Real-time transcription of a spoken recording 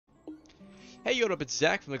Hey, yo, what up? It's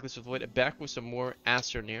Zach from AGlimpseOfTheVoid, back with some more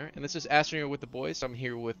Astroneer, and this is Astroneer with the boys. I'm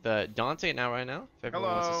here with Dante right now. If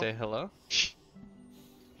everyone wants to say hello.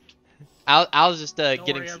 Al's just Don't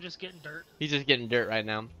getting. worry, I'm just getting dirt. He's just getting dirt right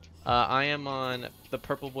now. I am on the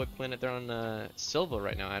Purple Boy planet. They're on Silva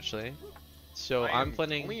right now, actually. So I'm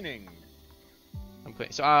planning. Cleaning. I'm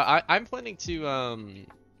cleaning. So I'm planning to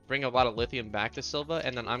bring a lot of lithium back to Silva,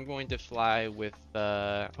 and then I'm going to fly with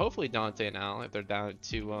hopefully Dante and Al if they're down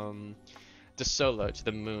to Solo to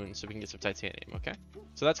the moon so we can get some titanium. Okay,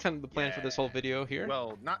 so that's kind of the plan for this whole video here.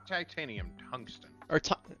 Well, not titanium, tungsten. Or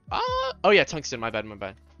oh yeah, tungsten. My bad.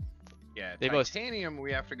 Yeah, they titanium.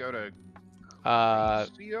 We have to go to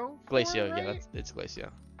Glacio. Glacio, Yeah, right? it's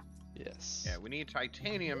Glacio. Yes. Yeah, we need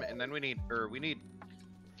titanium, and then we need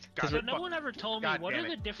So no one ever told me God what damn do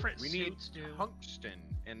the it. different We need suits do. tungsten,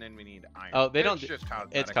 and then we need iron. Oh, they It's don't. just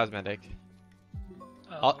cosmetic. It's cosmetic.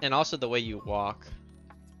 Oh. And also the way you walk.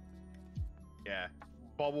 Yeah,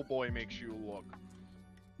 Bubble Boy makes you look.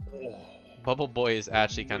 Oh, Bubble Boy is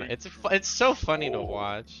actually kind of. It's so funny to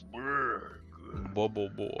watch. Bubble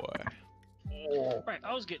Boy. oh. Right,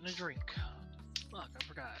 I was getting a drink. Fuck, I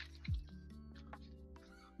forgot.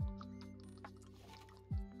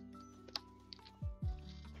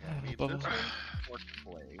 Need Bubble. this one for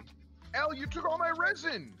clay. Al, you took all my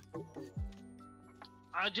resin.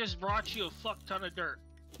 I just brought you a fuck ton of dirt.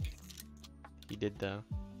 He did though.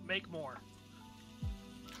 Make more.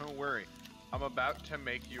 Don't worry, I'm about to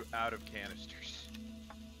make you out of canisters.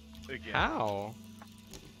 Again. How?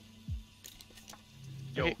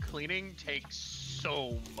 Yo, Okay. cleaning takes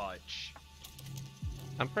so much.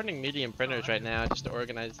 I'm printing medium printers right now just to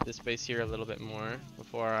organize this space here a little bit more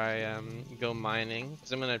before I go mining.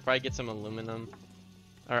 Because I'm gonna probably get some aluminum.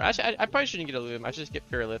 Or actually, I probably shouldn't get aluminum. I should just get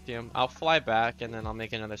pure lithium. I'll fly back and then I'll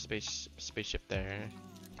make another spaceship there,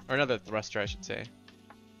 or another thruster, I should say.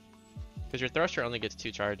 Because your thruster only gets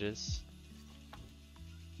 2 charges.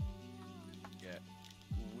 Yeah,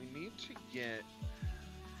 we need to get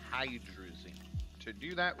hydrazine. To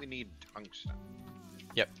do that, we need tungsten.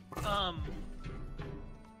 Yep.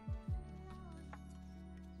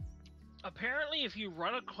 Apparently, if you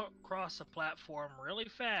run across a platform really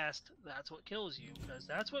fast, that's what kills you. Because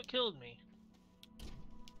that's what killed me.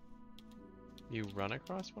 You run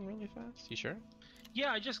across one really fast? You sure?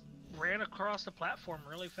 Yeah, I just ran across the platform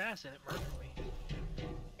really fast and it murdered me.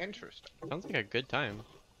 Interesting. Sounds like a good time.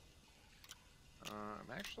 I'm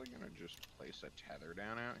actually gonna just place a tether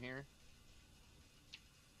down out here.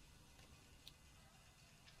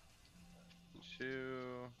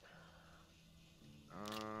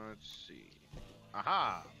 Let's see.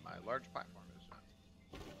 Aha! My large platform is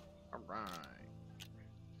done. Alright.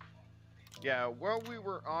 Yeah, while we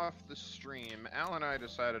were off the stream, Al and I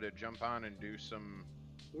decided to jump on and do some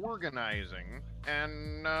organizing,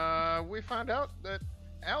 and we found out that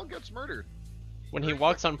Al gets murdered. When he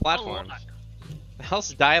walks on platforms.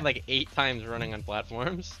 Al's died like 8 times running on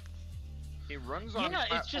platforms. He runs on Yeah,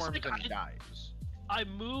 it's just platforms like and dies. I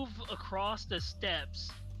move across the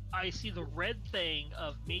steps, I see the red thing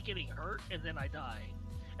of me getting hurt, and then I die.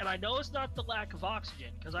 And I know it's not the lack of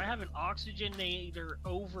oxygen, because I have an oxygenator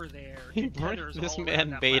over there. This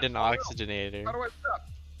man made an oxygenator. How do I stop?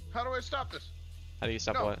 How do I stop this? How do you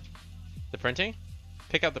stop No. what? The printing?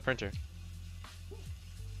 Pick up the printer.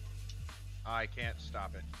 I can't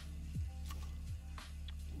stop it.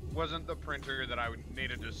 Wasn't the printer that I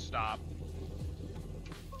needed to stop.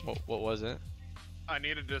 What was it? I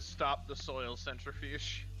needed to stop the soil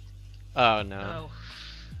centrifuge. Oh no. Oh.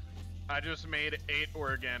 I just made 8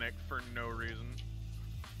 organic for no reason.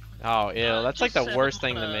 Oh ew, that's like just the set worst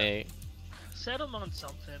them thing on to make. Set them on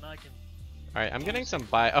something, I can... Alright, I'm getting some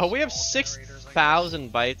bytes. Oh, we have Small generators, I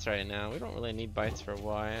 6,000 bytes right now. We don't really need bytes for a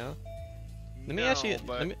while. Let me actually-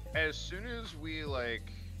 but let me- as soon as we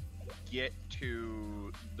like get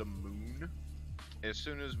to the moon, as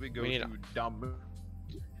soon as we go We need to the moon,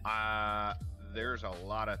 there's a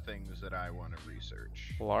lot of things that I want to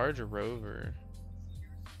research. Large rover.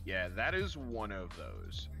 Yeah, that is one of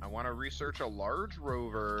those. I want to research a large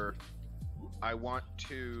rover. I want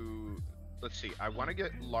to, let's see, I want to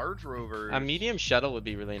get large rovers. A medium shuttle would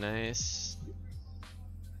be really nice.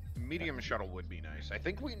 Medium shuttle would be nice. I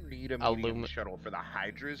think we need a medium Alum- shuttle for the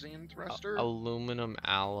hydrazine thruster. Aluminum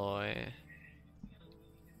alloy.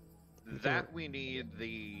 That we need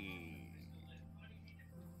the...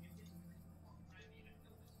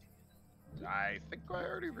 I think I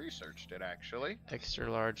already researched it, actually.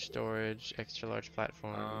 Extra large storage, extra large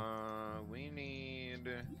platform. We need...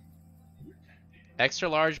 Extra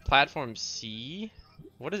large platform C?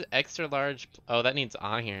 What is extra large? Oh, that needs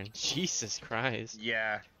iron. Jesus Christ.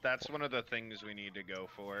 Yeah, that's one of the things we need to go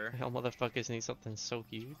for. Hell, motherfuckers need something so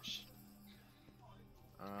huge.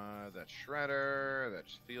 That's shredder,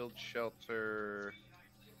 that's field shelter,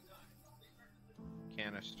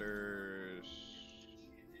 canisters,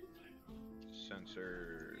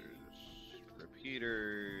 sensors,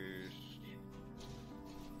 repeaters,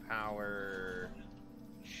 power,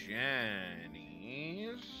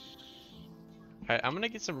 Jennies. Alright, I'm gonna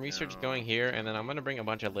get some research going here, and then I'm gonna bring a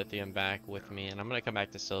bunch of lithium back with me, and I'm gonna come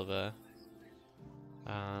back to Silva.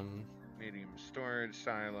 Medium storage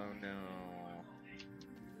silo, no.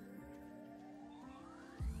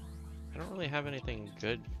 I don't really have anything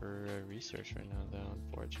good for research right now, though,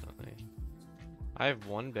 unfortunately. I have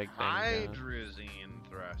one big thing. Hydrazine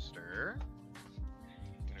thruster.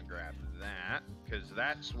 I'm gonna grab that, because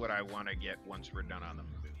that's what I want to get once we're done on the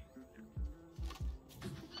moon.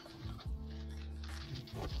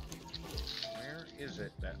 Where is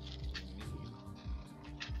it that we need?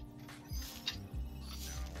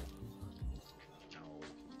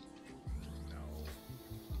 No.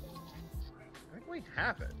 I think we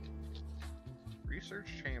have it. Research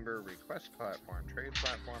chamber, request platform, trade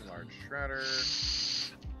platform, large shredder.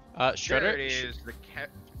 Shredder. There it is.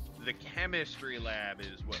 The chemistry lab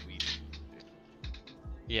is what we need.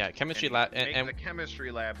 Yeah, chemistry And lab to make and the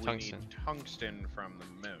chemistry lab, we tungsten. need tungsten from the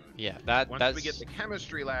moon. Yeah, Once that's we get the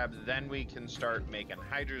chemistry lab, then we can start making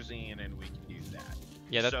hydrazine, and we can use that.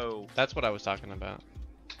 yeah, that's what I was talking about.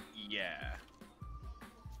 Yeah,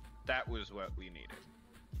 that was what we needed.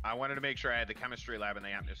 I wanted to make sure I had the chemistry lab and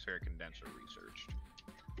the atmospheric condenser researched.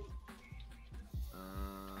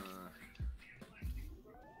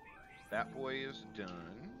 That boy is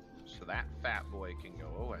done, so that fat boy can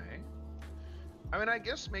go away. I mean, I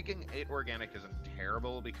guess making 8 organic isn't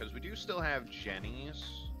terrible because we do still have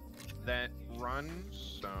Jennies that run,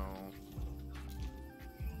 so...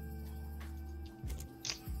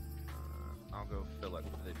 I'll go fill up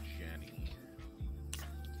the Jenny.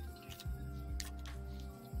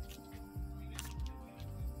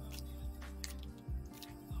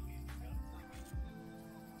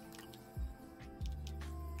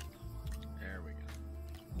 There we go.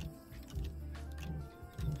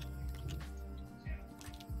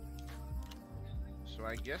 So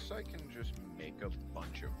I guess I can just make a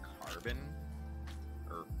bunch of carbon,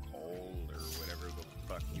 or coal, or whatever the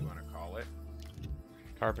fuck you want to call it.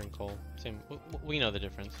 Carbon, coal, same. We know the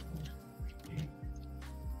difference. There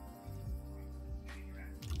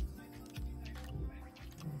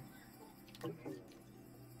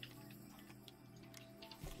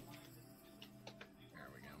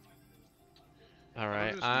we go. All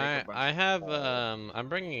right, just make a bunch I of have coal. I'm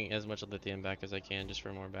bringing as much lithium back as I can just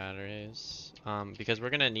for more batteries. Because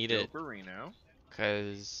we're gonna need it. Doperino.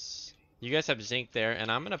 Because you guys have zinc there,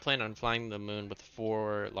 and I'm gonna plan on flying the moon with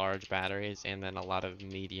 4 large batteries and then a lot of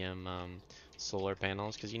medium solar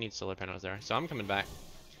panels, because you need solar panels there. So I'm coming back.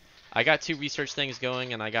 I got 2 research things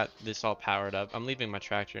going, and I got this all powered up. I'm leaving my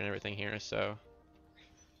tractor and everything here, so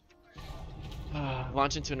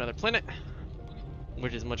launch into another planet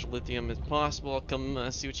with as much lithium as possible. I'll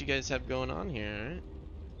come see what you guys have going on here.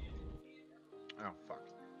 All right? Oh fuck.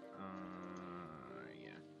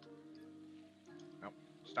 Yeah. Nope.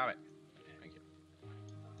 Stop it. Thank you.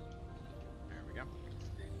 There we go.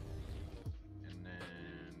 And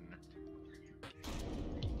then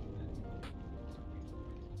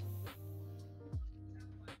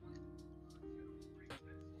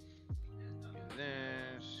do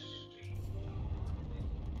this.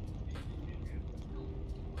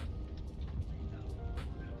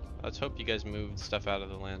 Let's hope you guys moved stuff out of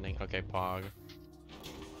the landing. Okay, Pog.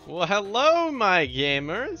 Well, hello, my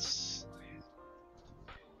gamers.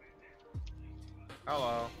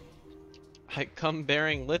 Hello. I come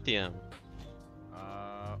bearing lithium.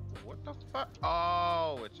 What the fuck?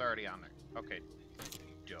 Oh, it's already on there. Okay.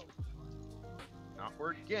 Dope. Not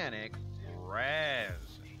organic. Res.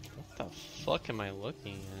 What the fuck am I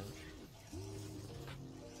looking at?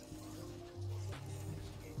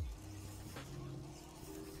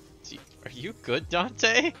 Are you good,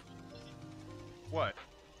 Dante? What?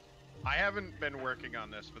 I haven't been working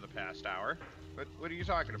on this for the past hour. What are you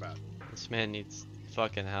talking about? This man needs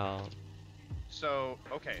fucking help. So,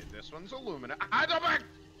 okay, this one's aluminum. I don't back!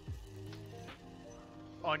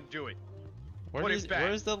 Undo it. Put it back.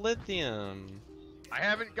 Where's the lithium? I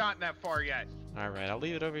haven't gotten that far yet. Alright, I'll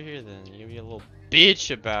leave it over here then. You be a little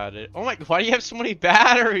bitch about it. Oh my, why do you have so many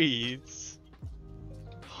batteries?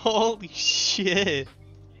 Holy shit.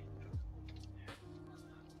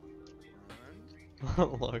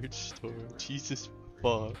 Large store. Jesus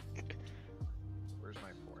fuck. Where's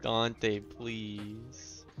my fork? Dante,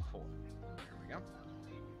 please.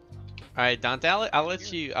 All right, Dante, I'll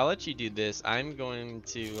let you do this. I'm going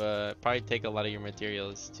to probably take a lot of your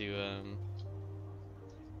materials to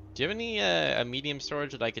Do you have any a medium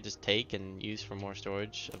storage that I could just take and use for more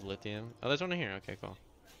storage of lithium? Oh, there's one in here. Okay, cool.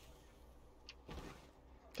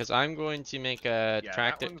 Because I'm going to make a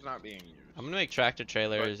tractor. That one's not being used. I'm gonna make tractor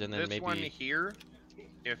trailers But and then this maybe. one here,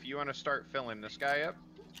 if you want to start filling this guy up.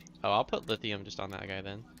 Oh, I'll put lithium just on that guy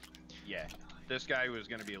then. Yeah, this guy was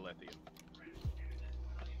gonna be lithium.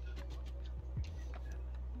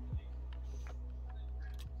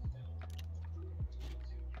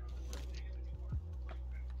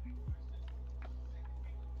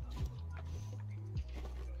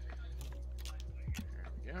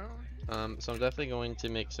 There we go. So I'm definitely going to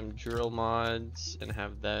make some drill mods and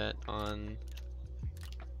have that on.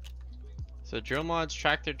 So drill mods,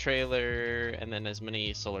 tractor trailer, and then as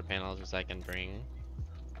many solar panels as I can bring,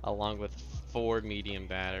 along with 4 medium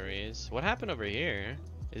batteries. What happened over here?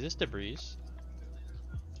 Is this debris?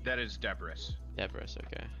 That is debris. Debris,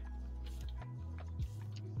 okay.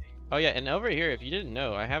 Oh yeah, and over here, if you didn't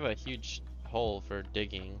know, I have a huge hole for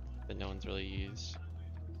digging that no one's really used.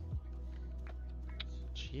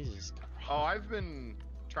 Jesus. Oh, I've been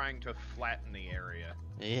trying to flatten the area.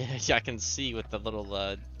 Yeah, I can see with the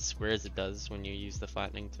little squares it does when you use the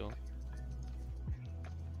flattening tool.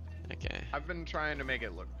 Okay. I've been trying to make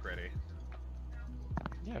it look pretty.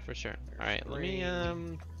 Yeah, for sure. All right, let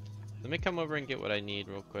me come over and get what I need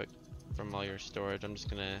real quick from all your storage. I'm just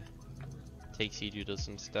gonna take you to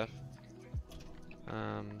some stuff.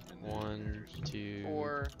 1, 2,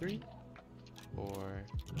 3, 4,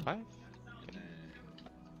 5. Okay.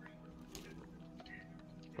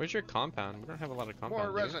 Where's your compound? We don't have a lot of compound.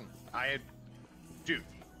 More resin. Dude.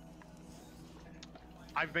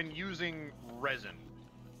 I've been using resin.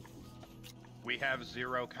 We have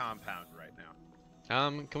 0 compound right now.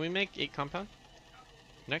 Can we make 8 compound?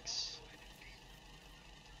 Next.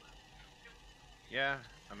 Yeah,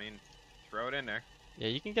 I mean, throw it in there. Yeah,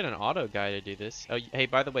 you can get an auto guy to do this. Oh, hey,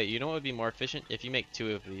 by the way, you know what would be more efficient? If you make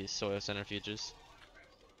 2 of these soil centrifuges.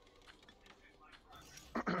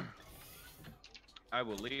 I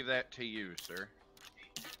will leave that to you, sir.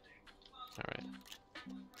 Alright.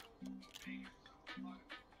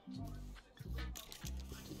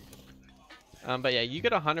 But yeah, you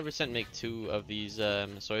could 100% make 2 of these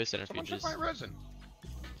soil centrifuges. Someone took my resin.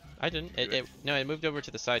 I didn't. No, it moved over to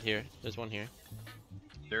the side here. There's one here.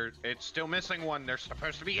 It's still missing one. There's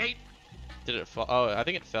supposed to be 8. Did it fall? Oh, I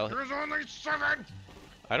think it fell. There's only 7.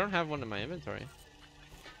 I don't have one in my inventory.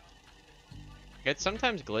 It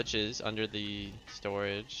sometimes glitches under the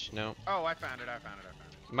storage. No. Oh, I found it.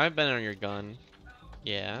 It might have been on your gun.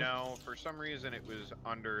 Yeah. No, for some reason it was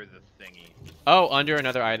under the thingy. Oh, under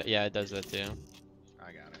another item. Yeah, it does that too.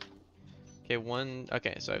 I got it. Okay, 1.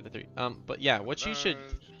 Okay, so I have the 3. But yeah, what you should.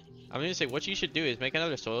 I'm gonna say what you should do is make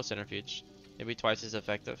another soil centrifuge. It'd be twice as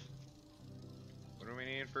effective. What do we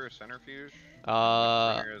need for a centrifuge?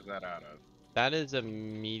 What printer is that out of? That is a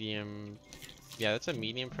medium. Yeah, that's a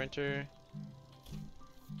medium printer.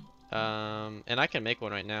 And I can make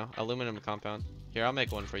one right now. Aluminum compound. Here, I'll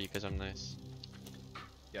make one for you because I'm nice.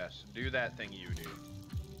 Yes, do that thing you do.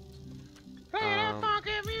 Play that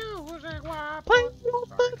funky music, white Play your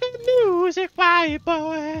fucking music, white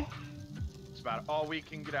boy. It's about all we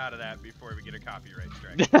can get out of that before we get a copyright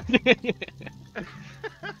strike.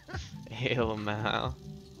 Hell, Mal.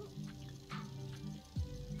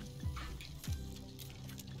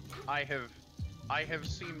 I have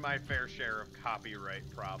seen my fair share of copyright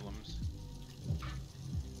problems.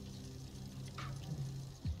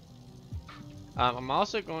 I'm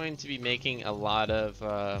also going to be making a lot of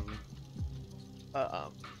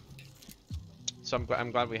so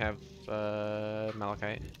I'm glad we have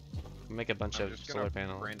malachite. We'll make a bunch of solar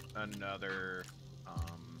panels. Print another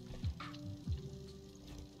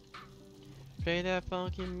Play that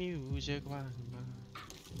funky music. I'm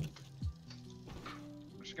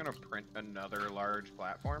just gonna print another large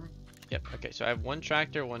platform. Yep. Okay. So I have 1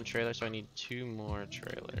 tractor, 1 trailer. So I need 2 more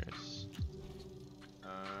trailers.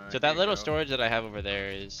 So that little storage that I have over there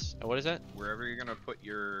is what is that? Wherever you're gonna put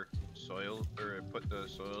your soil or put the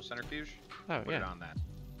soil centrifuge. Oh, put yeah. it on that.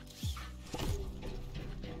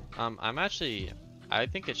 I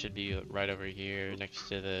think it should be right over here next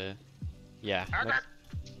to the. Yeah. Okay.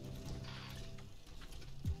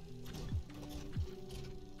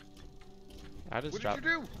 I just What dropped. did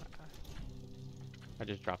you do? I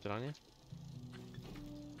just dropped it on you.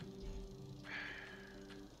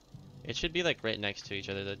 It should be like right next to each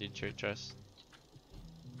other, though, dude. Trust.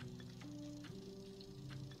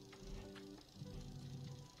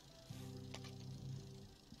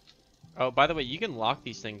 Oh, by the way, you can lock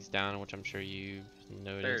these things down, which I'm sure you've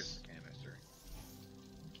noticed. There's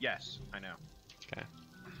Yes, I know. Okay.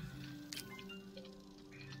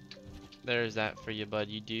 There's that for you, bud.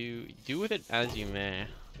 You do with it as you may.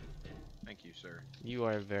 Thank you, sir. You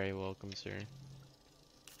are very welcome, sir.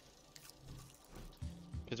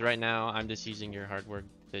 Because right now, I'm just using your hard work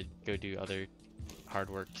to go do other hard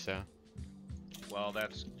work, so. Well,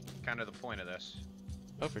 that's kind of the point of this.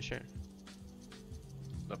 Oh, for sure.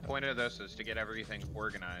 The point of this is to get everything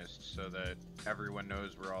organized so that everyone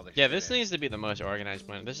knows where all the Yeah, shit this is. needs to be the most organized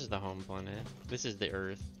planet. This is the home planet. This is the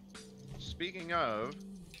Earth. Speaking of,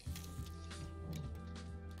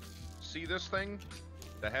 see this thing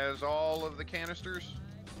that has all of the canisters?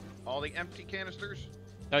 All the empty canisters?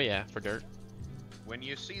 Oh yeah, for dirt. When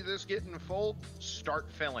you see this getting full, start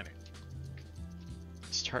filling it.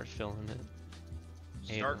 Start filling it.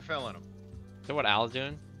 Start filling them. Is that what Al's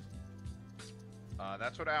doing?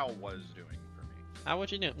 That's what Al was doing for me. Al,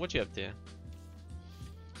 what you doing? What you up to? I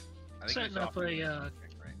think Setting he's up off doing a,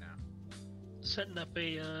 something right now. Setting up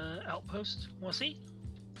a outpost. Want to see?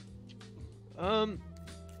 I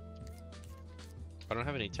don't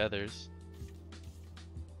have any tethers.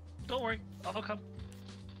 Don't worry, I'll come.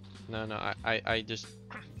 No, I just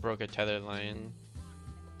broke a tether line.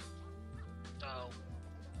 Oh.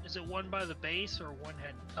 Is it one by the base or one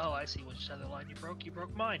head? Oh, I see which tether line you broke. You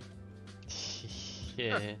broke mine.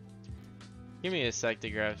 Yeah. Give me a sec to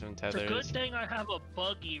grab some It's a tethers. good thing I have a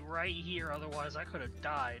buggy right here, otherwise I could have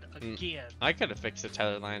died again. I could have fixed the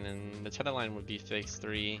tether line, and the tether line would be fixed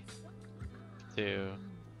 3, 2,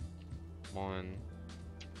 1.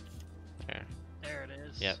 There. There it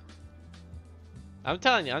is. Yep. I'm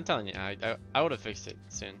telling you, I would have fixed it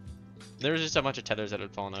soon. There was just a bunch of tethers that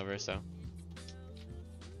had fallen over, so.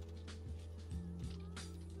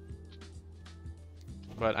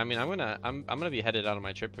 But I mean, I'm gonna be headed out on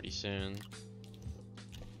my trip pretty soon.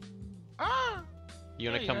 Ah!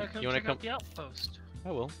 You wanna Yeah, come? gotta You wanna check come? out the outpost.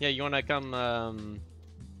 I will. Yeah, you wanna come?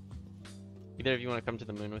 Either of you wanna come to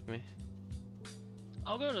the moon with me?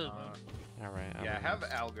 I'll go to the moon. All right. Yeah, have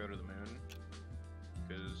Al go to the moon.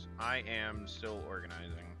 Because I am still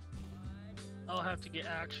organizing. I'll have to get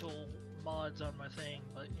actual mods on my thing,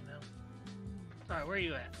 but you know. Alright, where are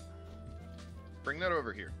you at? Bring that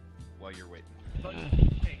over here while you're waiting. Buggy.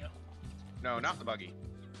 There you go. No, not the buggy.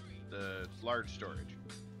 The large storage.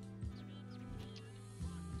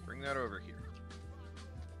 Bring that over here.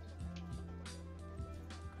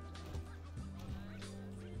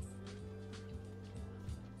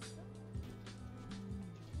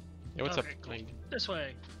 Yeah, what's Okay, up? cool. Like, This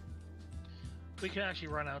way. We can actually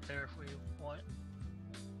run out there if we want.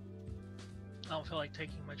 I don't feel like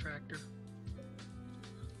taking my tractor.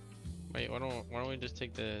 wait, why don't we just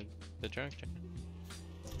take the tractor?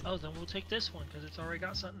 Oh, then we'll take this one because it's already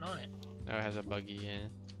got something on it. Oh, it has a buggy. Yeah.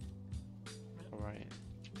 All right.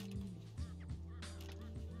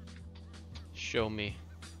 Show me.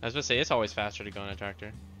 I was gonna say it's always faster to go on a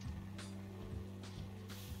tractor.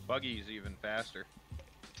 Buggy's even faster.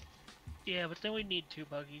 Yeah, but then we need 2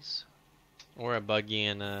 buggies. Or a buggy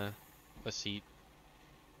and a seat.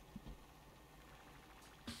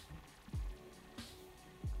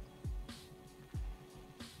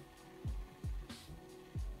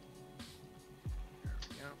 There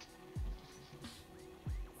we go.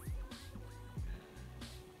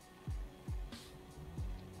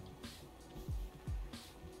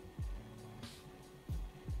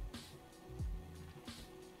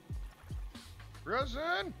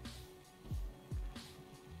 Resin!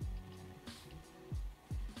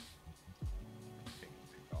 Take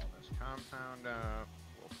all this compound up.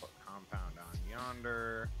 We'll put compound on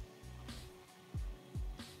yonder.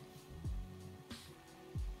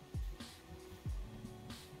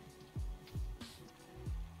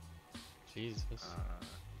 Jesus.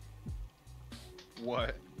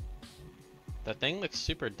 What? The thing looks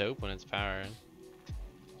super dope when it's powered.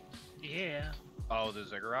 Yeah. Oh, the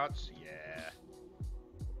ziggurats? Yeah.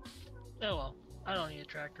 Oh well. I don't need a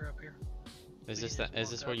tractor up here. Is We this can just is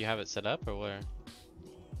this walk where up. you have it set up or where?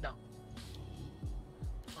 No.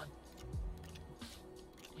 Fun.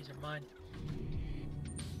 These are mine.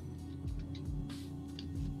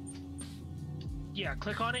 Yeah,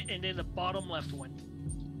 click on it and then the bottom left one.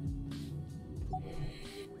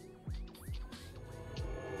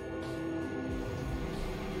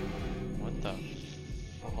 What the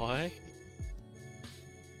fuck?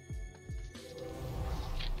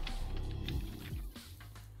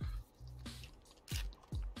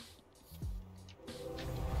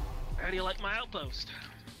 How do you like my outpost?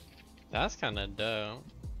 That's kind of dope.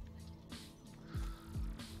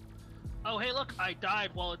 Oh, hey, look, I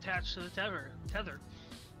died while attached to the tether.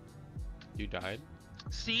 You died?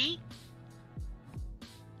 See?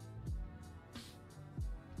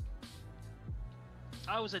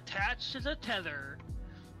 I was attached to the tether.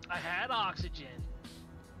 I had oxygen.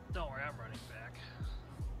 Don't worry, I'm running back.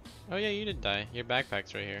 Oh yeah, you didn't die. Your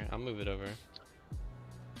backpack's right here. I'll move it over.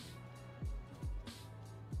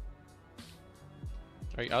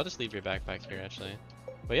 Alright, I'll just leave your backpack here actually.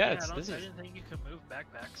 But yeah, I this is. didn't think you could move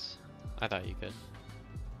backpacks. I thought you could.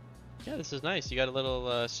 Yeah, this is nice. You got a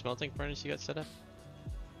little smelting furnace you got set up.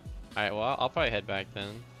 Alright, well, I'll probably head back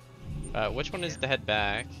then. Which one is the head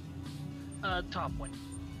back? Top one.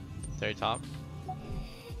 Very top?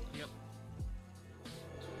 Yep.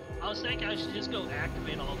 I was thinking I should just go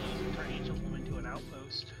activate all those and turn each of them into an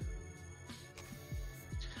outpost.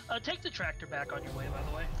 Take the tractor back on your way, by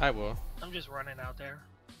the way. I will. I'm just running out there.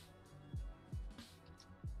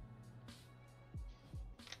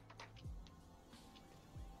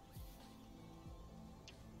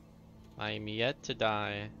 I'm yet to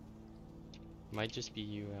die. Might just be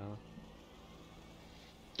you, Al.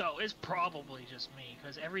 No, it's probably just me,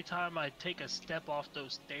 because every time I take a step off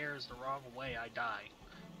those stairs the wrong way, I die.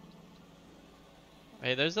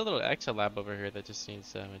 Hey, there's a little exo lab over here that just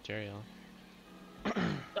needs material.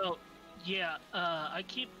 Oh, yeah, I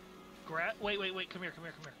keep wait, come here.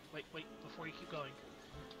 Wait, before you keep going.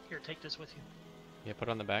 Here, take this with you. Yeah, put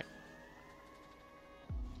it on the back.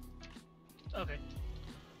 Okay.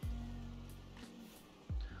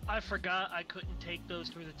 I forgot I couldn't take those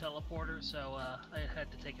through the teleporter, so I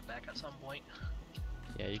had to take it back at some point.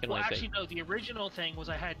 Yeah, you can Well, only actually, take... no, the original thing was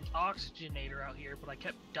I had an oxygenator out here, but I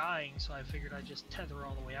kept dying, so I figured I'd just tether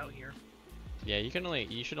all the way out here. Yeah, you should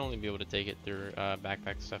only be able to take it through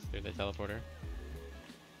backpack stuff through the teleporter.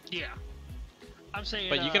 Yeah. I'm saying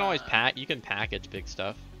But you can always you can package big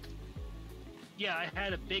stuff. Yeah, I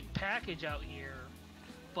had a big package out here,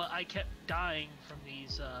 but I kept dying from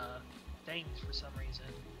these things for some reason,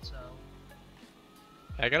 so...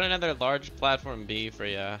 I got another large platform B for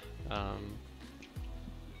you,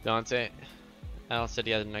 Dante. Al said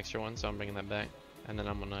he had an extra one, so I'm bringing that back. And then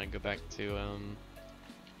I'm gonna go back to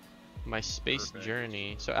my space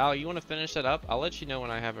journey. So Al, you want to finish that up? I'll let you know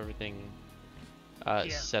when I have everything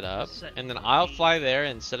set up, and then I'll fly there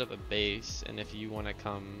and set up a base. And if you want to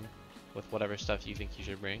come with whatever stuff you think you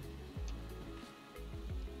should bring,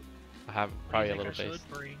 I have probably a little base.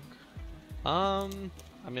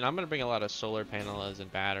 I mean, I'm gonna bring a lot of solar panels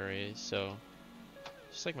and batteries, so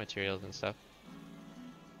just like materials and stuff.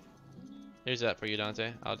 Here's that for you,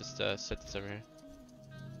 Dante. I'll just set this over here.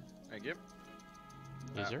 Thank you.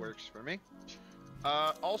 Yes, That sir. works for me.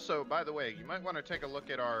 Also, by the way, you might want to take a look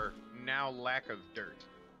at our now lack of dirt.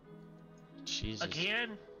 Jesus.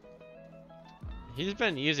 Again? He's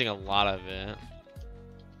been using a lot of it.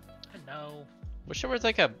 I know. Wish there was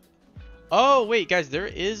like a... Oh wait, guys, there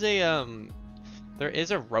is a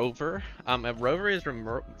rover. A rover is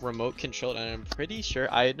remote controlled, and I'm pretty sure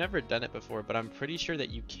I had never done it before, but I'm pretty sure that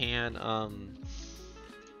you can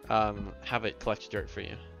have it collect dirt for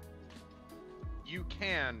you. You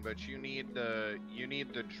can, but you need the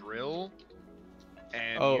drill,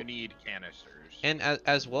 and Oh. you need canisters. And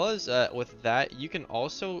as well as with that, you can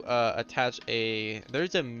also attach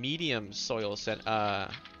there's a medium soil set.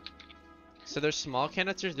 So there's small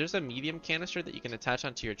canisters. There's a medium canister that you can attach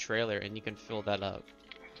onto your trailer, and you can fill that up.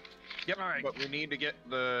 Yep. All right. But we need to get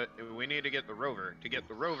the rover. To get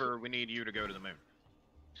the rover, we need you to go to the moon.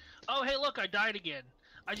 Oh, hey, look, I died again.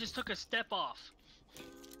 I just took a step off.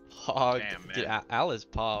 Pog. Damn, man. Dude, Al is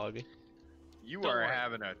Pog. You Don't are worry.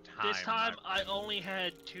 having a time. This time, my I only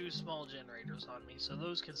had 2 small generators on me, so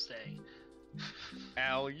those can stay.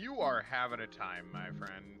 Al, you are having a time, my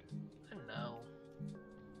friend. I know.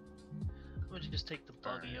 I'm gonna just take the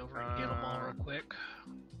buggy over and get them all real quick.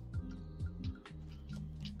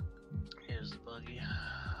 Here's the buggy.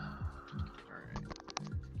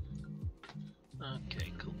 Alright.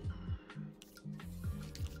 Okay, cool.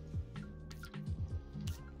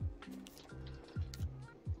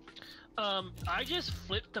 I just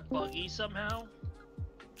flipped the buggy somehow.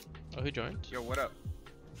 Oh, who joined? Yo, what up?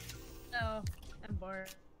 Oh, I'm bored.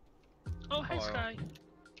 Oh, hey, Hello. Sky.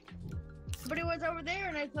 But it was over there,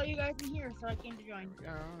 and I saw you guys in here, so I came to join.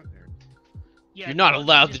 Oh, there. Yeah, You're not no,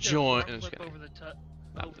 allowed just to did a join. front I'm just flip kidding. over the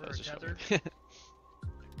Nah, over that's a just tether. joking.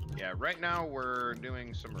 Yeah, right now we're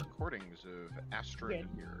doing some recordings of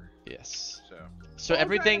Astroneer. Yes. So, So I was trying to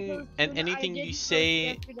everything post and one. I anything did you post say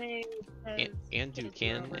yesterday that and do says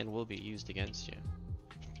can over. and will be used against you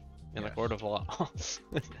in the Yes. court of law. let's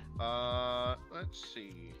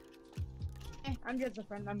see. I'm just a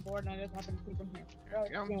friend. I'm bored, and I just happen to keep him here. There we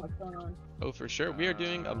go. Seeing what's going on. Oh, for sure. We are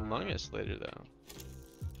doing Among Us later, though.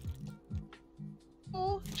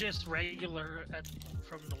 Oh, Just regular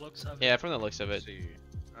from the looks of it. Yeah, from the looks of Let's it. see.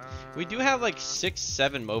 We do have like 6,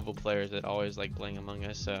 7 mobile players that always like playing Among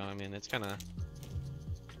Us, so I mean it's kind of.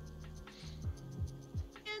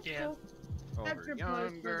 Yeah. Over After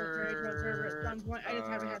post for the fairy tale server at some point, I just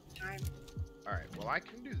haven't had the time. All right. Well, I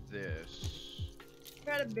can do this.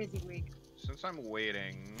 Got a busy week. Since I'm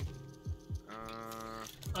waiting.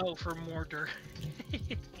 Oh, for more dirt.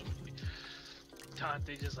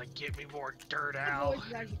 Dante just like, get me more dirt My out. voice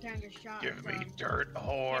is actually kind of shot. Give me from dirt, hanging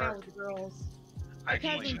out whore. with the girls. I Okay,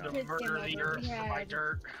 Want need you to to kids murder came the over, earth we for my had-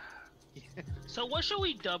 dirt. So what should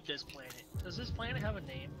we dub this planet? Does this planet have a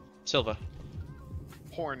name? Silva.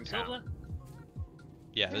 Porn town. Silva?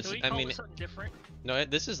 Yeah, Do this. we I call mean, it something different? no,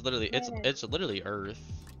 this is literally Planet. it's literally Earth.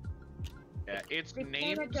 Yeah, it's The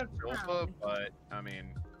named planet of Silva, town. but I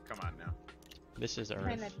mean, come on now. This is Earth.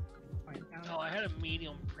 Planet. Oh, I had a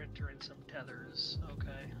medium printer and some tethers. Okay.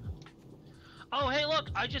 Oh, hey, look!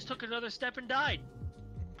 I just took another step and died.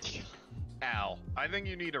 Al, I think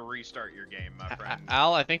you need to restart your game, my friend.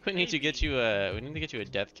 Al, I think we need to get you a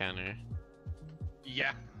death counter.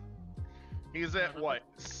 Yeah. He's at what,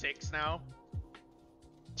 6 now?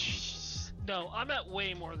 No, I'm at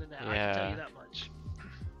way more than that. I can tell Yeah. you that much.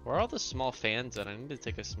 Where are all the small fans at? I need to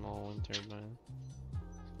take a small wind turbine.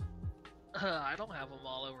 I don't have them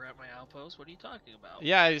all over at my outpost. What are you talking about?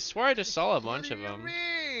 Yeah, I swear I just saw a bunch What of do you them.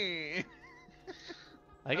 mean?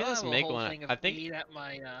 I can don't just have a make whole one. thing of I think. feed at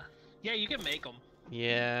my. Yeah, you can make them.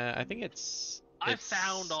 Yeah, I think it's. I it's-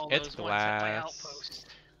 found all it's those ones at my glass. outpost.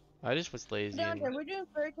 I just was lazy. Dante, and- we're doing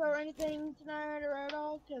fairy tale or anything tonight or at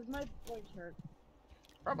all? Cause my voice hurts.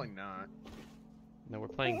 Probably not. No, we're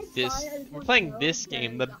playing it's this. fine, I just We're want to playing know this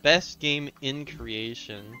game, the because- best game in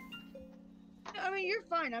creation. I mean, you're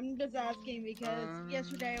fine. I'm just asking because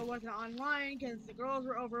yesterday I wasn't online because the girls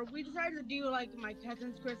were over. We decided to do like my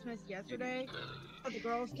cousin's Christmas yesterday, but the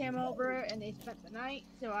girls came over and they spent the night,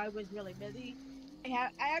 so I was really busy. I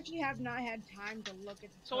actually have not had time to look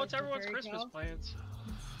at. The So what's post for everyone's Fairy Christmas Tale. plans?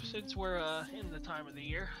 Since we're in the time of the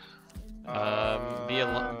year.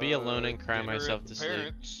 Be alone and cry dinner myself at to sleep.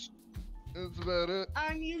 parents'. That's about it.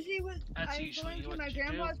 I'm usually with. That's I'm usually going to what my you do.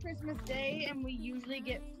 grandpa's Christmas Day, and we usually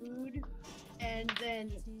get food, and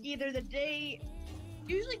then either the day,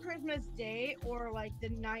 usually Christmas Day, or like the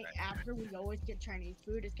night after, we always get Chinese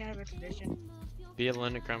food. It's kind of a tradition. Be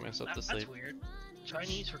alone and cry myself to That's sleep. weird.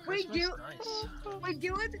 Chinese for We Christmas? do- Nice. We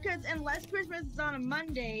do it because unless Christmas is on a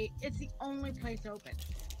Monday, it's the only place open.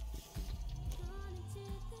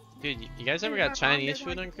 Dude, you guys ever My got mom Chinese doesn't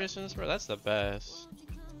food like on Christmas, bro? That's the best.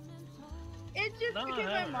 It's just No, I because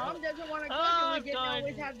my haven't mom really. doesn't want to cook, I've and we didn't done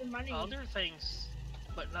always have the money. Other things,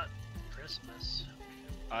 but not Christmas.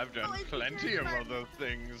 I've done Oh, it's plenty because of my- other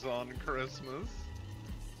things on Christmas.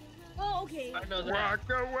 Oh, okay. I know that.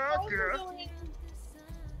 Waka waka.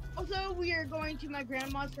 Also, we are going to my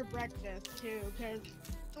grandma's for breakfast too, because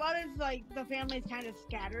a lot of like the family's kind of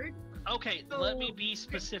scattered. Okay, let me be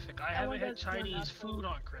specific. I haven't had does not Chinese food. food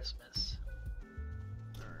on Christmas.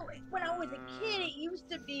 When I was a kid, it used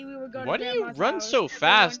to be we would go. Why to do you grandma's run house, so everyone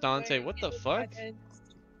fast, would Dante? go What the eat fuck? breakfast.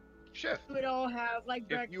 Shift. We would all have like If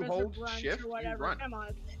breakfast you or hold brunch shift, or you whatever. run.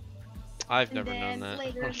 Grandma's. I've And never known then that.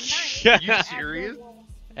 later in the Shit. night, You after serious? we'll-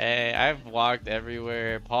 Hey, I've walked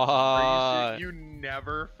everywhere. Are Paw. you serious? You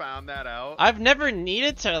never found that out? I've never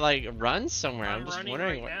needed to like run somewhere. I'm I'm just running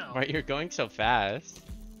wondering right now. why you're going so fast.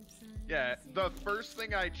 Yeah, the first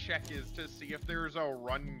thing I check is to see if there's a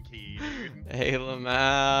run key, dude. Hey,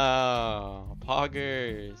 Lamau.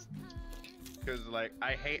 Poggers. Because, like,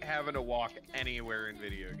 I hate having to walk anywhere in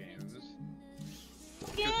video games.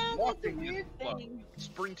 Yeah, that's a walking is weird slow. thing.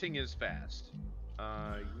 Sprinting is fast.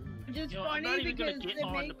 Which is You know, I'm funny not even gonna because get they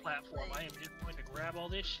on the make- platform. I am just going to grab all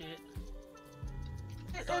this shit.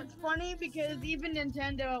 It's funny because even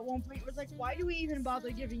Nintendo at one point was like, "Why do we even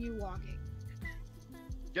bother giving you walking?"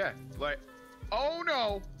 Yeah, like, oh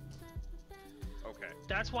no! Okay.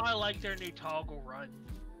 That's why I like their new toggle run.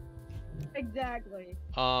 Exactly.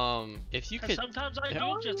 If you 'Cause could, sometimes I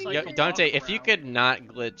Oh, do just yeah, like Yo, to Dante, walk if you around. could not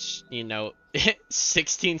glitch,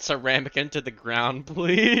 16 ceramic into the ground,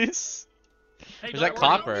 please. Hey, Is don't that worry.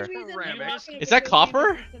 copper? The only reason Ceramic. we're walking Is that because copper?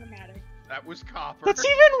 it's cinematic. That was copper. That's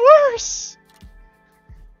even worse.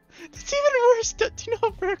 That's even worse. Do you know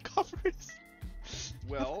how rare copper is?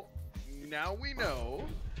 Well, now we know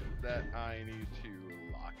that I need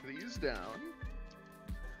to lock these down.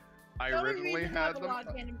 I The only originally reason had why the them.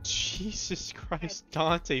 lock anim- Jesus Christ,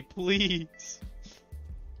 Dante, please.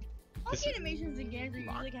 lock This- animations in games are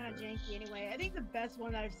Lock usually kind of this. janky anyway. I think the best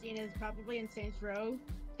one that I've seen is probably in Saints Row.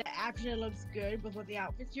 That actually looks good with what the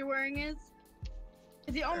outfits you're wearing is.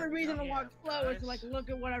 'Cause the only reason to Yeah, walk slow is to like guys. look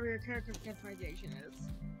at whatever your character's customization is.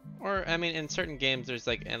 Or I mean, in certain games, there's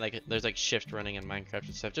like there's like shift running in Minecraft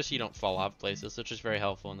and stuff, just so you don't fall off places, which is very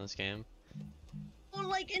helpful in this game. Well,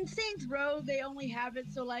 like in Saints Row, they only have it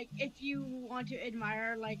so like if you want to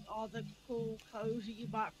admire like all the cool clothes that you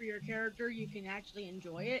bought for your character, you can actually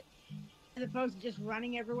enjoy it, as opposed to just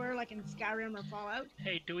running everywhere like in Skyrim or Fallout.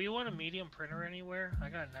 Hey, do we want a medium printer anywhere? I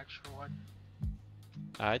got an extra one.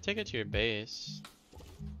 I take it to your base.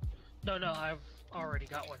 No, I've already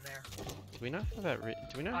got one there. Do we not have that?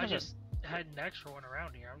 Do we not I have just had an extra one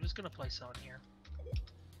around here. I'm just gonna place it on here.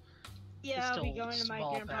 Yeah, I'll be still going to my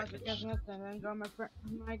small grandpa's for package. Christmas and then go to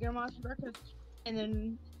my grandma's for breakfast. And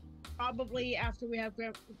then probably after we have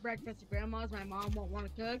breakfast at grandma's, my mom won't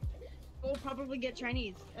want to cook. We'll probably get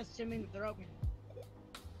Chinese, assuming that they're open.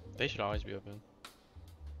 They should always be open.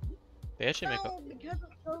 They actually make. No, because of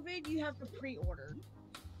COVID, you have to pre-order.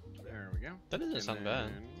 There we go. That doesn't And sound bad.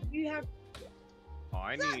 then- You have. Oh,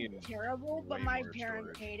 I It's need not terrible, but way my more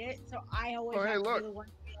parents storage. hate it, so I always Oh, hey, have to look. be the one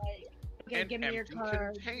to be like, okay, An give me your empty card, do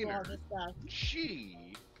all container. this stuff.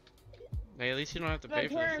 Gee. Hey, at least you don't have to My pay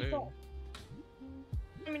for the parents food. don't.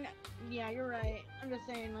 I mean, yeah, you're right. I'm just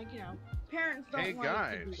saying, like, you know, parents don't Hey like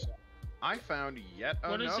to do guys, that. I found yet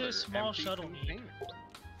What does another this small empty shuttle need?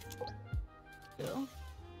 container.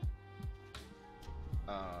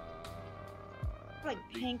 Like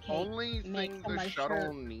The pancake only mix thing on the my shuttle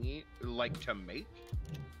shirt. need, like to make,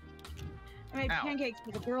 I made Ow. pancakes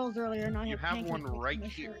for the girls earlier, and I you have have pancake one mix on right my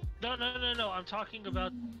here. shirt. No. I'm talking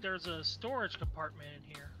about there's a storage compartment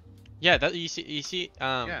in here. Yeah, that you see,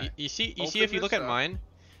 Yeah. you see Open if you look this at up. mine.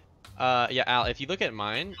 Yeah, Al, if you look at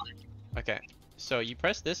mine, okay. So you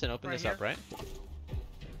press this and open Right this here? up, right?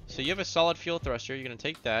 So you have a solid fuel thruster. You're gonna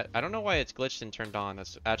take that. I don't know why it's glitched and turned on.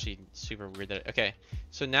 That's actually super weird. Okay.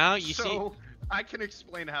 So now you see. So I can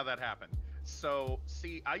explain how that happened. So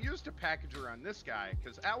see, I used a packager on this guy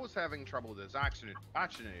because Al was having trouble with his oxygenator.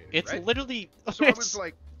 It's right? literally. So I was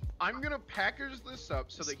like, I'm gonna package this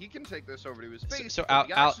up so that he can take this over to his base. so put Al-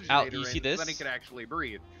 the Al- Al, oxygenator you in, see so then he this? can actually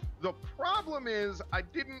breathe. The problem is I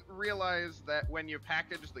didn't realize that when you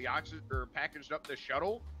packaged the oxygen or packaged up the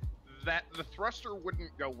shuttle, that the thruster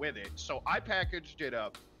wouldn't go with it. So I packaged it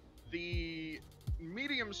up. The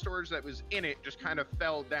medium storage that was in it just kind of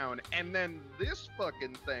fell down, and then this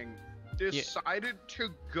fucking thing decided to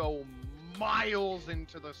go miles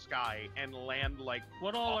into the sky and land like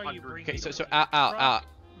What all are you 100 bringing? Okay, so with so you? Al, Truck,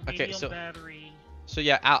 okay, medium so- battery. So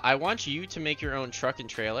yeah, Al, I want you to make your own truck and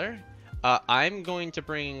trailer. I'm going to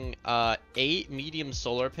bring 8 medium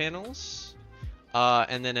solar panels,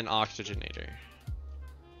 and then an oxygenator.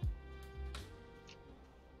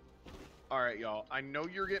 All right, y'all. I know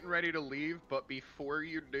you're getting ready to leave, but before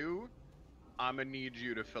you do, I'm gonna need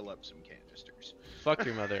you to fill up some canisters. Fuck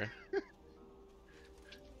your mother.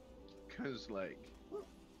 Cause like,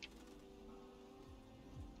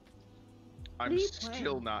 are I'm you still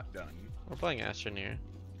playing? not done. We're playing Astroneer.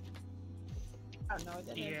 I don't know what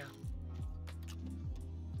that is. Yeah.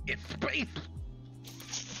 It's space.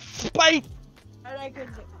 Bye. But I could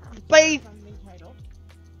Wait. from the title.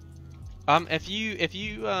 If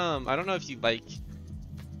you I don't know if you like.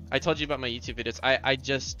 I told you about my YouTube videos.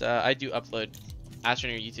 I do upload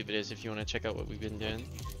Astroneer YouTube videos if you want to check out what we've been doing.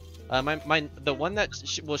 The one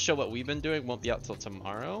that will show what we've been doing won't be out till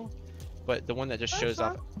tomorrow, but the one that just That's shows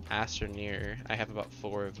off fine. Astroneer, I have about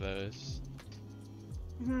 4 of those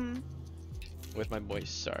Hmm. with my boy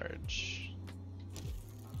Sarge.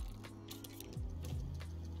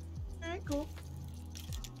 Alright, cool.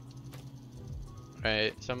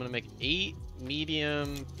 Alright, so I'm gonna make 8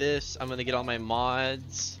 medium. I'm gonna get all my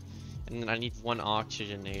mods, and then I need 1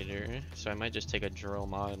 oxygenator. So I might just take a drill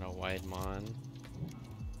mod and a wide mod.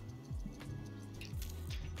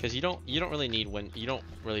 Because you don't really need wind. You don't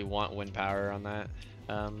really want wind power on that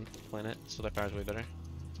planet. Solar power is way better.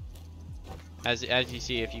 As you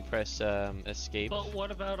see, if you press escape. But what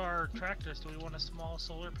about our tractors? Do we want a small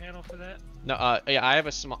solar panel for that? No, yeah, I have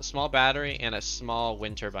a small battery and a small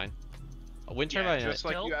wind turbine. A wind Yeah, turbine. just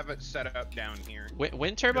like Still? you have it set up down here. Wind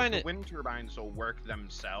 'Cause turbine. the wind turbines will work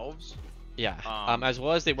themselves. Yeah. As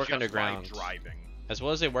well as they work just underground. by driving. As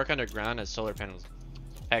well as they work underground, as solar panels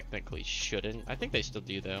technically shouldn't. I think they still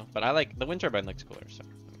do though. But I like the wind turbine looks cooler. So.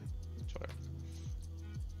 Sure.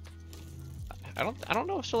 I don't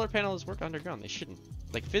know if solar panels work underground. They shouldn't.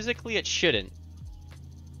 Like physically, it shouldn't.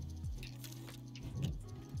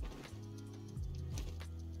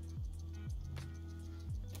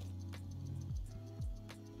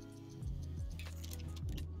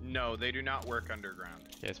 No, they do not work underground.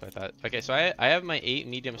 Okay, that's what I thought. Okay, so I have my 8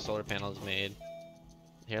 medium solar panels made.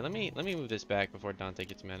 Here, let me move this back before Dante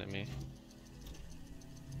gets mad at me.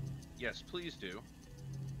 Yes, please do.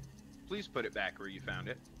 Please put it back where you found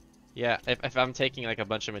it. Yeah, if I'm taking like a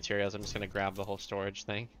bunch of materials, I'm just gonna grab the whole storage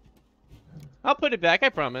thing. I'll put it back, I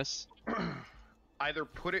promise. Either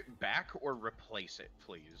put it back or replace it,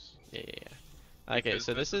 please. Yeah. Okay, Because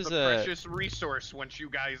so this is a precious resource once you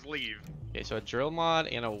guys leave. Okay, so a drill mod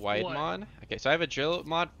and a wide What? mod. Okay, so I have a drill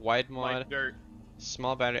mod, wide mod, Like dirt.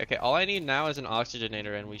 small battery. Okay, all I need now is an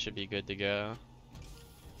oxygenator and we should be good to go.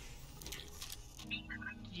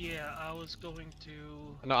 Yeah, I was going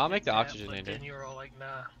to. No, I'll make the get that, oxygenator. But then you were all like,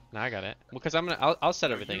 nah. Nah, I got it. Because I'll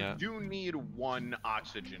set everything you up. do need one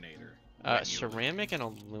oxygenator. when you- Ceramic and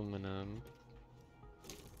aluminum.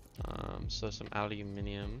 So some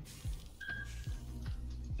aluminium.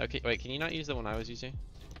 Okay, wait, can you not use the one I was using?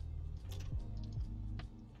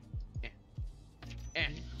 Eh.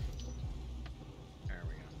 There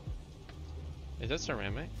we go. Is that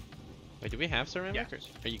ceramic? Wait, do we have ceramic? Yes. Or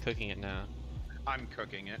are you cooking it now? I'm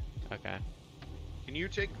cooking it. Okay. Can you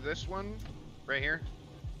take this one right here?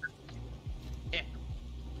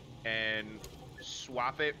 And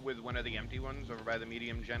swap it with one of the empty ones over by the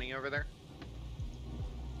medium Jenny over there?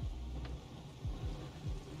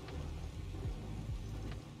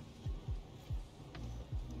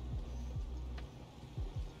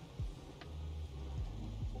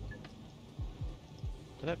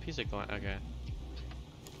 Where'd that piece of going? Okay.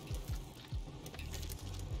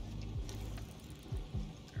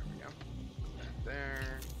 There we go. That there.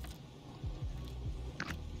 I'm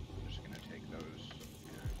just gonna take those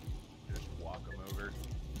and just walk them over.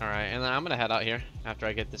 Alright, and then I'm gonna head out here after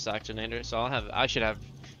I get this oxygenator. So I should have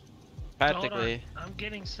practically. Hold on. I'm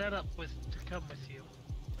getting set up to come with you.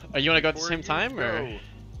 Oh, you wanna go at the Before same you time or? go-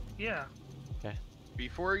 Yeah.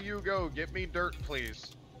 Before you go, get me dirt,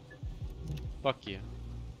 please. Fuck you.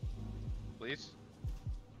 Please.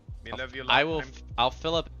 Me love you. I will. lifetime. I'll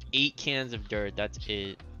fill up 8 cans of dirt. That's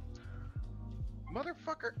it.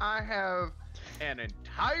 Motherfucker, I have an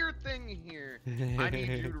entire thing here. I need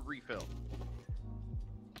you to refill.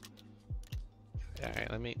 All right,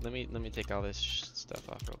 let me take all this stuff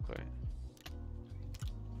off real quick.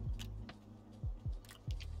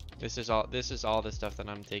 This is all the stuff that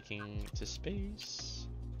I'm taking to space.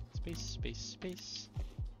 Space.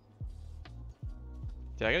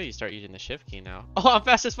 Dude, I gotta start using the shift key now. Oh, I'm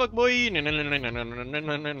fast as fuck, boy!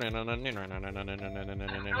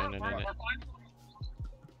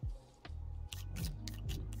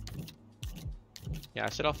 Yeah, I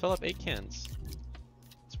said I'll fill up 8 cans.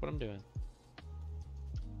 That's what I'm doing.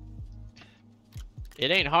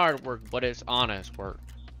 It ain't hard work, but it's honest work.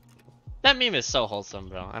 That meme is so wholesome,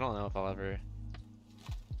 bro. I don't know if I'll ever...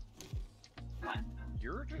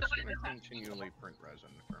 You're just gonna continually print resin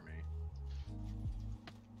for me.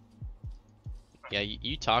 Yeah,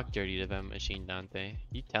 you talk dirty to that machine, Dante.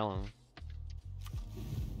 You tell him.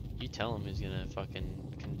 You tell him he's gonna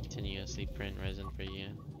fucking continuously print resin for you.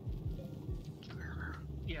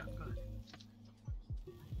 Yeah, good.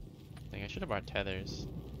 I think I should have brought tethers.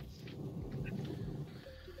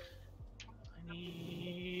 I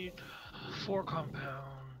need 4 compound.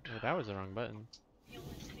 Oh, that was the wrong button.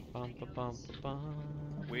 Bum, ba, bum, ba, bum.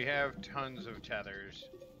 We have tons of tethers.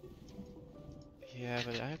 Yeah,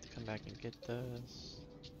 but I have to come back and get those.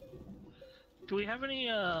 Do we have any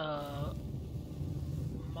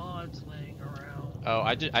mods laying around? Oh,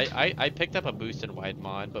 I picked up a boosted wide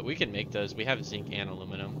mod, but we can make those. We have zinc and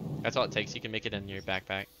aluminum. That's all it takes. You can make it in your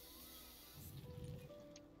backpack.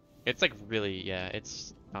 It's like really, yeah,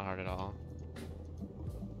 it's not hard at all.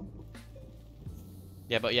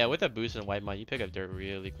 Yeah, but yeah, with a boosted wide mod, you pick up dirt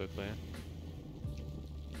really quickly.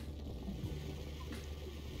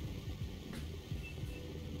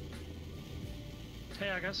 Hey,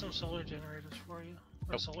 I got some solar generators for you.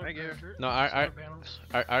 Or Oh, solar thank you. generator- No, solar panels.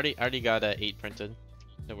 I already got 8 printed.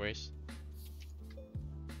 No worries.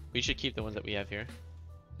 We should keep the ones that we have here.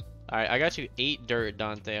 Alright, I got you 8 dirt,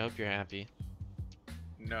 Dante. I hope you're happy.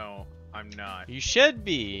 No, I'm not. You should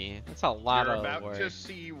be. That's a lot You're of about work. to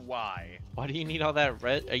see why. Why do you need all that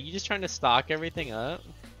red? Are you just trying to stock everything up?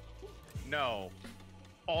 No.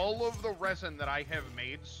 All of the resin that I have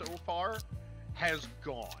made so far has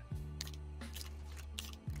gone.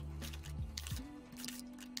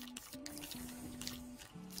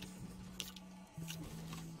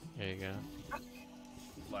 There you go.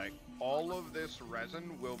 Like, all of this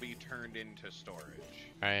resin will be turned into storage.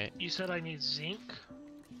 Alright. You said I need zinc?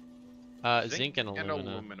 Zinc and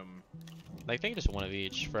aluminum. I think just one of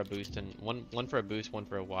each for a boost, and one for a boost, one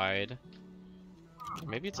for a wide.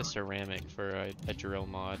 Maybe it's a ceramic for a drill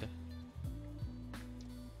mod.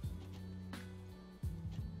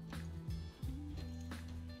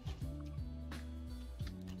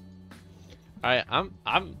 Alright,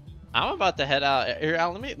 I'm about to head out. Here,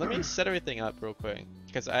 Al, let me set everything up real quick.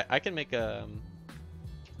 Because I can make a...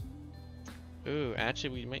 Ooh, actually,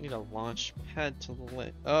 we might need a launch pad to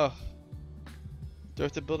land. Oh. Do I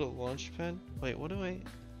have to build a launch pad? Wait, what do I...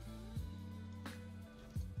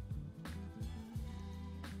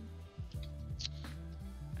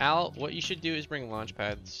 Al, what you should do is bring launch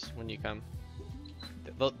pads when you come.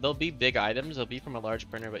 They'll be big items, they'll be from a large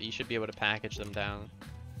printer, but you should be able to package them down.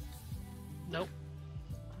 Nope.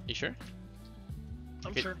 You sure?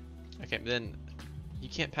 I'm Okay. sure. Okay, then you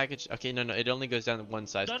can't package. Okay, no, it only goes down to one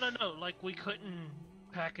size. No. Like, we couldn't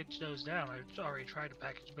package those down. I already tried to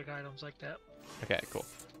package big items like that. Okay, cool.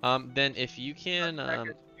 Then if you can,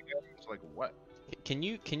 It's like what? can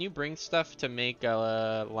you bring stuff to make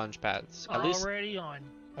launch pads? At least. Already on.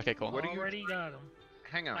 Okay, cool. What are you- Already got them.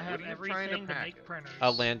 Hang on. I have what are you trying everything to to package? make printers.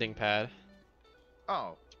 A landing pad.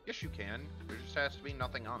 Oh, yes you can. There just has to be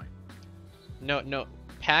nothing on it. No.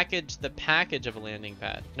 Package the package of a landing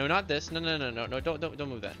pad. No, not this. No. Don't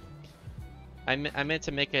move that. I meant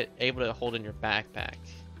to make it able to hold in your backpack.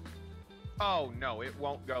 Oh no, it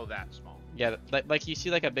won't go that small. Yeah, like you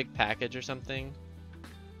see like a big package or something.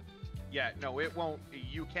 Yeah, no, it won't.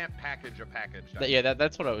 You can't package a package.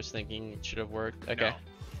 That's what I was thinking. Should have worked. Okay. No,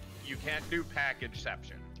 you can't do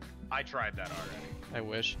packageception. I tried that already. I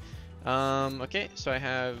wish. Okay, so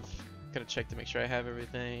gotta check to make sure I have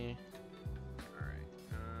everything. Alright.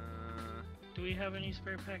 Do we have any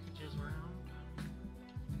spare packages around?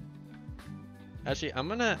 Actually, I'm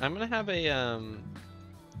gonna have a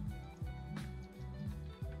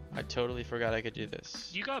I totally forgot I could do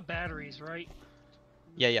this. You got batteries, right?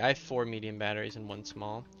 Yeah, I have 4 medium batteries and 1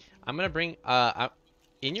 small. I'm gonna bring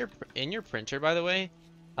in your printer, by the way,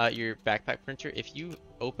 your backpack printer. If you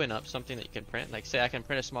open up something that you can print, like say I can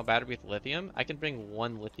print a small battery with lithium, I can bring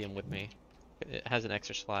 1 lithium with me. It has an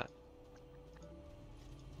extra slot.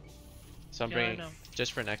 So I'm bringing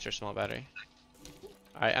just for an extra small battery.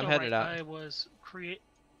 All right, I'm headed out. I was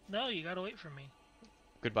No, you gotta wait for me.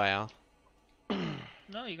 Goodbye, Al.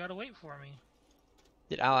 No, you gotta wait for me.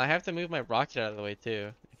 Dude, Al, I have to move my rocket out of the way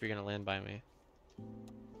too, if you're gonna land by me.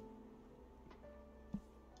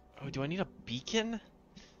 Oh, do I need a beacon?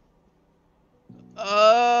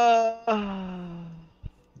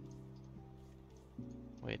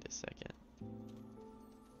 Wait a second.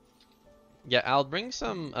 Yeah, Al, bring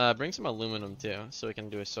some aluminum too, so we can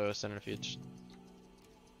do a soil centrifuge.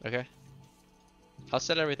 Okay. I'll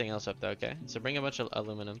set everything else up though, okay? So bring a bunch of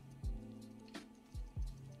aluminum.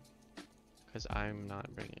 Because I'm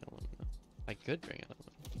not bringing aluminum. I could bring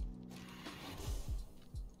aluminum.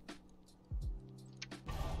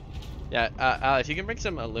 Yeah, Al, if you can bring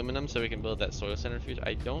some aluminum so we can build that soil centrifuge.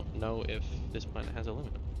 I don't know if this planet has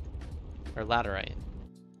aluminum. Or laterite.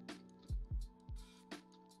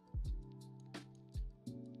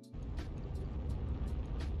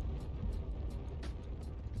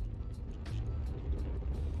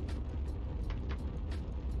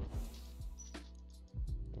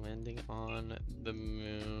 Landing on the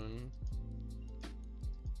moon.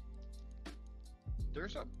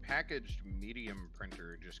 There's a packaged medium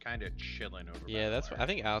printer just kind of chilling over. Yeah, that's what I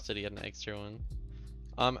think. Al said he had an extra one.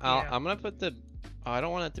 Al, Yeah. I'm gonna put the. Oh, I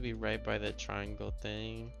don't want it to be right by the triangle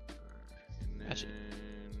thing. And then... Actually-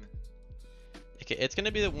 Okay, it's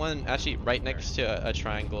gonna be the one actually right next to a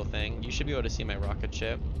triangle thing. You should be able to see my rocket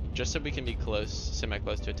ship, just so we can be close,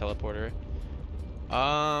 semi-close to a teleporter.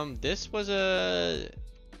 This was a.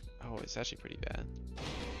 Oh, it's actually pretty bad.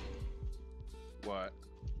 What?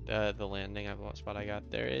 The landing spot I got.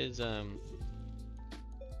 There is I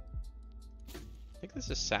think this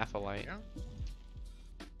is sapphire. Yeah.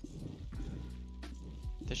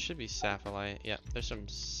 This should be sapphire. Yeah, there's some.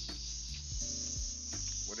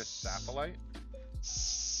 What is sapphire?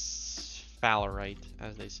 Sphalerite,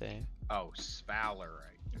 as they say. Oh,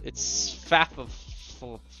 sphalerite. It's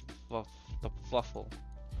Ooh. the fluffle.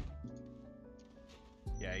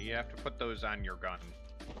 Yeah, you have to put those on your gun.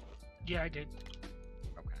 Yeah, I did.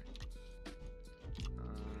 Okay.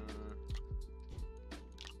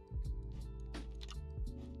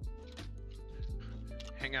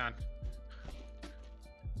 Hang on.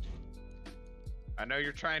 I know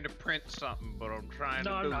you're trying to print something, but I'm trying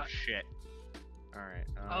No, to I'm do not. shit. Alright.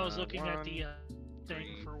 I was looking at 1, the thing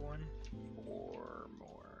 3, for one. 4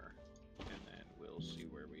 more. And then we'll see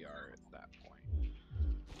where we are at that point.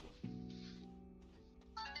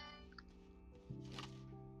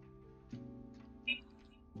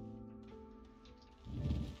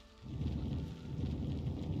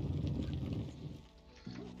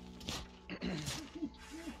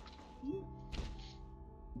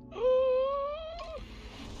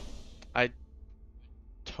 I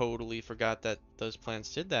totally forgot that those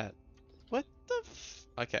plants did that. What the f?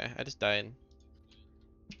 Okay, I just died.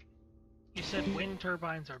 You said wind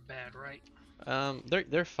turbines are bad, right?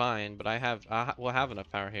 They're fine, but we'll have enough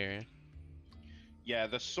power here. Yeah,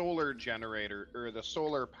 the solar generator or the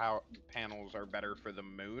solar power panels are better for the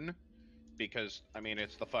moon because I mean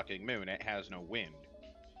it's the fucking moon. It has no wind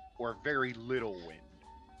or very little wind.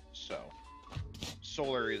 So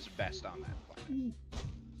solar is best on that planet.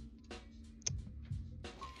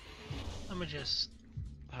 Let me just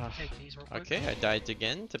take these real quick. Okay, I died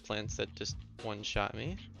again to plants that just one-shot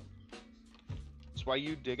me. That's why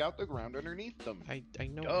you dig out the ground underneath them. I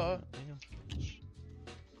know. Duh. I know.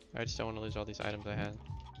 I just don't want to lose all these items I had.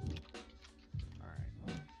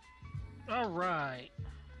 Alright. Alright.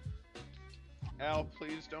 Al,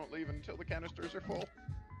 please don't leave until the canisters are full.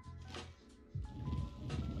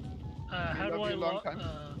 How do I long time.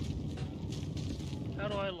 how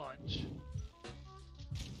do I launch?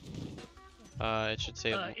 It should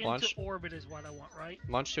say launch. Into orbit is what I want, right?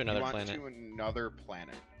 Launch to another you want planet. to another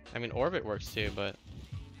planet. I mean, orbit works too, but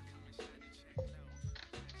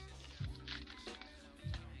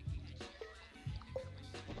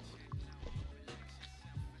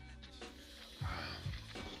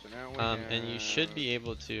So now we and you should be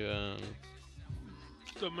able to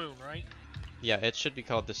The moon, right? yeah, it should be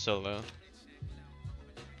called the Solo.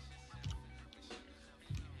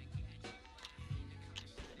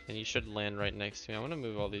 And you should land right next to me. I want to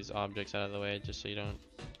move all these objects out of the way just so you don't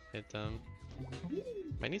hit them.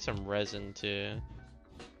 Might need some resin too.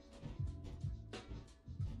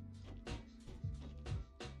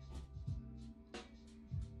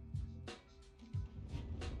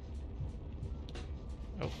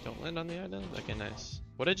 Oh, don't land on the items? Okay, nice.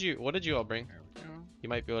 What did you all bring? There we go. You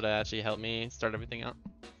might be able to actually help me start everything out.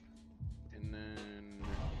 And then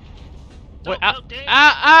Wait, No, ow, no, Dave.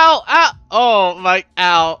 ow, ow, ow! Oh my,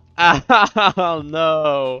 ow, ow,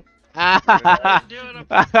 no. I'm doing a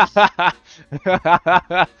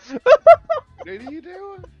what did you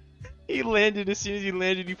do? He landed, as soon as he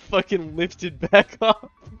landed, he fucking lifted back up.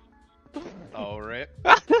 Oh, rip.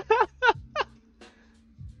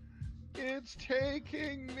 It's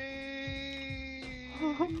taking me.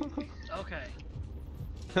 Okay.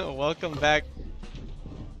 Welcome back.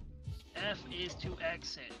 F is to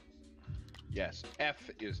exit. Yes, F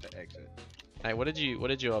is to exit. Alright, what did you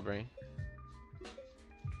all bring?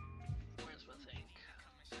 Where's my thing?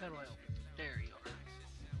 How do I open it? There you are.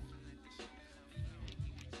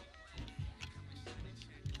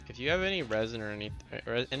 If you have any resin or any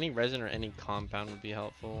compound would be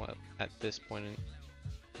helpful at this point.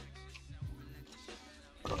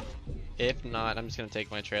 If not, I'm just gonna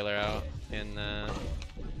take my trailer out and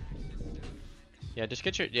yeah, just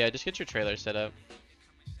get your trailer set up.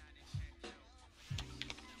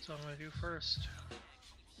 That's what I'm gonna do first.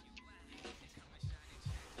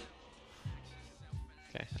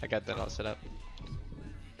 Okay, I got that all set up.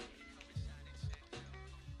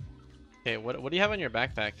 Okay, what do you have on your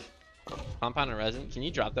backpack? Compound and resin. Can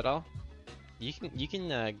you drop that all? You can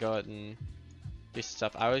go out and do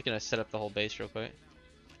stuff. I was gonna set up the whole base real quick.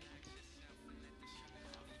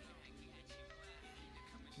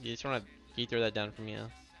 You just wanna you throw that down for me, Al?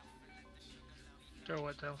 Throw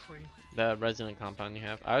what down for you? The resin and compound you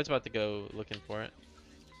have. I was about to go looking for it.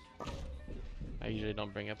 I usually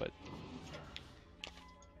don't bring it, but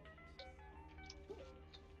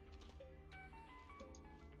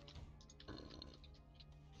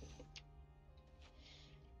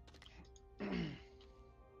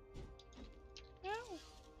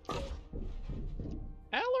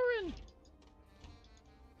Alarin!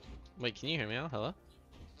 Wait, can you hear me, Al? Hello?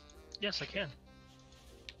 Yes, I can.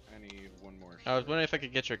 I need one more. I was wondering if I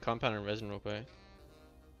could get your compound and resin real quick.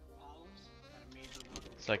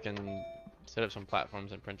 So I can set up some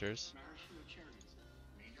platforms and printers.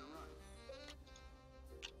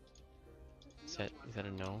 Is that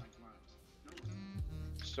a no?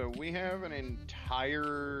 So we have an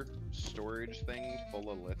entire storage thing full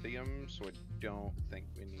of lithium, so I don't think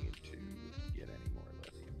we need to get any more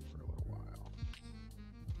lithium for a little while.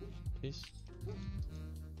 Please?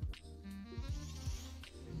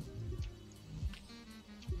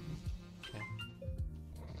 Okay.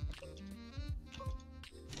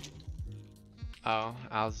 Oh,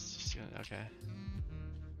 I was just gonna, okay.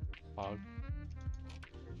 Fog.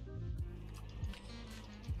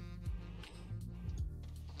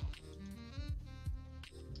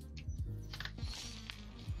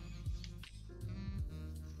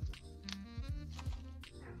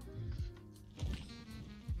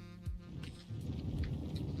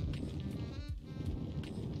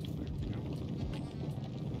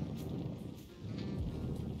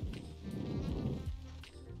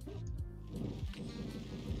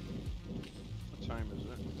 What time is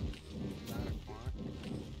it?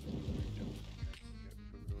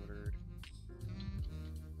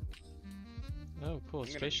 Oh, I'm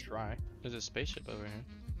gonna spaceship. try. There's a spaceship over here.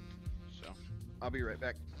 So, I'll be right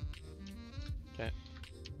back. Okay.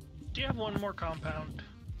 Do you have one more compound?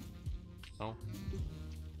 No.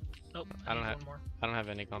 Nope. I don't need have- one more. I don't have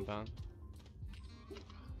any compound.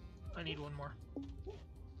 I need one more.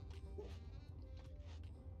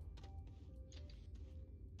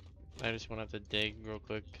 I just want to have to dig real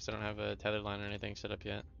quick because I don't have a tether line or anything set up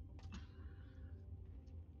yet.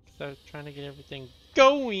 So I was trying to get everything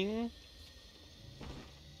going.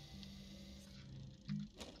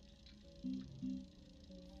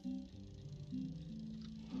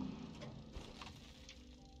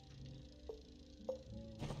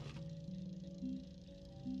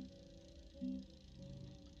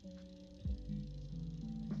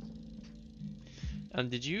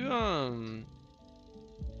 Did you Oh,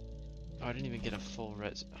 I didn't even get a full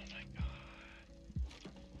res. Oh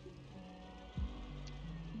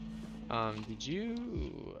my god. Did you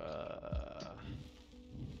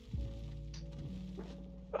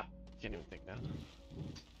can't even think now.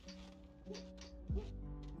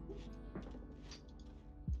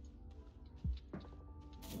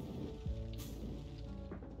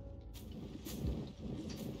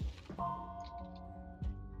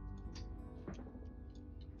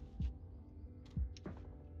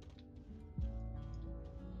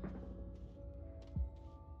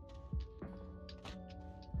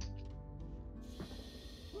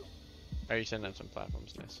 Are you setting up some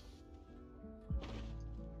platforms? Nice.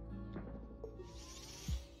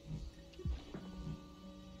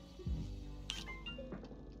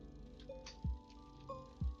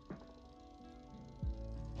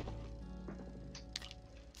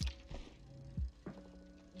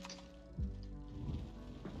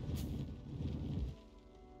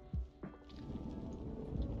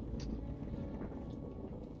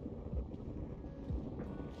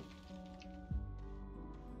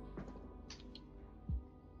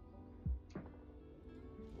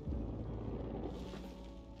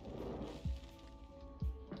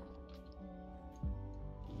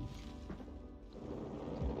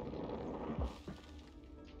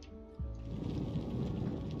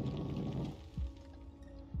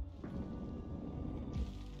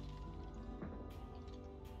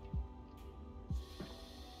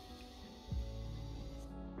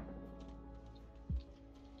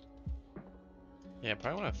 Yeah,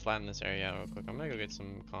 probably want to flatten this area out real quick. I'm gonna go get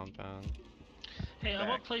some compound. Hey, I Okay.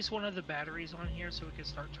 want to place one of the batteries on here so we can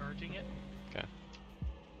start charging it. Okay.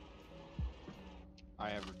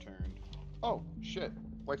 I have returned. Oh, shit.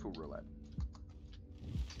 Waifu roulette.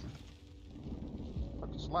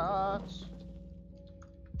 Fucking slots.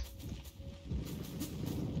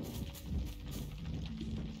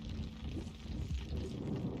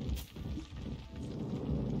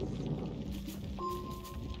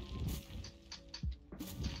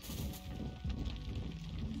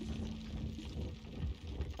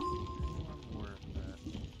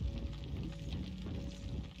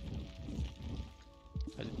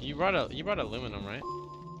 You brought aluminum, right?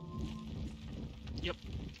 Yep.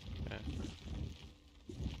 Okay.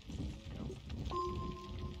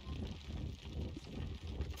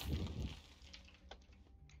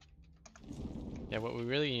 Yeah, what we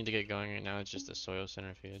really need to get going right now is just the soil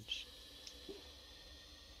centrifuge.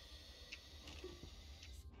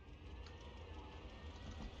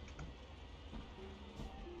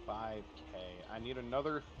 $5K. I need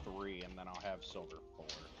another 3 and then I'll have silver 4.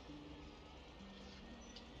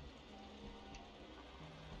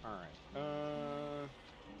 Alright,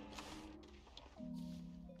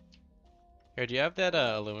 Here, do you have that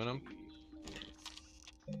aluminum?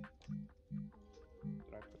 Did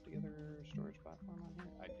I put the other storage platform on here?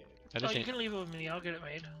 I did. I Oh, just you need, can leave it with me. I'll get it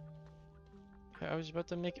made. I was about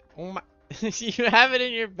to make it. Oh my! You have it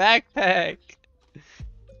in your backpack.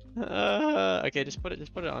 Okay, just put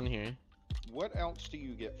it on here. What else do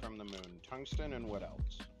you get from the moon? Tungsten and what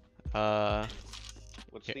else?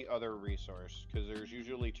 What's Okay. the other resource? Because there's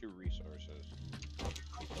usually 2 resources.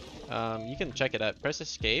 You can check it out. Press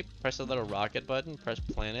escape, press the little rocket button, press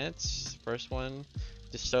planets. First one,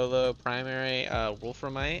 just solo primary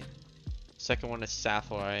wolframite. Second one is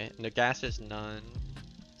sapphire. And the gas is none.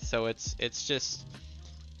 So it's just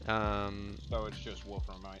So it's just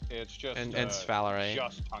wolframite. It's just and sphalerite.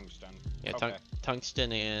 just tungsten. Yeah, Okay.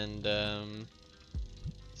 tungsten and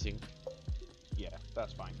zinc. Yeah,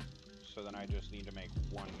 that's fine. So then I just need to make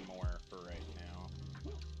 1 more for right now.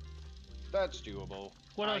 That's doable.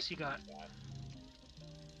 What I else you got? can do that.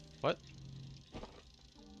 What?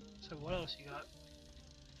 So what else you got?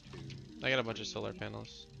 2, I got a bunch of solar 3.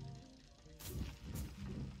 panels.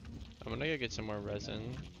 I'm gonna go get some more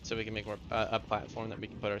resin so we can make more a platform that we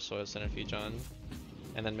can put our soil centrifuge on.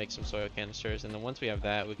 and then make some soil canisters. And then once we have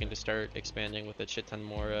that, we can just start expanding with a shit ton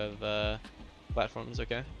more of platforms.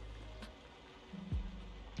 Okay.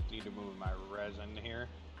 Need to move my resin here.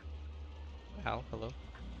 Al, hello.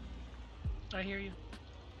 I hear you.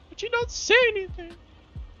 But you don't say anything.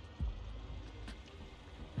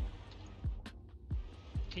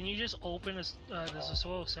 Can you just open a, there's a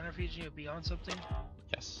soil centrifuge and you'll be on something?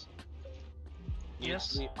 Yes. Needs Yes.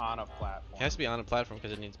 to be on a platform. It has to be on a platform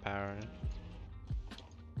because it needs power.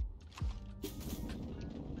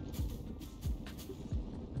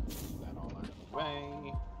 That all out of the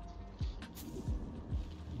way.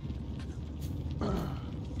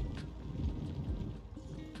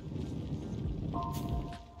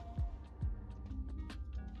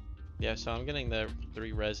 Yeah, so I'm getting the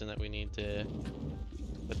 3 resin that we need to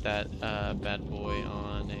put that bad boy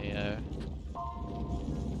on a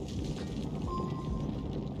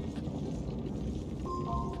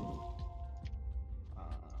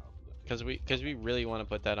because we really want to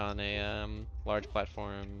put that on a large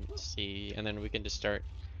platform C, and then we can just start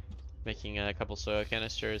making a couple soil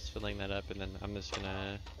canisters, filling that up, and then I'm just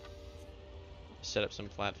gonna set up some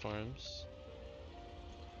platforms.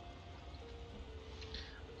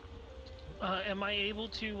 Am I able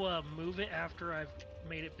to move it after I've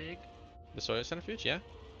made it big? The soil centrifuge, yeah,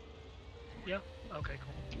 Yeah. Okay,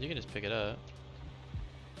 cool. you can just pick it up.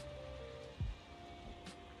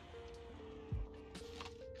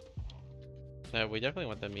 We definitely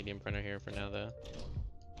want the medium printer here for now, though.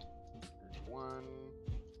 There's one.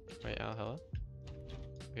 Right, Al, hello?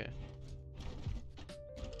 Okay.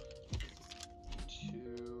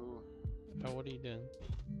 2. Oh, what are you doing?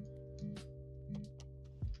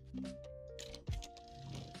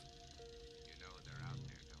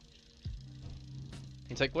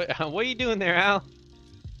 It's like, what are you doing there, Al? 3.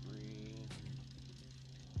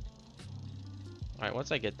 Alright,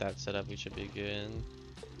 once I get that set up, we should be good.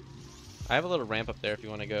 I have a little ramp up there if you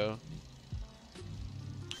want to go.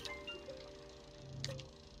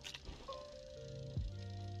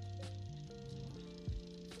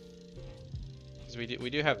 Because we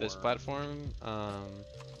do have this 4. platform.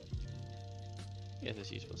 Yeah, this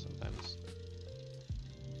is useful sometimes.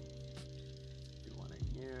 Do one of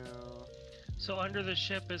you. So under the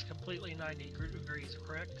ship is completely 90 degrees,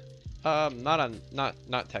 correct?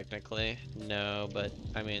 Not technically, no, but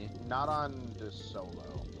I mean, Not on the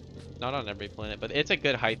solo. not on every planet, but it's a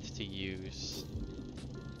good height to use.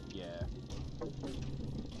 Yeah.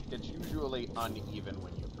 It's usually uneven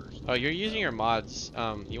when you first. Oh, you're using your mods.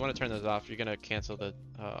 You want to turn those off. You're gonna cancel the.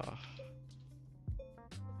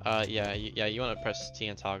 Yeah, you want to press T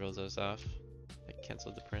and toggle those off. Like,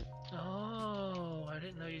 cancel the print. Oh, I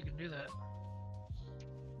didn't know you could do that.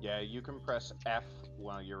 Yeah, you can press F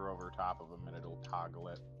while you're over top of them and it'll toggle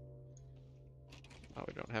it. Oh,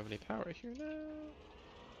 we don't have any power here now.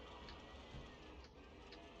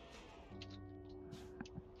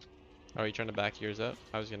 Oh, are you trying to back yours up?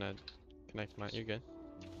 I was gonna connect mine. You're good.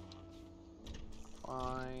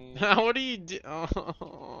 Fine. What do you do?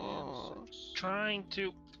 Oh. And 6. Trying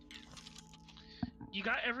to. You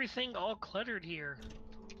got everything all cluttered here.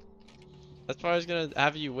 That's why I was gonna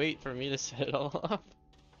have you wait for me to set it all up.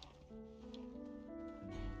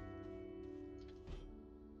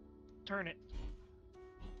 Turn it.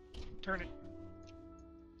 Turn it.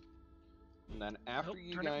 And then after Nope,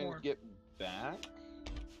 you turn it guys more. get back,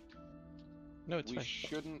 No, it's we fine.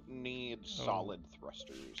 shouldn't need Oh. solid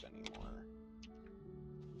thrusters anymore.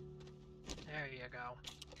 There you go.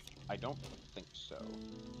 I don't think so.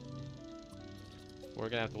 We're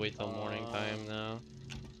gonna have to wait till morning time now.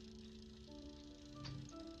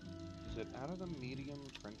 Is it out of the medium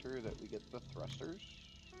printer that we get the thrusters?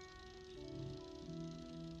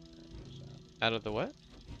 Where is that? Out of the what?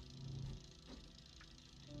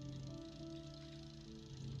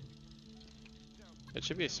 It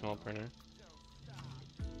should be a small printer.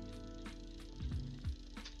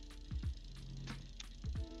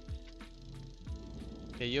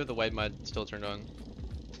 Yeah, you have the white mud still turned on.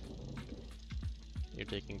 You're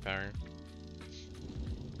taking power.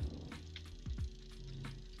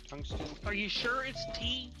 Tungsten. Are you sure it's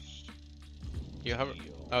T? You hover.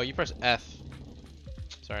 steel. Oh, you press F.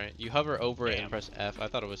 Sorry, you hover over it and Damn. press F. I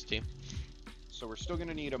thought it was T. So we're still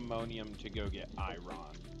gonna need ammonium to go get iron.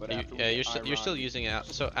 But after we Yeah, get you're still iron- using it.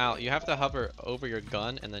 So Al, you have to hover over your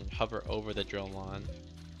gun and then hover over the drill wand.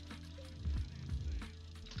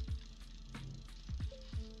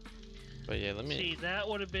 But yeah, let me. See, that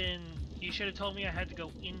would have been. You should have told me I had to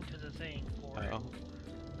go into the thing for it. Oh.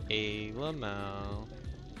 A Lamau.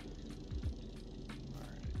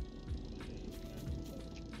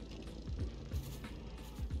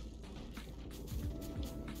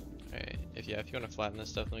 Alright, If you want to flatten this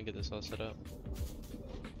stuff, let me get this all set up.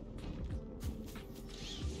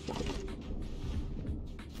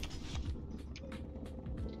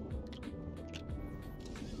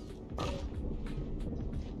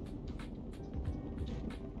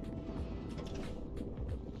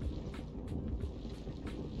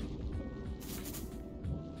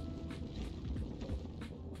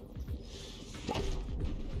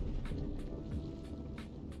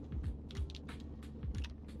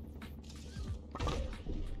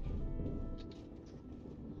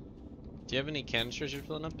 Do you have any canisters you're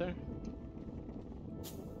filling up there?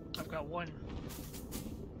 I've got one.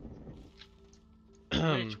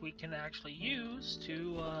 Which we can actually use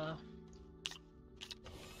to,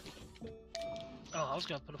 Oh, I was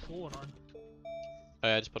gonna put a full one on. Oh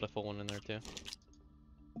yeah, I just put a full one in there too.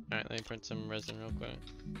 Alright, let me print some resin real quick.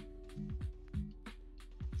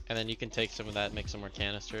 And then you can take some of that, make some more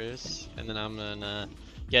canisters. And then I'm gonna...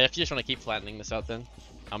 Yeah, if you just want to keep flattening this out then,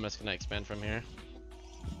 I'm just gonna expand from here.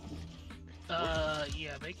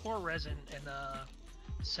 Yeah, make more resin and,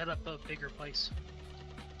 set up a bigger place.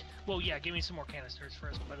 Well, yeah, give me some more canisters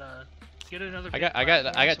first, but, get another... I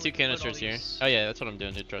got two canisters here. Oh yeah, that's what I'm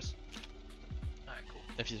doing, dude, trust. Alright, cool.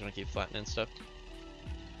 If you just want to keep flattening stuff.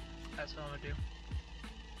 That's what I'm gonna do.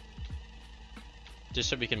 Just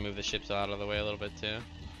so we can move the ships out of the way a little bit too.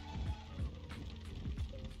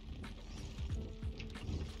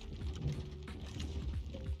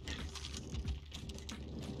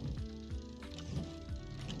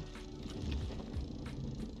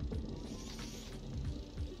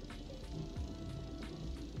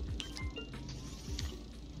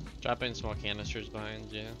 Drop in small canisters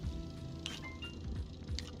behind you.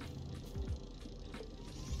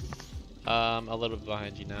 A little bit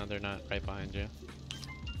behind you now. They're not right behind you.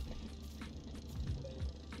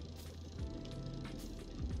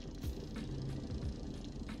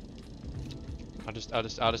 I'll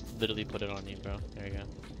just literally put it on you, bro. There you go.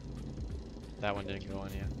 That one didn't go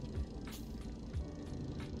on you.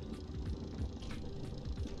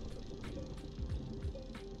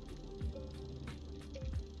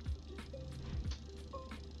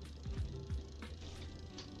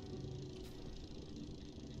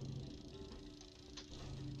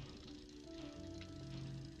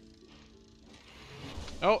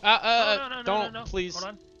 Oh, no, don't, no. please. Hold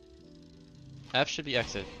on. F should be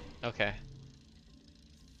exit. Okay.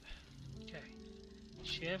 Okay.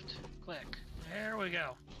 Shift, click. There we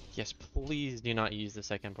go. Yes, please do not use the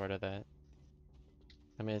second part of that.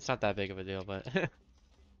 I mean, it's not that big of a deal, but...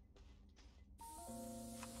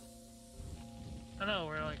 I know,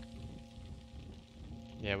 we're like...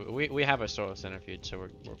 Yeah, we have a soil centrifuge, so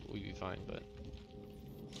we'll be fine, but...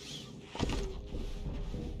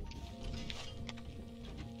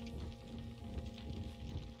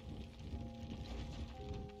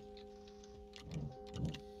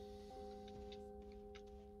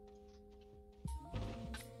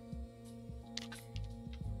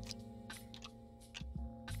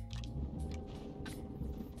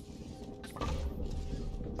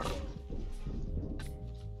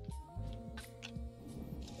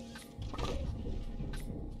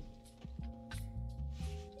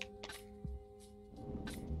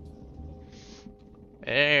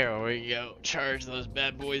 There we go. Charge those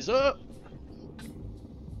bad boys up.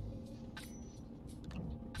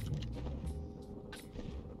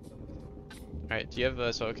 Alright, do you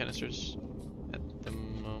have soil canisters at the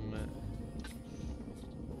moment?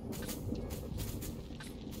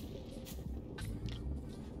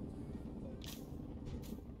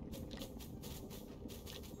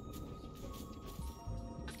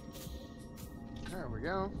 There we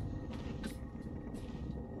go.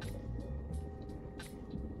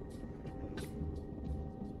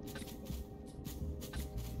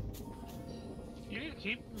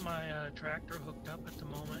 Keep my tractor hooked up at the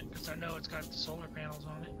moment because I know it's got the solar panels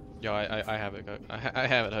on it. Yo, I have it. I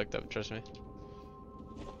have it hooked up. Trust me.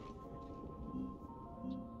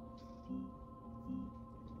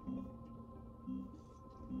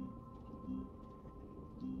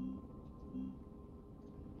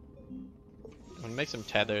 I'm gonna make some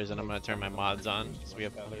tethers and I'm gonna turn my mods on so we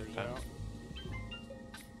have plenty of time.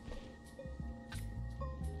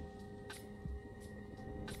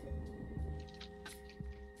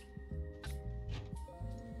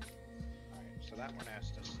 So that one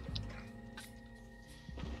has to stay.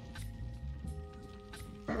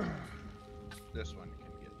 This one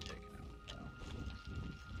can get taken out now.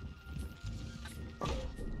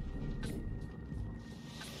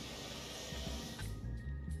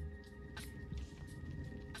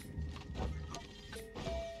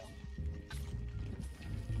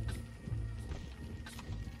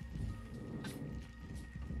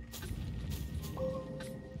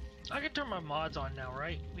 can turn my mods on now,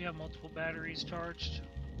 right? We have multiple batteries charged.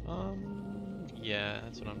 Yeah,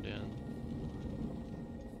 that's what I'm doing.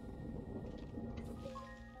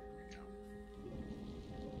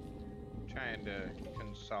 Trying to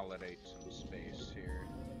consolidate some space here.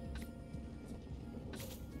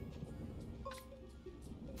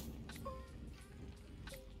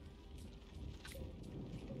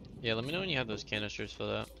 Yeah, let me know when you have those canisters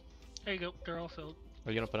filled up. There you go, they're all filled.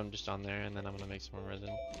 Or you're gonna put them just on there, and then I'm gonna make some more resin.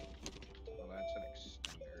 Well, that's an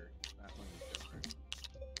extender. That one's different.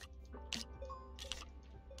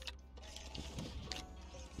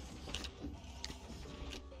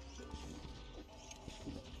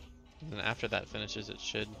 And then after that finishes, it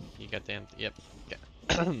should. You got the yep. Okay.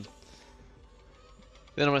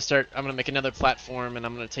 Then I'm gonna make another platform, and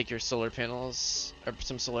I'm gonna take your solar panels, or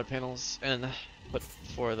some solar panels, and put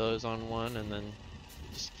 4 of those on one, and then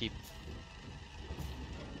just keep.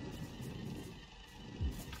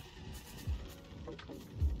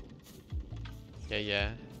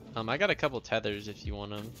 Yeah. I got a couple tethers if you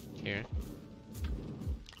want them. Here.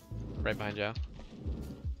 Right behind you.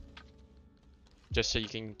 Just so you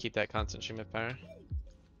can keep that constant stream of power.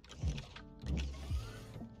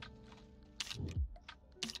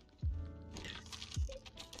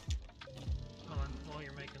 Hold on, while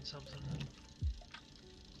you're making something.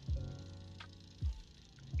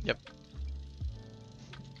 Yep.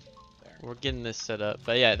 There. We're getting this set up.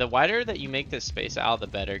 But yeah, the wider that you make this space out, the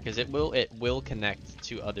better, because it will connect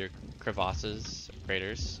to other crevasses,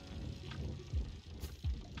 craters.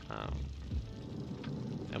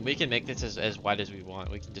 And we can make this as wide as we want.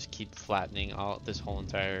 We can just keep flattening all this whole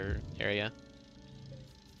entire area.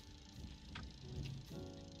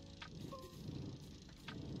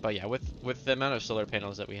 But yeah, with the amount of solar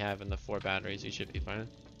panels that we have and the 4 batteries, we should be fine.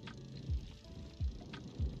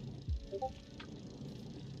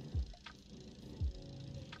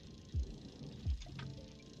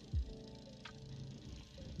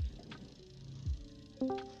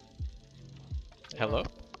 Hello?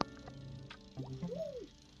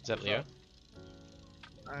 Is that Leo?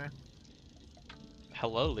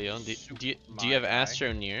 Hello, Leo. Do you have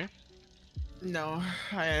Astroneer? No,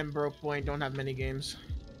 I am broke boy. Don't have many games.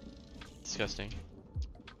 Disgusting.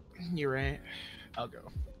 You're right. I'll go.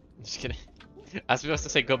 I'm just kidding. I was supposed to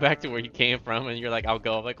say go back to where you came from, and you're like, I'll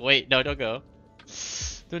go. I'm like, wait, no, don't go.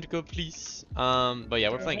 Don't go, please. But yeah,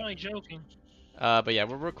 we're I'm playing. only joking. But yeah,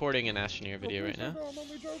 we're recording an Astroneer video right now.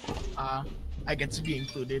 I get to be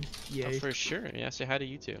included. Oh, Yay. for sure. Yeah, say hi to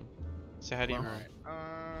YouTube. Say hi to your mom.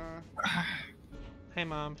 Alright. Hi,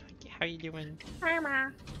 mom. How you doing?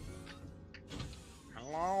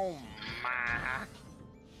 Hello, ma.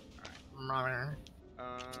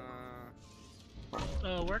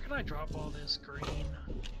 Where can I drop all this green?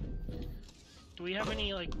 Do we have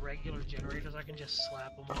any like regular generators I can just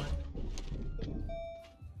slap them on?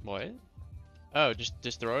 What? Oh,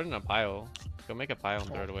 just throw it in a pile. Go make a pile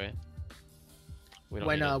and throw it away. We don't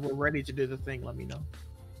When need it. we're ready to do the thing, let me know.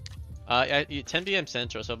 10 p.m.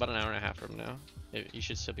 Central, so about an hour and a half from now. You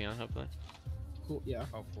should still be on, hopefully. Cool. Yeah.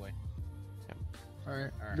 Hopefully. All right.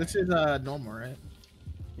 Alright. This is normal, right?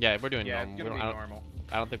 Yeah, we're doing Yeah, normal. it's gonna be normal.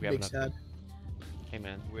 I don't think we have Big enough. sad. Hey,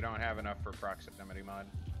 man. We don't have enough for proximity mod.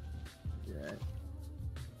 You're right.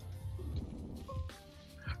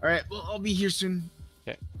 All right. Well, I'll be here soon.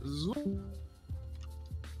 Okay. Zoom.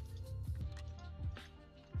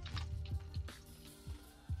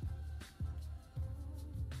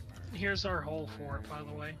 Here's our hole for it, by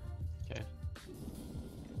the way. Okay.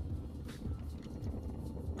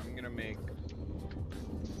 I'm gonna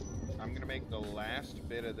make the last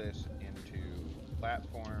bit of this into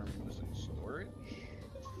platforms and storage, which is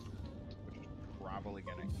probably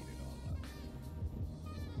gonna eat it all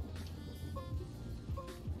up.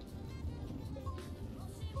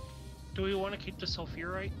 Do we want to keep the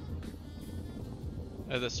sulfurite?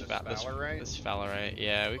 Oh, this This phallarite? This phallarite.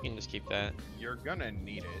 Yeah, we can just keep that. You're gonna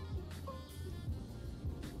need it.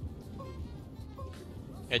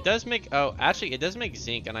 It does make, oh, actually, it does make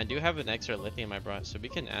zinc, and I do have an extra lithium I brought, so we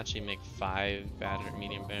can actually make 5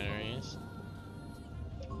 medium batteries.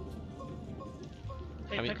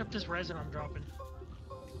 Hey, I mean- pick up this resin I'm dropping.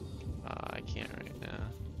 I can't right now.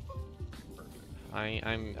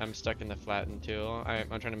 I'm stuck in the flatten tool.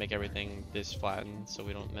 I'm trying to make everything this flattened so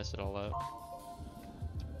we don't mess it all up.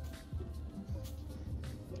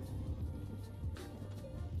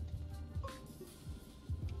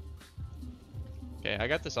 Okay, I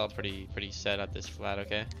got this all pretty set at this flat,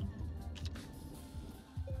 okay?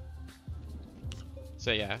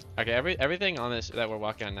 So yeah, okay, everything on this that we're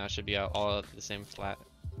walking on now should be all at the same flat.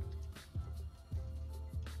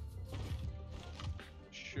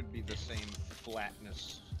 Should be the same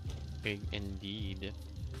flatness. Big indeed.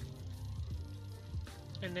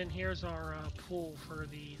 And then here's our pool for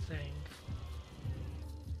the thing.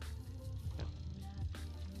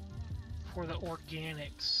 For the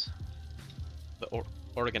organics. The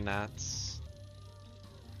organats.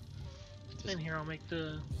 And here, I'll make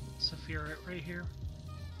the Sephiroth right here.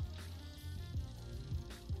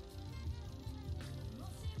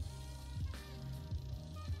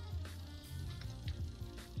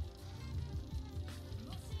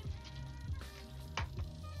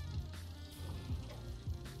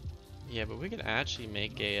 Yeah, but we could actually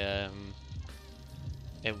make a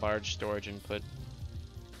large storage and put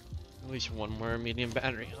at least one more medium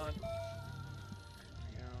battery on.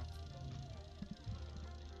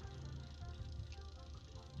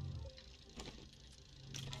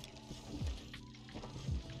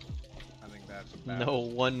 I think that's about No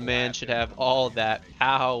one man should flat have in all the that animation.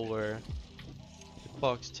 power. The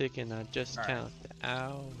clock's ticking, I just Alright. count the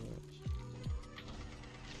hours.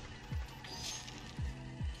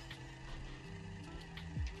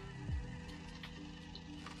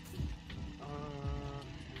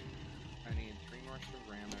 I need 3 more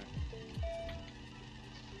ceramic.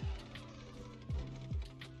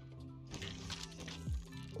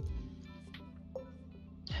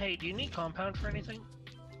 Hey, do you need compound for anything?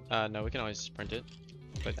 No, we can always print it.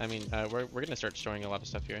 But I mean, we're gonna start storing a lot of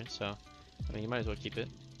stuff here, so I mean, you might as well keep it.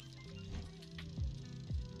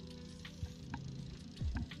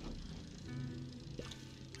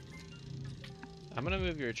 I'm gonna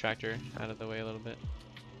move your tractor out of the way a little bit.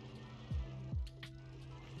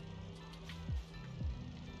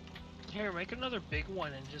 Here, make another big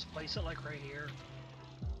one and just place it like right here.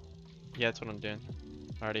 Yeah, that's what I'm doing.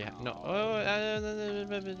 I already have no. Oh,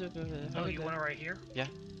 you want it right here? Yeah.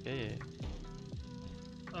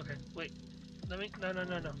 Okay, wait. Let me.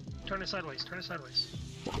 No. Turn it sideways. Turn it sideways.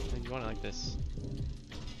 You want it like this?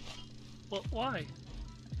 Well, why?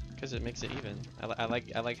 Because it makes it even. I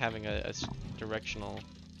like having a directional.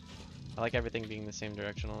 I like everything being the same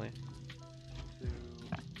directionally.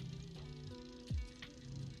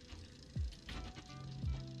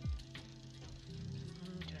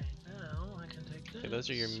 Okay, now I can take this. Okay, those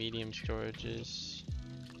are your medium storages.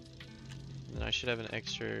 And then I should have an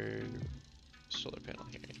extra solar panel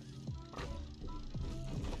here.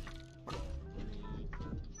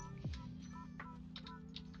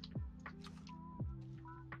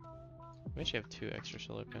 We actually have 2 extra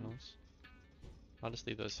solar panels. I'll just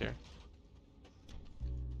leave those here.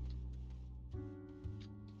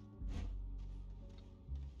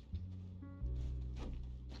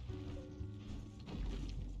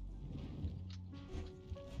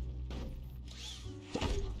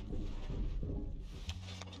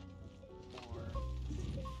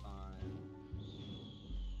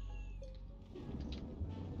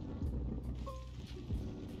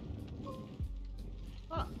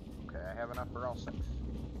 Okay, I have enough for all 6.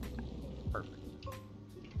 Perfect.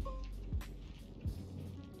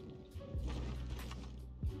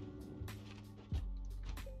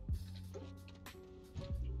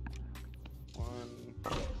 One,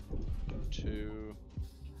 2.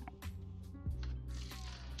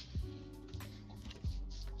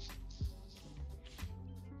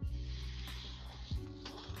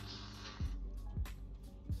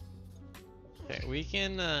 Okay, we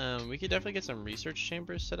could definitely get some research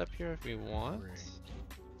chambers set up here if we want.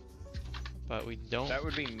 But we don't. That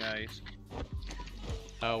would be nice.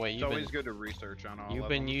 Oh wait, It's always good to research on all you've of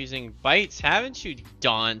been them. using bytes, haven't you,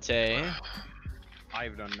 Dante?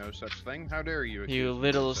 I've done no such thing. How dare you accuse You me of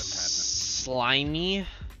little such madness? slimy.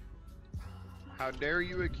 How dare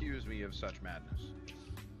you accuse me of such madness?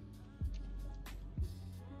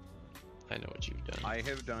 I know what you've done. I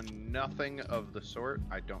have done nothing of the sort.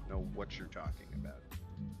 I don't know what you're talking about.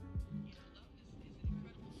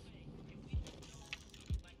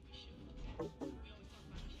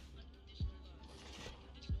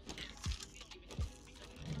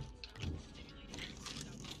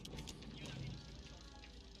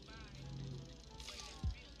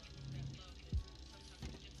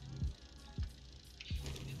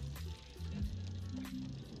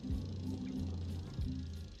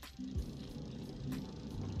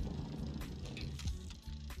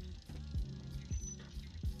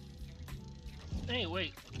 Hey,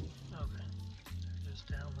 wait. Okay. Just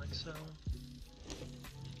down like so.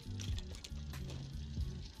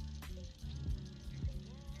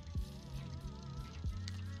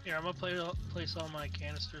 Here, I'm gonna place all my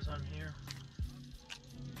canisters on here.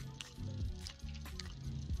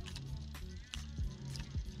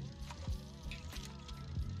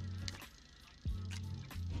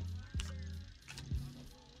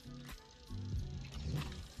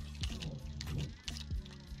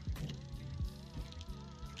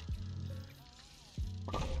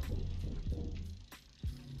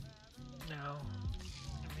 now.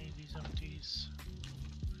 I made these empties.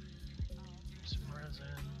 Some resin.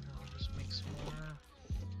 I'll just make some more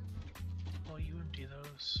while you empty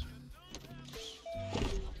those.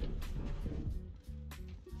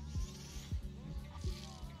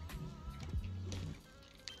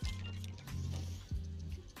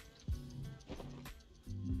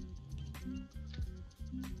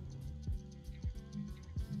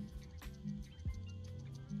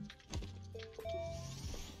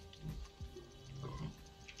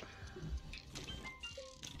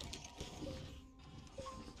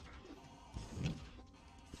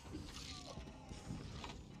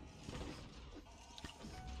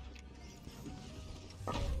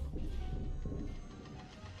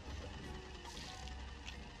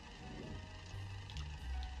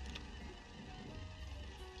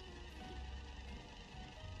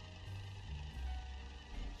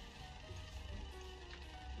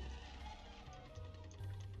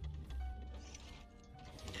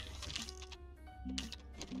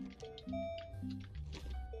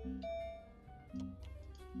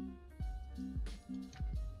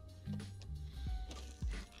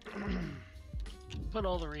 Put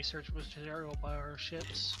all the research material by our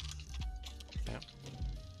ships. Yeah.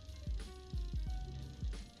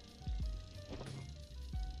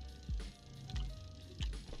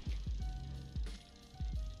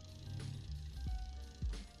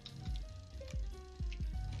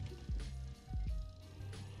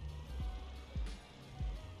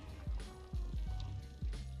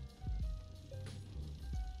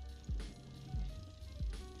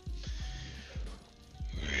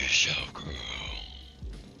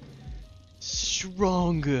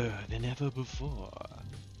 Stronger than ever before.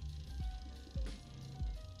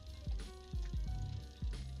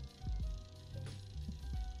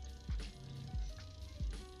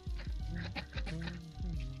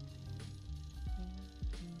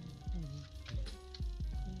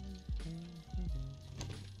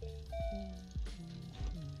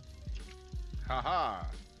 Haha!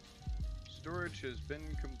 Storage has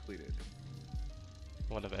been completed.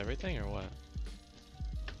 What, of everything or what?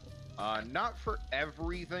 Not for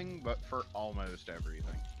everything, but for almost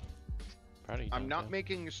everything. Proud of you, I'm not Dante.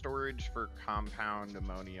 making storage for compound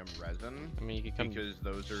ammonium resin, I mean, you could come. because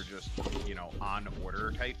those are just, you know, on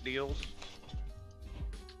order type deals.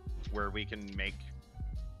 Where we can make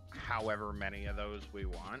however many of those we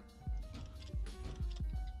want.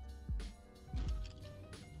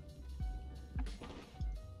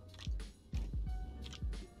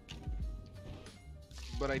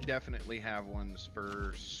 But I definitely have ones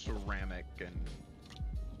for ceramic and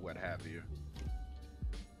what have you.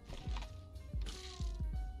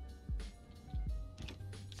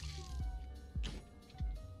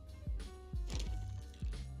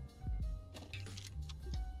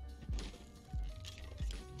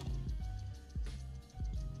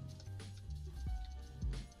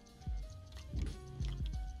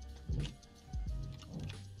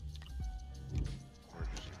 We're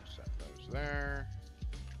just gonna set those there.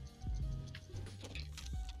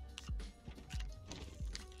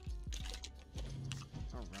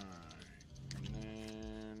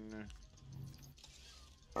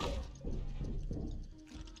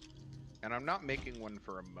 And I'm not making one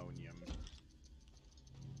for ammonium.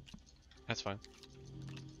 That's fine.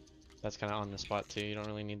 That's kind of on the spot too. You don't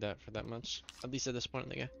really need that for that much. At least at this point in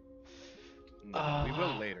the game. No, we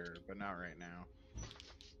will later, but not right now.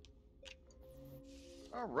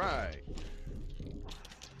 Alright.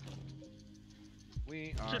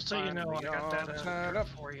 We are Just so you know, I finally got that all set dirt up.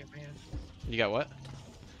 for you, man. You got what?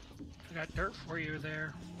 I got dirt for you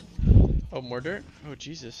there. Oh, more dirt? Oh,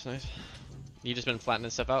 Jesus, nice. You just been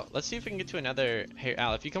flattening stuff out. Let's see if we can get to another. Hey,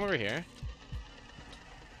 Al, if you come over here.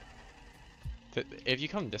 If you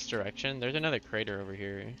come this direction, there's another crater over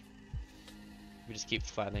here. We just keep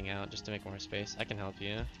flattening out just to make more space. I can help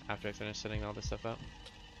you after I finish setting all this stuff out.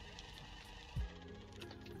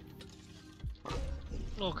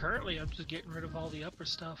 Well, currently I'm just getting rid of all the upper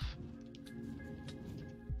stuff.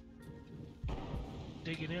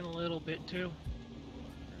 Digging in a little bit too,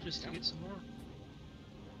 just to get some more.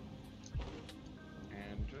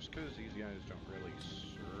 And just because these guys don't really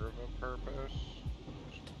serve a purpose.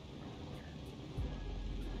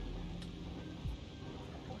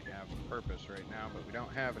 We have a purpose right now, but we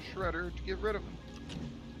don't have a shredder to get rid of them.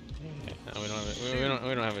 Yeah, we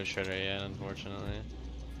don't have a shredder yet, unfortunately.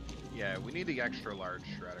 Yeah, we need the extra large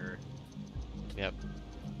shredder. Yep.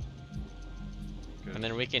 'Cause And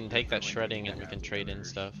then we can take that definitely shredding need to and we have can the trade in others.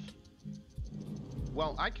 stuff.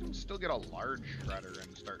 Well, I can still get a large shredder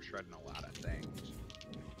and start shredding a lot of things.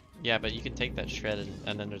 Yeah, but you can take that shred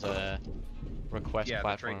and then there's a request Yeah, the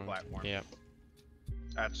platform. trade platform. Yep.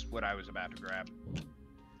 That's what I was about to grab.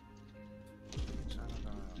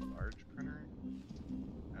 Large printer.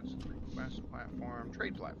 That's the request platform.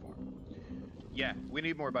 Trade platform. Yeah, we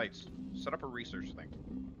need more bytes. Set up a research thing.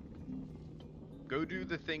 Go do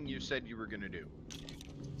the thing you said you were gonna do.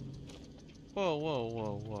 Whoa, whoa,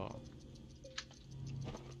 whoa, whoa.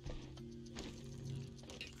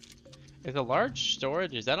 Is a large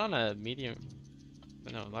storage, is that on a medium?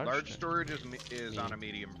 No, Large storage is medium. on a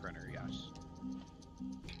medium printer, yes.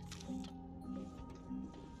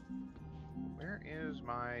 Where is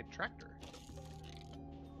my tractor?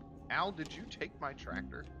 Al, did you take my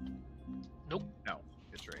tractor? Nope. No,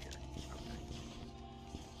 it's right here. Okay.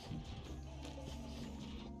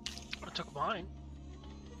 I took mine.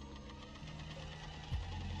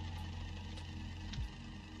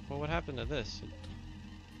 Well, what happened to this?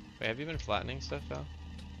 Wait, have you been flattening stuff, Al?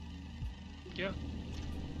 Yeah.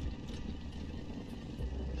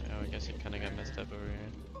 Oh, I guess it kind of got messed up over here.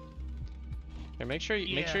 Here, make sure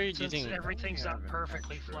you're since using. everything's Yeah, not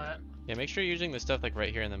perfectly extra. flat. Yeah, make sure you're using the stuff like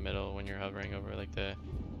right here in the middle when you're hovering over like the,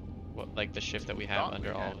 like the shift that we have Thought under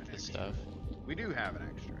we all had of an this extra. stuff. We do have an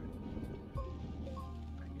extra.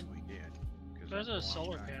 I knew we did. 'Cause There's that's a long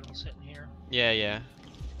solar time. panel sitting here. Yeah, yeah.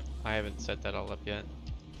 I haven't set that all up yet.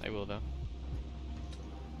 I will though.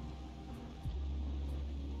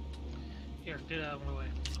 Here, get out of my way.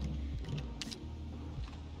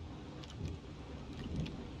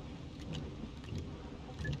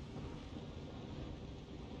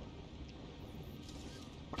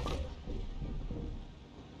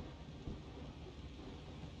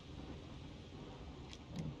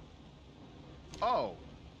 Oh,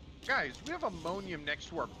 guys, we have ammonium next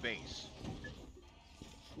to our base.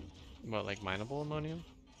 What, like mineable ammonium?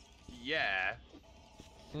 Yeah,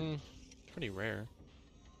 Hmm, pretty rare.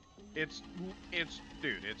 dude,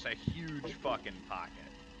 it's a huge fucking pocket.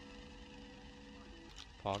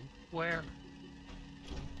 Pog. Where?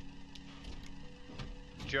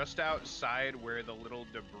 Just outside where the little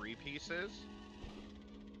debris piece is.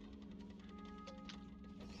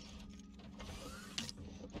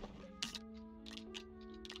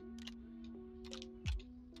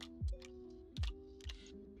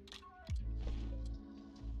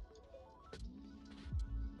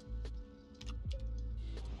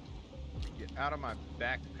 Get out of my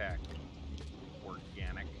backpack,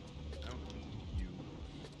 organic. I don't need you.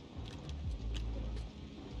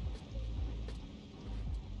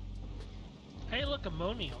 Hey, look,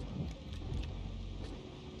 ammonium.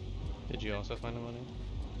 Did you also find ammonium?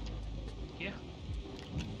 Yeah.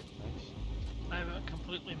 Nice. I haven't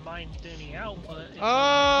completely mined any out, but. It's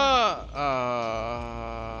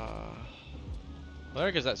Well,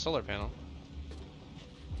 there goes that solar panel.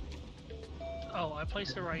 Oh, I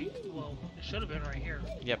placed it right. Well, it should have been right here.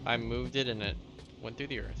 Yep, I moved it and it went through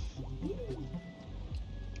the earth.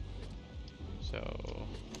 So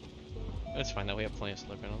it's fine that we have plenty of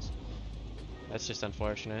solar panels. That's just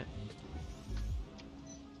unfortunate.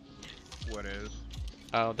 What is?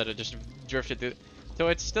 Oh, that it just drifted through. So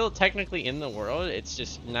it's still technically in the world. It's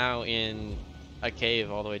just now in a cave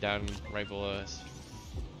all the way down right below us.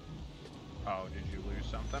 Oh, did you lose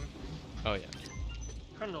something? Oh yeah.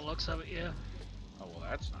 From the looks of it, yeah. Oh, well,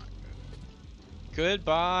 that's not good.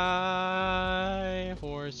 Goodbye,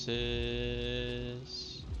 horses.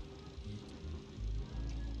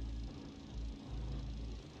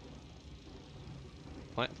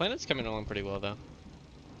 Planet's coming along pretty well though.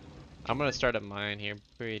 I'm gonna start a mine here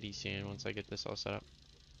pretty soon once I get this all set up.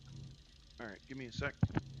 Alright, give me a sec.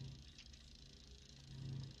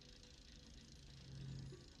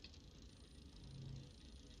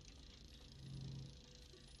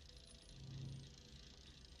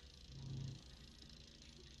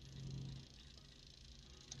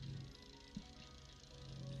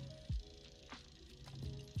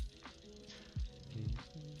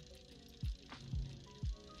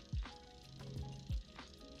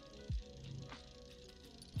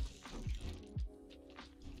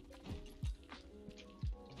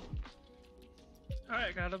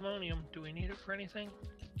 Alright, got ammonium. Do we need it for anything?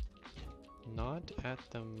 Not at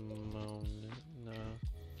the moment, no.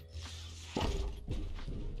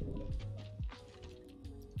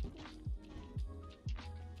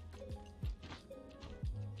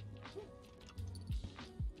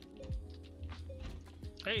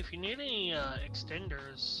 Hey, if you need any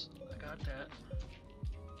extenders, I got that.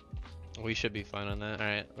 We should be fine on that.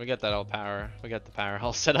 Alright, we got that all power. We got the power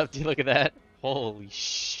all set up. Do you look at that? Holy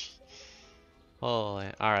sh. Holy.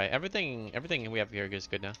 Alright, everything we have here is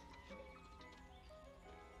good now.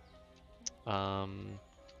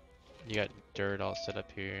 You got dirt all set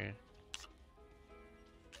up here.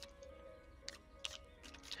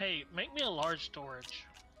 Hey, make me a large storage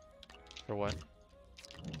For what?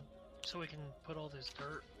 so we can put all this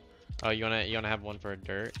dirt. Oh, you wanna have one for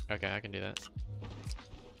dirt? Okay, I can do that.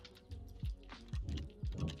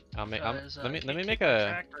 I'll make. Let me Can't make keep the a.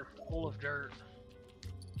 tractor full of dirt.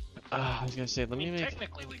 I was gonna say, let I mean, me make.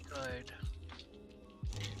 technically we could.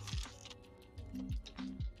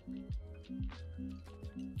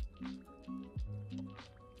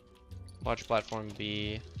 Large platform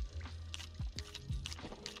B.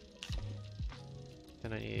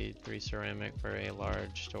 Then I need 3 ceramic for a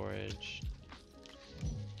large storage.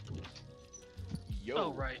 Yo,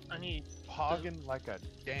 Oh right, I need. hogging like a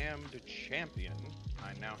damned champion.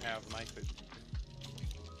 I now have my food.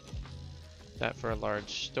 That for a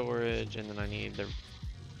large storage, and then I need the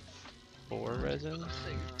 4 resin.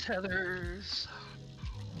 Tethers.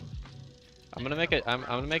 I'm gonna make I'm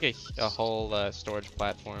gonna make a whole storage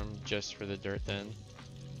platform just for the dirt then.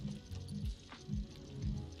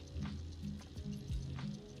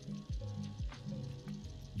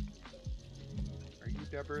 Are you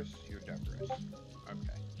Debris? You're Debris.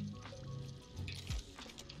 Okay.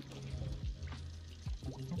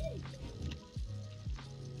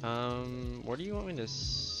 Where do you want me to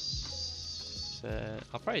set?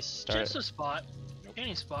 I'll probably start. Just a spot. Nope.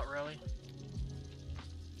 Any spot really.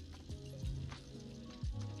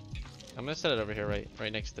 I'm gonna set it over here,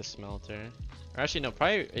 right next to the smelter. Or actually, no,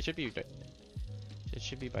 probably it should be. It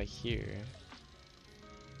should be by here.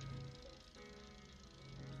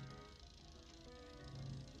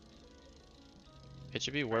 It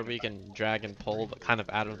should be where we can drag and pull, but kind of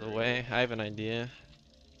out of the way. I have an idea.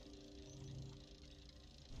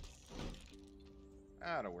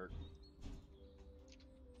 That'll work.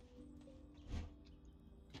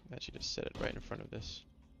 I should just set it right in front of this.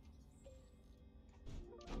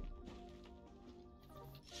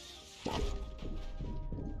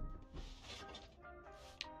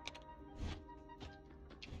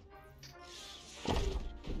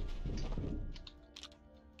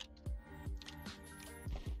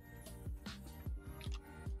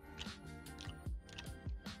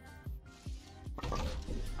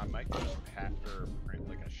 I might just pack or print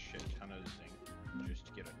like a shit ton of zinc just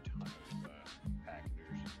to get a ton of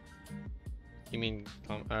packagers. You mean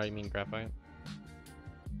graphite?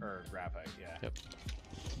 Or graphite, yeah. Yep.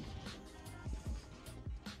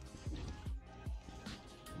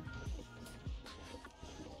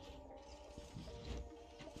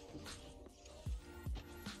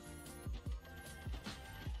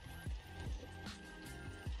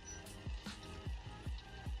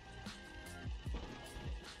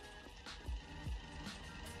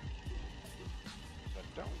 But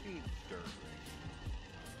don't need dirt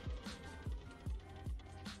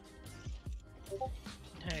ring.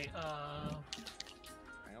 Hey, I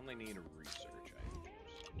only need research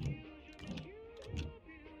items.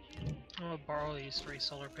 I'm gonna borrow these 3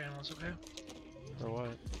 solar panels, okay? For what?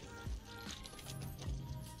 Are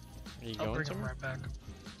you I'll going bring them somewhere? right back.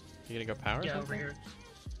 You gonna go power Yeah, over something? here.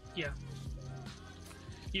 Yeah.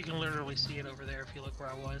 You can literally see it over there if you look where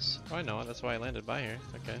I was. Oh, I know. That's why I landed by here.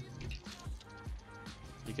 Okay.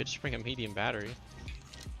 You could just bring a medium battery.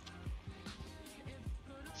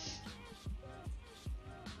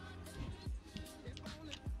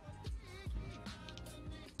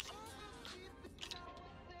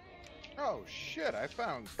 Oh shit, I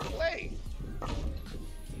found clay!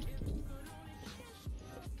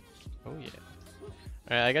 Oh yeah.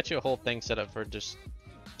 Alright, I got you a whole thing set up for just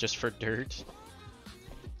for dirt.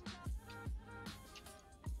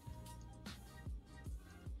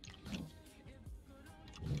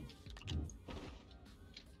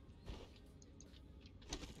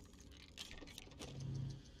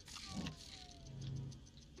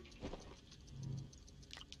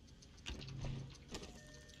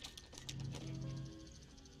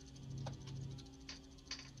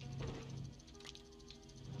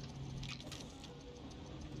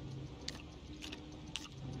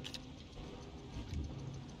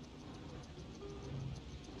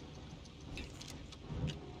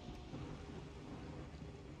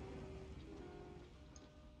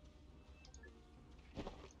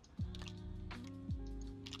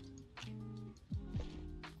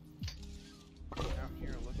 Out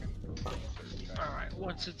here looking for research Alright,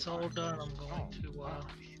 once it's all done, I'm going to,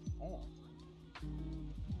 Oh.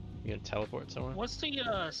 You gonna teleport somewhere? What's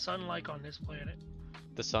the, sun like on this planet?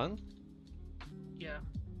 The sun? Yeah.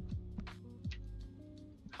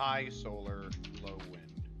 High solar, low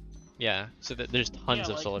wind. Yeah. So there's tons Yeah, of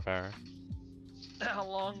like- solar power. How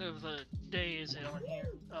long of the day is it on here?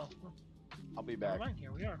 Oh, I'll be never back. mind,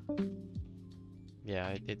 here we are.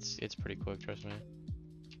 Yeah, it's pretty quick. Trust me.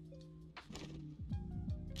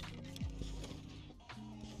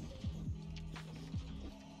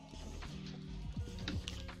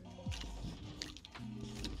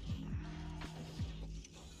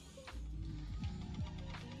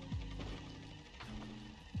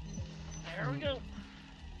 There we go.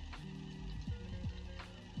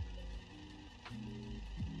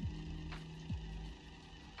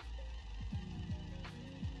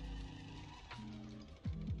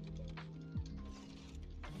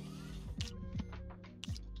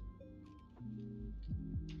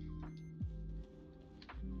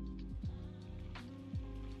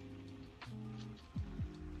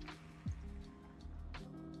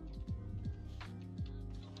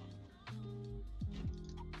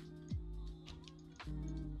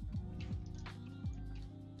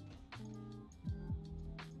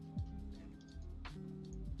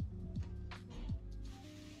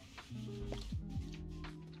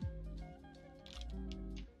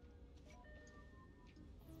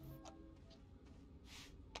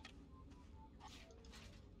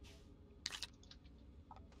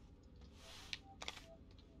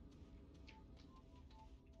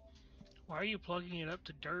 Why are you plugging it up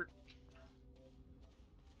to dirt?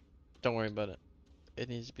 Don't worry about it. It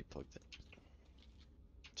needs to be plugged in.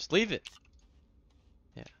 Just leave it.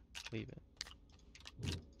 Yeah, leave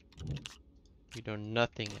it. You know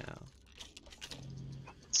nothing now.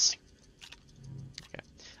 Okay.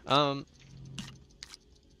 Alright,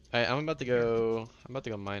 I'm about to go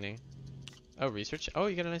mining. Oh, research. Oh,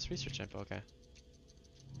 you got a nice research info. Okay.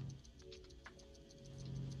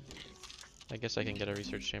 I guess I can get a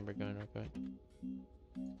research chamber going real quick.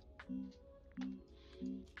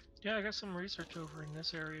 Yeah, I got some research over in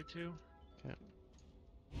this area too. Okay.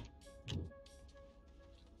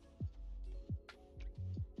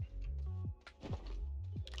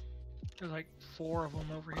 There's like 4 of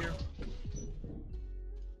them over here.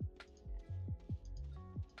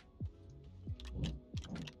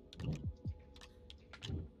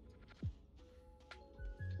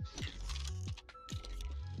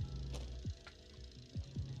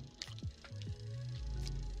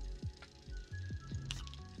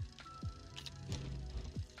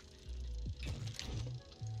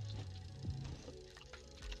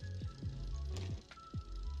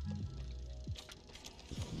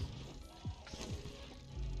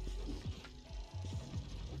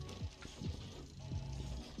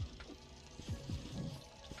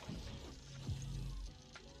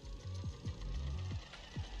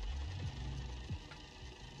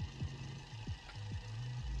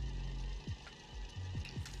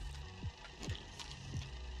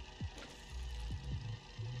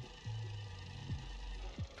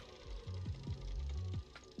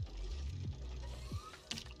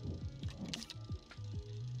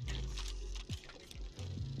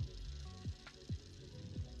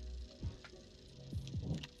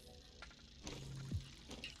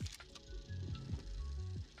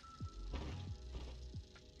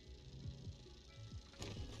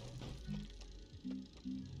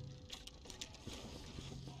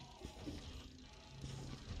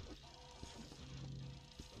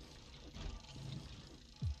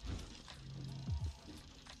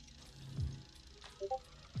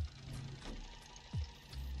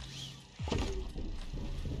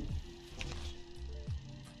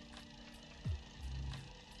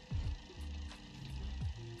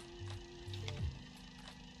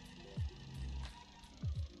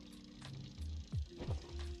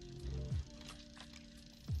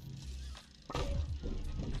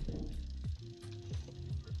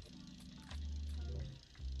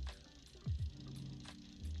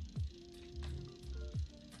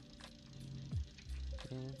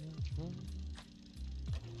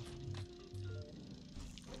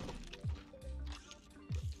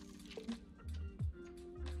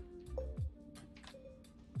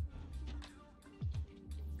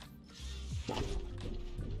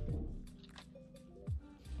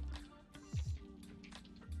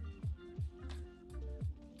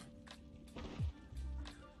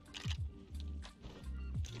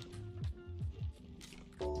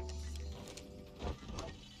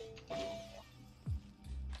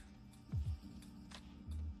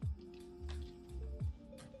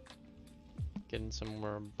 Getting some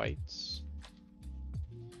more bites.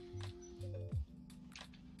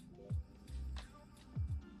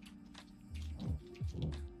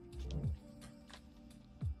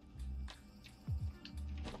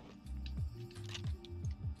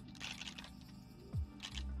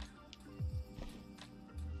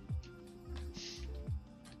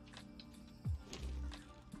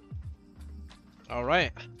 All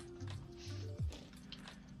right.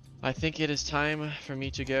 I think it is time for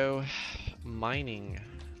me to go mining.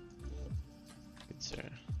 Good sir.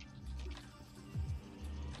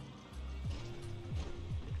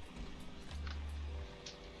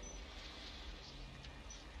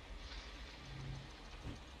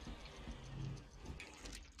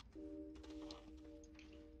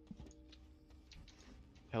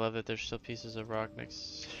 love that there's still pieces of rock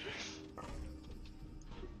next.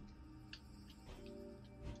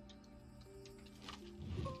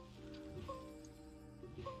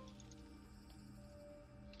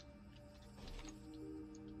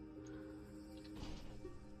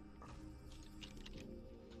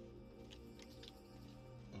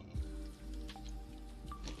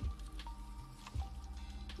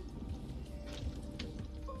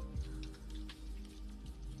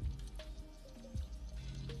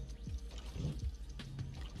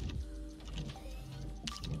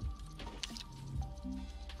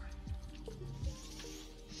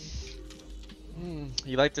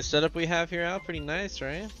 You like the setup we have here, Al? Pretty nice,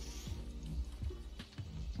 right?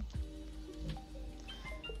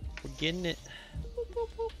 We're getting it. Boop, boop,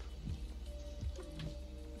 boop.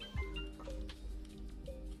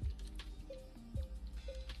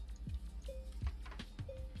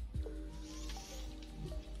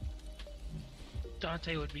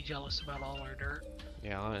 Dante would be jealous about all our dirt.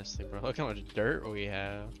 Yeah, honestly, bro. Look how much dirt we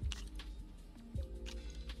have.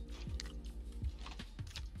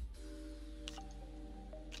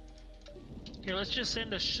 Here, let's just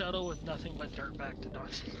send a shuttle with nothing but dirt back to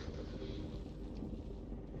Dante.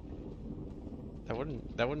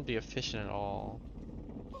 That wouldn't be efficient at all.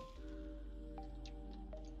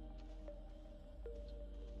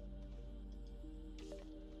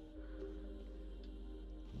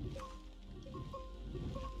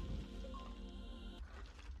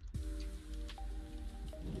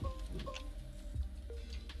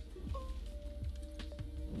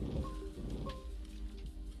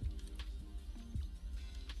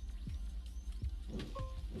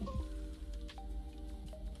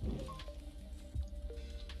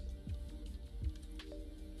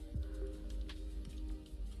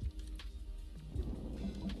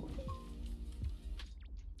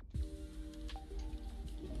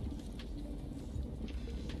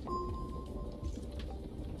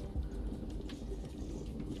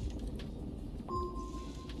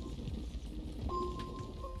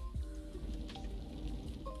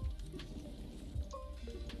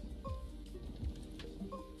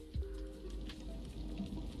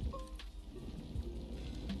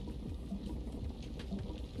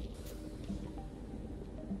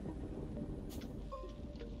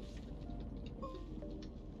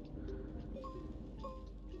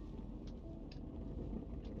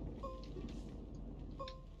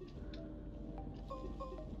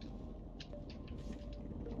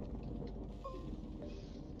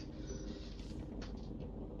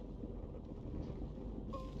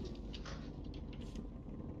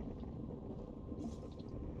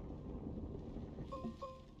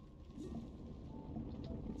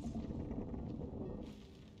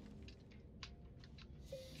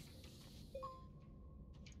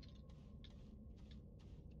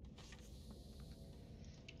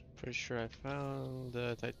 Pretty sure I found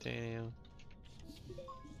the titanium.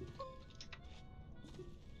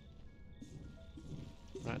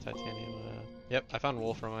 Not titanium. Yep, I found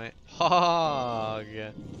wolframite. Hog.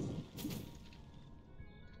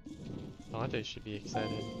 Dante should be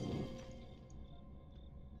excited.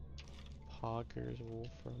 Poggers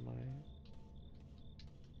wolframite.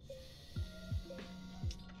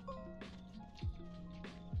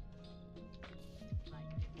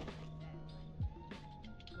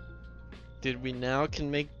 Dude, we now can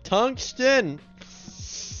make tungsten!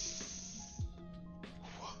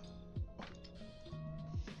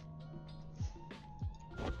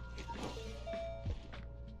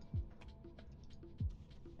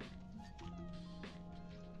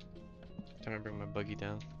 Time to bring my buggy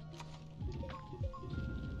down.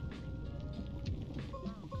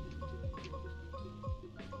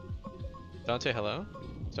 Dante, hello?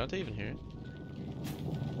 Is Dante even here?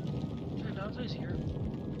 Yeah, Dante's here.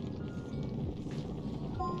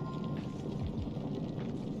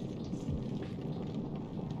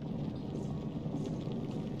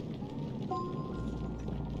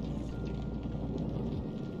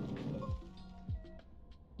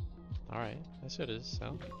 Alright, that's what it is,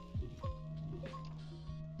 so.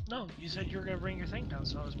 No, you said you were gonna bring your thing down,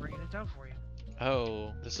 so I was bringing it down for you.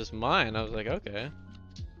 Oh, this is mine. I was like, okay.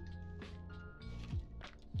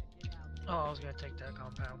 Oh, I was gonna take that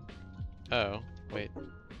compound. Oh, wait.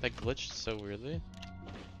 That glitched so weirdly.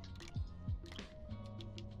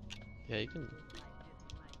 Yeah, you can.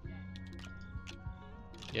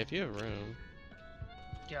 Yeah, if you have room.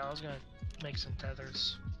 Yeah, I was gonna make some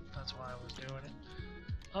tethers. That's why I was doing it.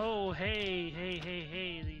 Oh, hey,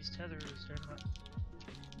 these tethers, they're not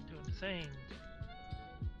doing the thing.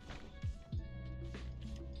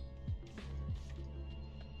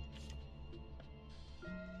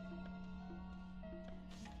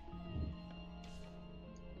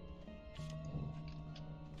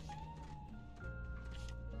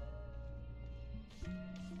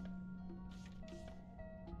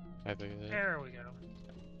 I figured that. There we go.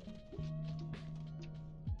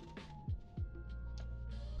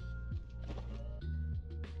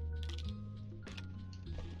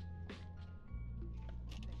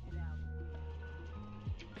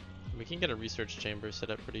 We can get a research chamber set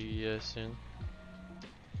up pretty soon.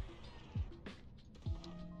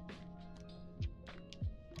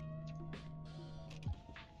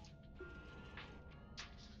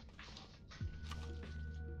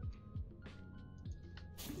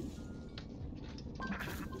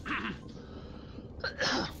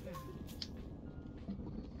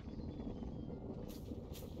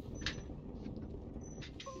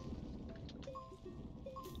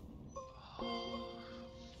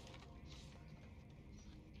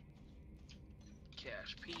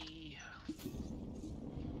 Cash P.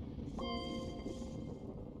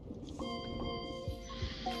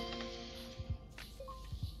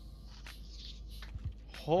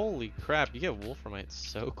 Holy crap, you get wolframite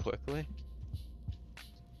so quickly.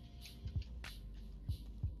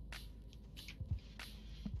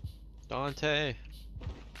 Dante.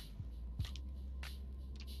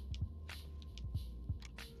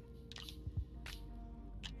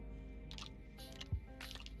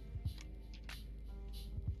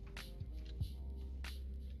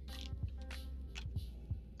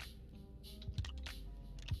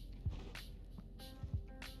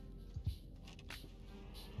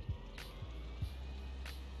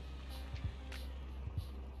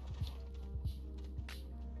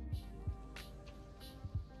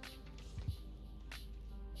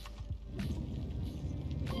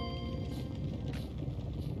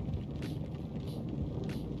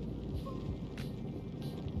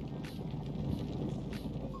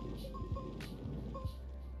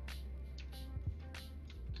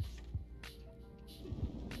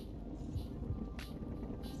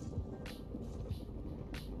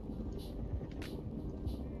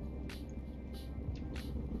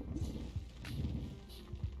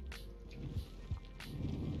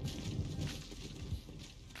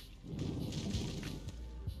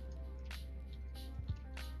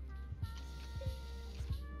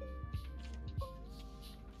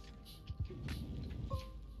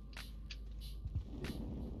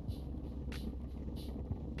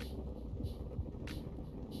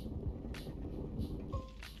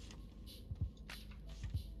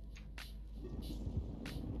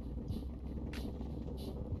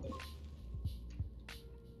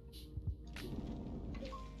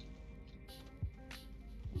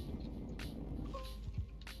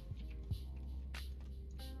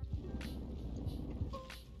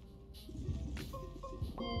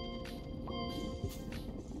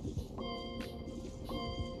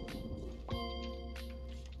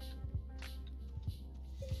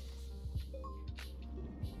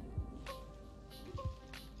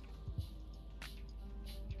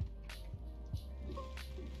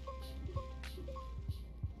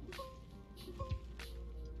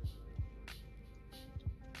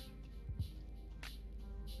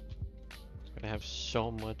 I have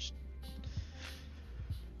so much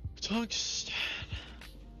tungsten.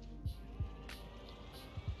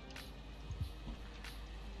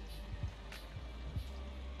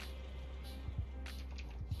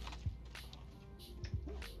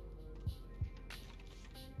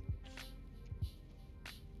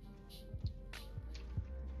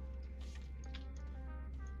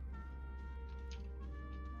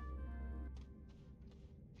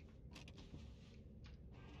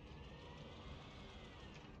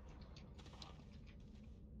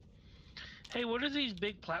 Hey, what do these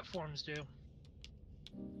big platforms do?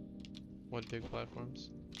 What big platforms?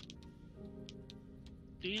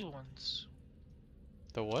 These ones.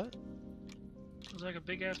 The what? There's like a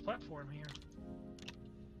big ass platform here.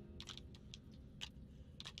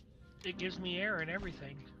 It gives me air and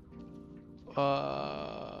everything.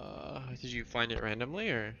 Did you find it randomly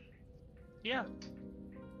or? Yeah.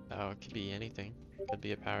 Oh, it could be anything. Could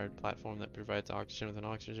be a powered platform that provides oxygen with an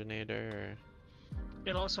oxygenator, or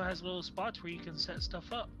It also has little spots where you can set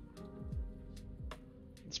stuff up.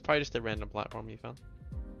 it's probably just a random platform you found.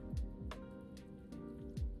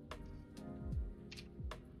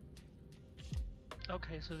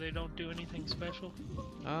 Okay, so they don't do anything special?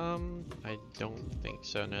 I don't think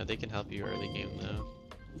so. No, they can help you early game though.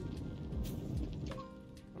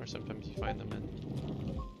 Or sometimes you find them in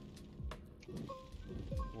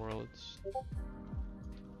worlds.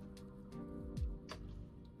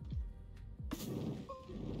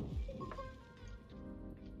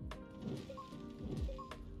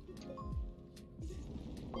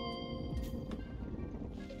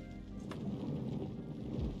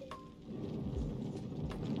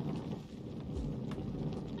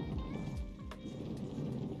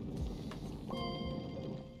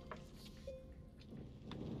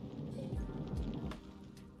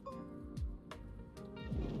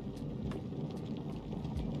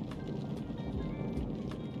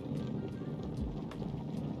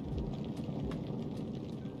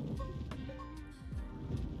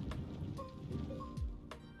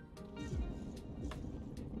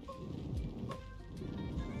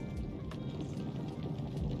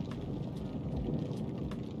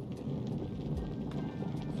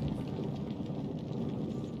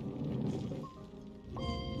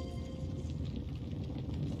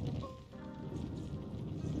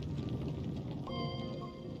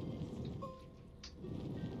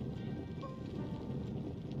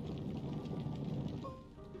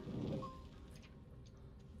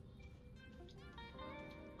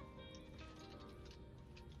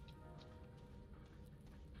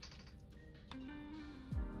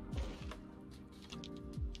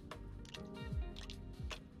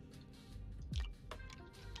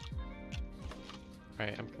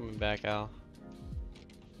 Alright, I'm coming back, Al.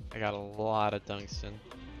 I got a lot of tungsten.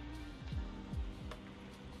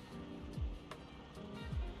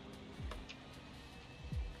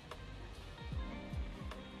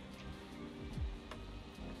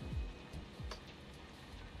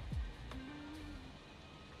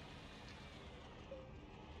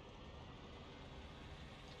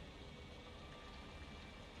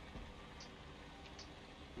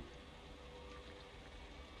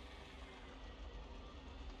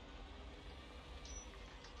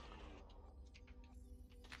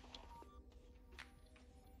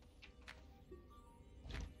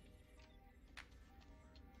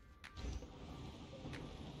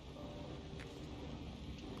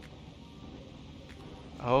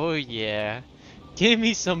 Oh yeah. Give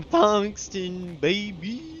me some tungsten,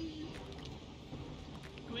 baby.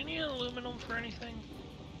 Do we need aluminum for anything?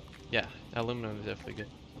 Yeah, aluminum is definitely good.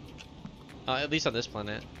 At least on this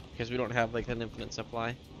planet, because we don't have like an infinite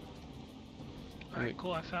supply. Alright,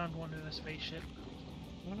 cool. I found one in a spaceship.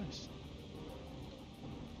 Oh, nice.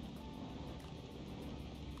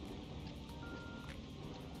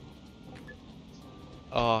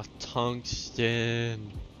 Oh,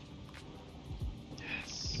 tungsten.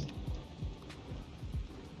 Yes.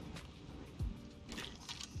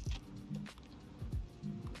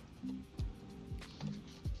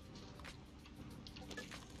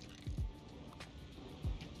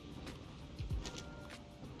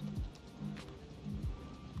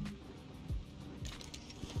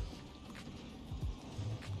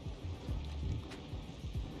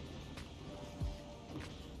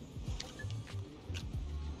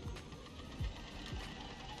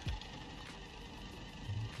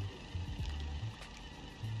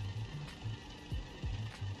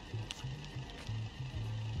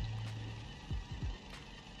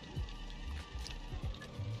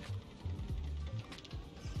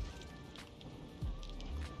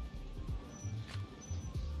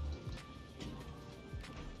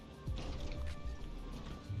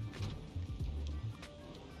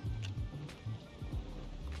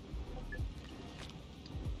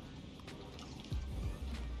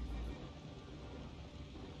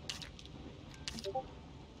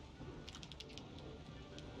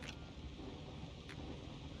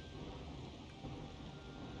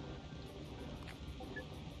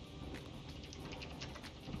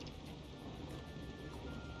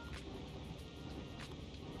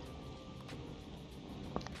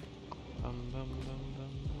 Bum bum bum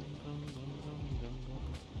bum bum bum bum bum bum bum.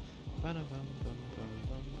 Ba-da bum bum bum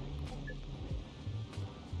bum bum bum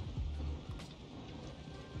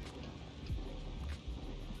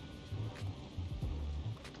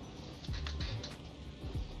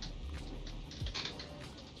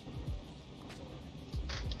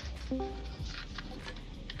bum.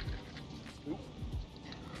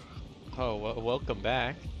 Oh, well, welcome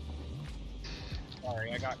back.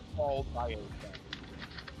 Sorry, I got called by a friend.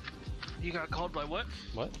 You got called by what?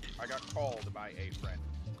 What? I got called by a friend.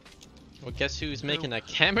 Well, guess who's making a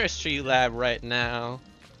chemistry lab right now?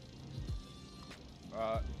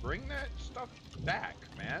 Bring that stuff back,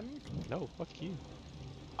 man. No, fuck you.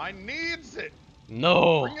 I needs it.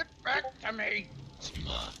 No! Bring it back to me.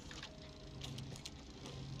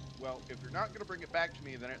 Well, if you're not gonna bring it back to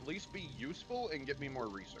me, then at least be useful and get me more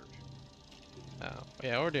research. Oh,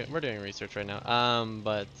 yeah, we're doing research right now.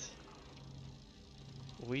 But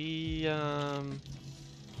we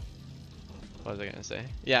what was I gonna say?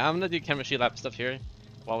 Yeah, I'm gonna do chemistry lab stuff here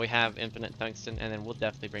while we have infinite tungsten, and then we'll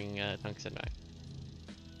definitely bring tungsten back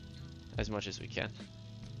as much as we can.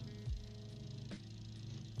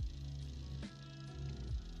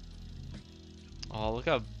 Oh, look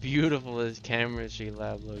how beautiful this chemistry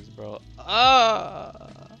lab looks, bro.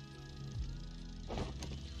 Ah!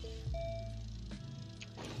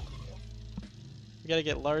 We gotta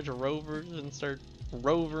get large rovers and start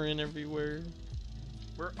rovering everywhere.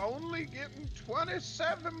 We're only getting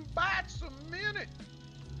 27 bytes a minute.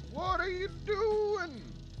 What are you doing?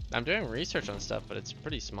 I'm doing research on stuff, but it's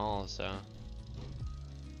pretty small, so.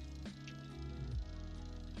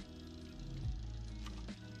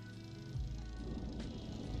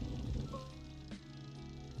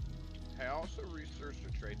 I also researched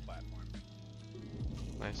a trade platform.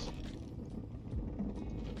 Nice.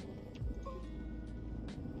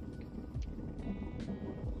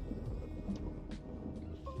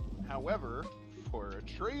 However, for a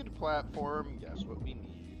trade platform, guess what we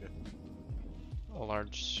need? A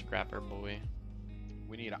large scrapper boy.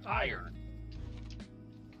 We need iron.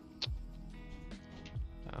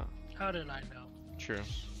 Oh, How did I know? true.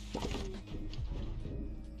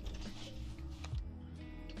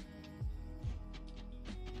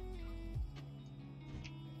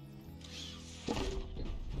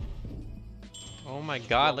 my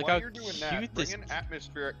god, look while how you're doing cute that, this bring an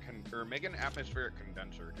atmospheric or make an atmospheric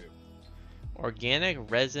condenser too. organic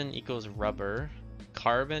resin equals rubber,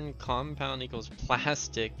 carbon compound equals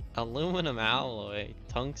plastic, aluminum alloy,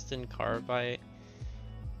 tungsten carbide.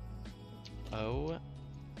 Oh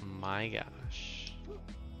my gosh.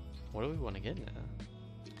 What do we want to get now?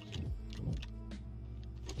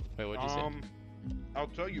 Wait, what'd you say? I'll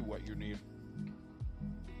tell you what you need.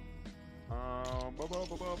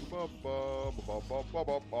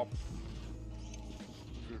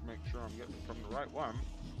 Just make sure I'm getting from the right one.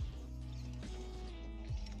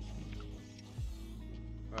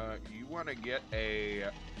 You want to get a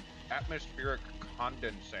atmospheric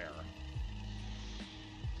condenser.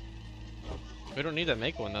 We don't need to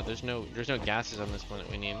make one though. There's no gases on this planet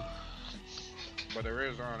we need. But there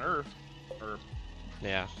is on Earth, or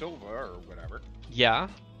Yeah. Silva, or whatever. Yeah.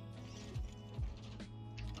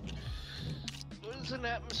 What does an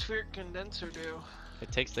atmospheric condenser do?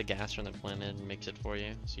 It takes the gas from the planet and makes it for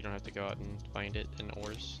you, so you don't have to go out and find it in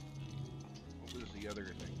ores. What was the other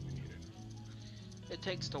thing we needed? It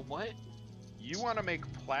takes the what? You want to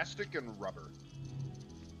make plastic and rubber.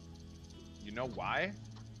 You know why?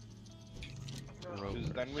 Because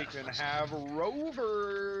then we can have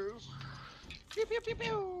rovers. Pew pew pew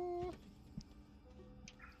pew.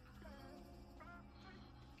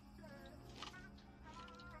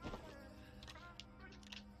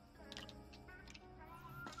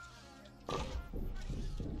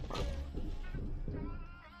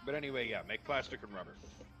 But anyway, yeah, make plastic and rubber.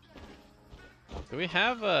 Do we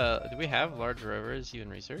have large rovers even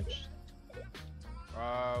researched?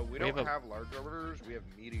 We don't have large rovers. We have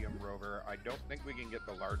medium rover. I don't think we can get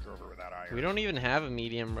the large rover without iron. We don't even have a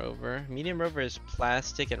medium rover. Medium rover is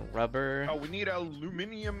plastic and rubber. Oh, we need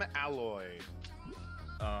aluminum alloy.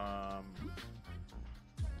 And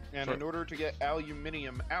in order to get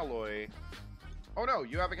aluminium alloy, oh no,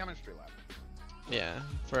 you have a chemistry lab. Yeah.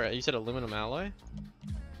 You said aluminum alloy?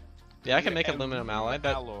 Yeah, I can make aluminum alloy.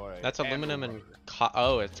 That's aluminum and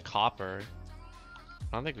oh, it's copper.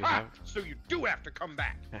 I don't think we have. So you do have to come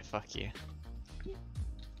back. Ah, fuck you.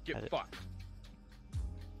 Get fucked.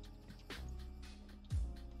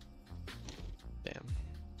 Damn.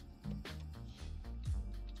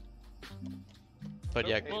 But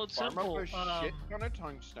yeah, Well, it's farm simple. up a shit ton of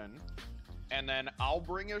tungsten, and then I'll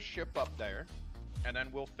bring a ship up there, and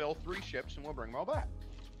then we'll fill 3 ships and we'll bring them all back.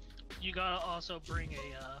 You gotta also bring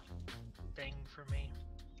a thing for me.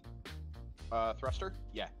 Thruster?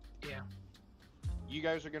 Yeah. Yeah. You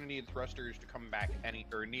guys are gonna need thrusters to come back need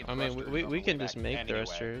I mean, thrusters we on we the can way just back make anyway.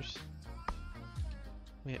 thrusters.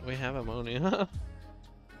 We have ammonia.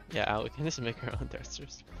 Yeah, we can just make our own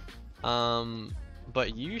thrusters.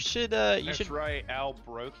 But you should That's right, Al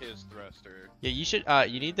broke his thruster. Yeah, you should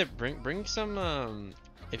you need to bring some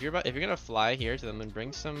if you're gonna fly here to the moon,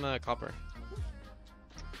 bring some copper.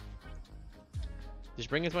 Just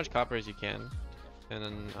bring as much copper as you can, and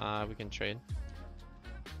then we can trade.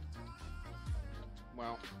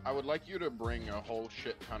 Well, I would like you to bring a whole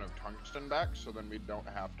shit ton of tungsten back, so then we don't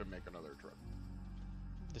have to make another trip.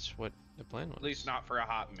 That's what the plan was. At least not for a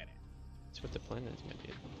hot minute. That's what the plan is, my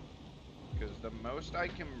dude. Because the most I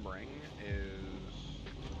can bring is...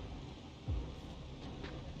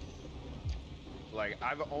 like,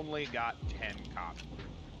 I've only got 10 copper.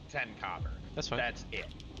 10 copper. That's fine. That's it.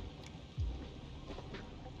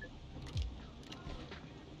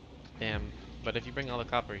 Damn. But if you bring all the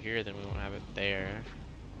copper here, then we won't have it there.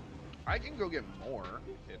 I can go get more.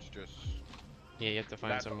 It's just... Yeah, you have to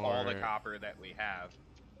find that's some more. all the copper that we have.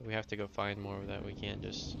 We have to go find more of that. We can't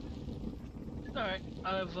just... Alright,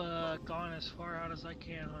 I've gone as far out as I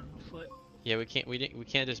can on foot. Yeah, we can't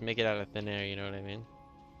just make it out of thin air, you know what I mean?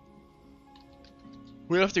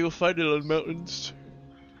 We have to go find it on mountains.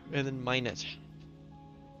 And then mine it.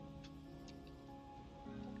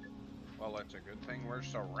 Well, it's a good thing we're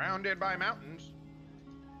surrounded by mountains.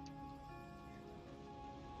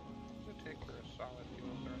 What does it take for a solid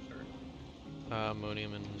fuel thruster?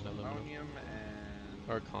 Ammonium and aluminum. Ammonium and...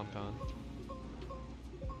 Or compound.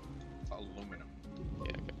 aluminum.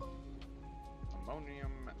 Yeah, okay.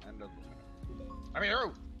 Ammonium and aluminum. I mean,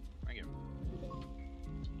 oh! Thank you.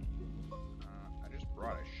 I just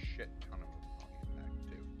brought a shit ton of ammonium back,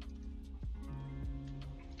 too.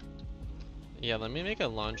 Yeah, let me make a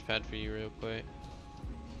launch pad for you real quick.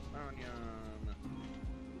 Ammonium.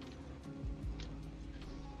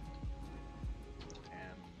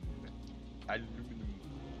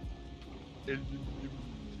 And aluminum.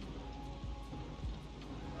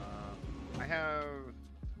 I have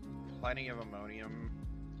plenty of ammonium,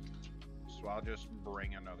 so I'll just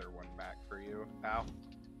bring another one back for you, pal.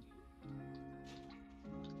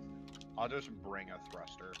 I'll just bring a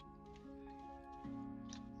thruster.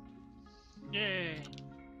 Yay.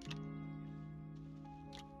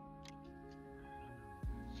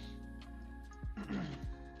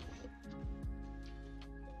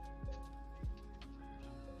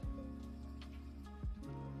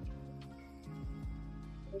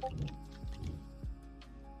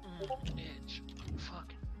 Itch.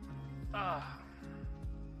 Fucking. Ah.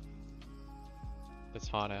 It's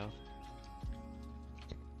hot out.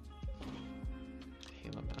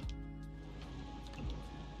 Heal him out.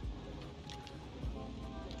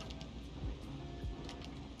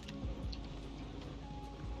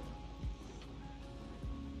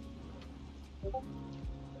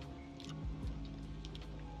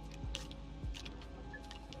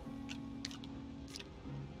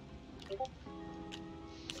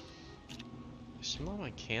 I smell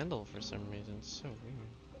my candle for some reason. It's so weird.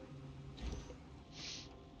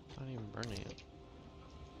 Not even burning it.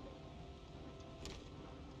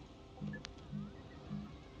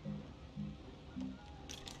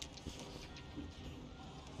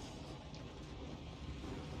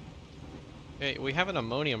 Hey, we have an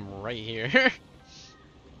ammonium right here.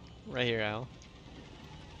 Right here, Al.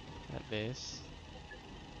 At base.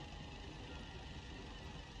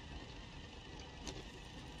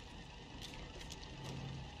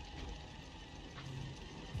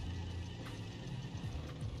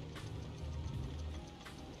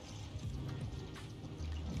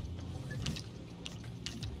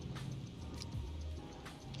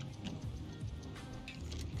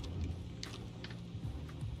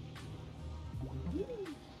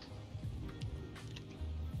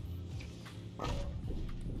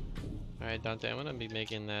 Alright, Dante, I'm gonna be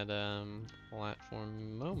making that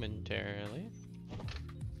platform momentarily.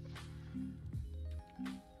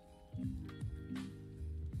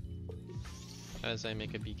 As I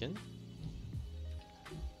make a beacon.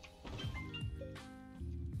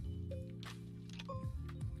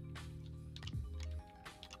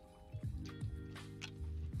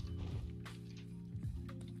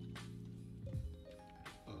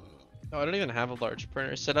 Oh, I don't even have a large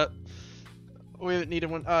printer set up. We needed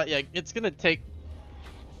one. Yeah, it's gonna take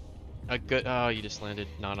a good. Oh, you just landed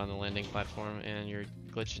not on the landing platform and you're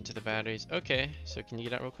glitched into the batteries. Okay, so can you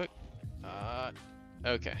get out real quick?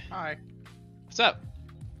 Okay. Hi. What's up?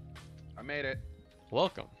 I made it.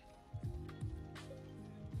 Welcome.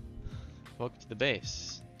 Welcome to the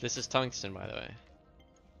base. This is tungsten, by the way.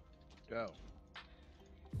 Go.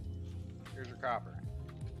 Here's your copper.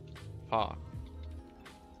 Ha.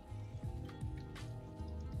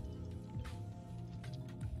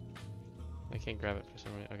 I can't grab it for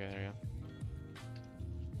some reason. Okay, there you go.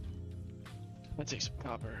 Let's take some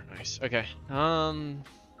copper. Nice. Okay. I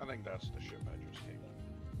think that's the ship I just came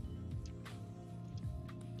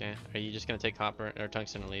to. Okay. Are you just gonna take copper or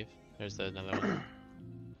tungsten and leave? There's another one.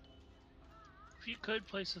 If you could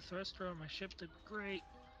place a thruster on my ship, that'd be great.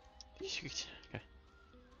 Shoot. Okay.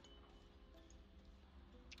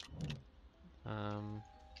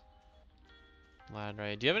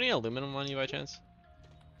 Laterite. Do you have any aluminum on you by chance?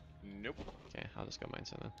 Nope. Okay, I'll just go mine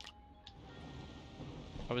some then.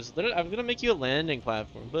 I was gonna make you a landing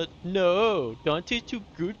platform, but no, Dante's too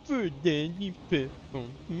good for a landing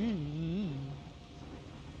platform.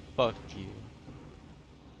 Fuck you.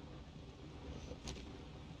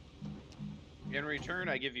 In return,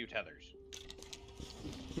 I give you tethers.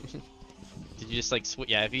 Did you just like switch?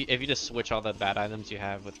 Yeah, if you just switch all the bad items you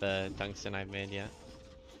have with the tungsten I've made, yeah.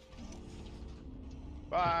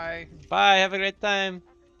 Bye. Bye. Have a great time.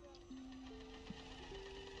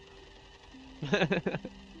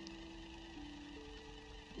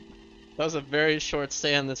 That was a very short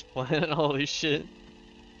stay on this planet. Holy shit.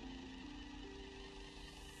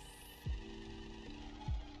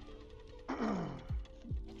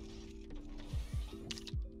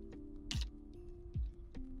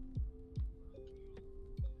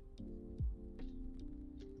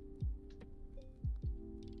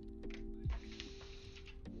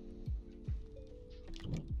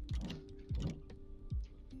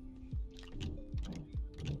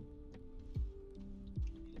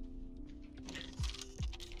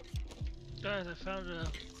 Guys, I found a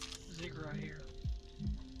ziggurat here.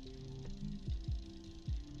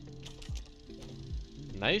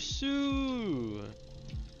 Nice-oo.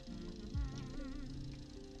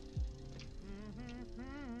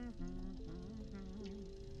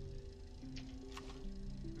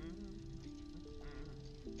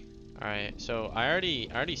 Alright, so I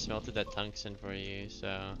already smelted that tungsten for you,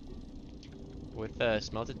 so with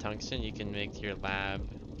smelted tungsten you can make your lab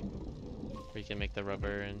where you can make the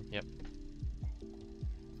rubber and yep.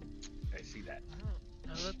 I see that.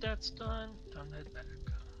 Now that that's done, time to head back.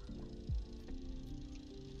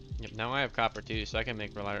 Yep, now I have copper too, so I can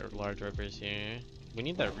make large rovers here. We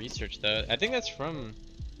need that research though. I think that's from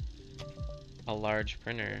a large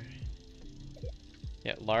printer.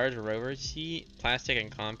 Yeah, large rover seat, plastic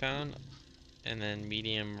and compound, and then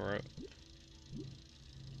medium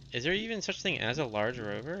Is there even such thing as a large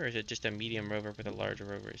rover, or is it just a medium rover with a large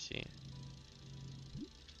rover seat?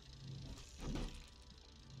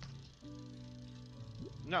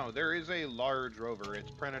 No, there is a large rover.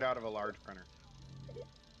 It's printed out of a large printer.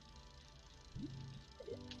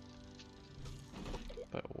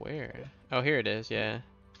 But where? Oh, here it is, yeah.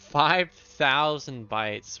 5,000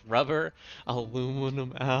 bytes. Rubber,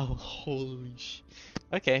 aluminum, holy sh...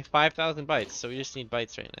 Okay, 5,000 bytes, so we just need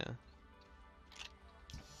bytes right now.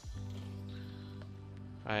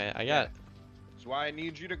 Alright, I got... That's why I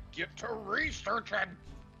need you to get to researching!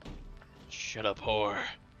 Shut up, whore.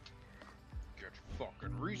 Get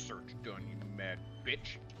fucking research done, you mad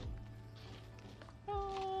bitch.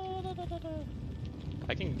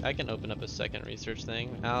 I can open up a second research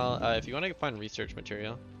thing. Al, if you want to find research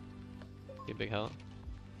material, be a big help.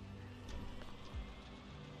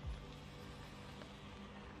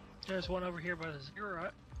 There's one over here by the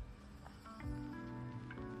ziggurat.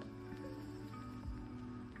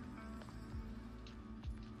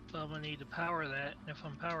 So I'm gonna need to power that. And if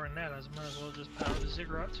I'm powering that, I might as well just power the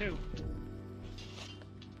ziggurat too.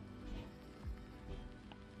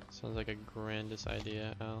 Sounds like a grandest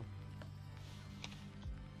idea, Al.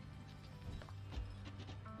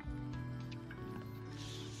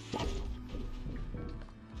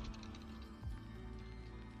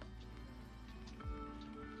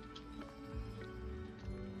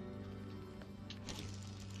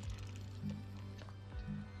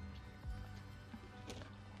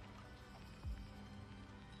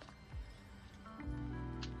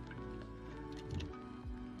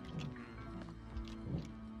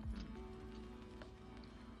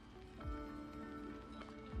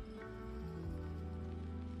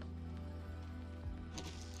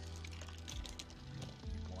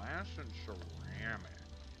 Glass and ceramic.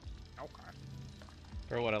 Okay.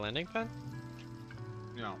 For what, a landing pad?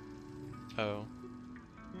 No. Oh.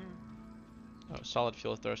 Oh, solid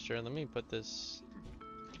fuel thruster. Let me put this...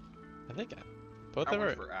 I think both That of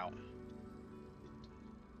one's our... for Al.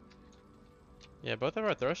 Yeah, both of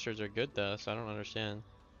our thrusters are good though, so I don't understand.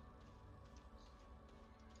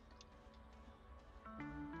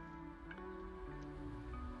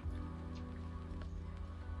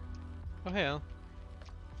 Oh, hey, Al.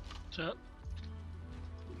 What's up?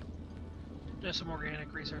 There's some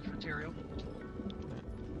organic research material.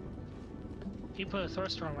 He put a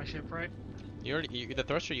thruster on my ship, right? The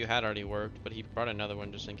thruster you had already worked, but he brought another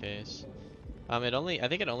one just in case. I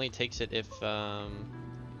think it only takes it if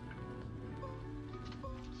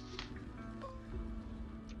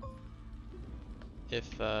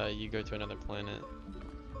you go to another planet.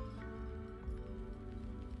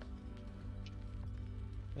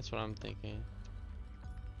 That's what I'm thinking.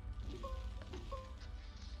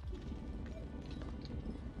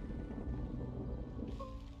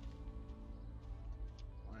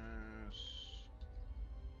 Glass.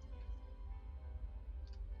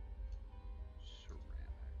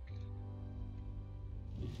 Ceramic.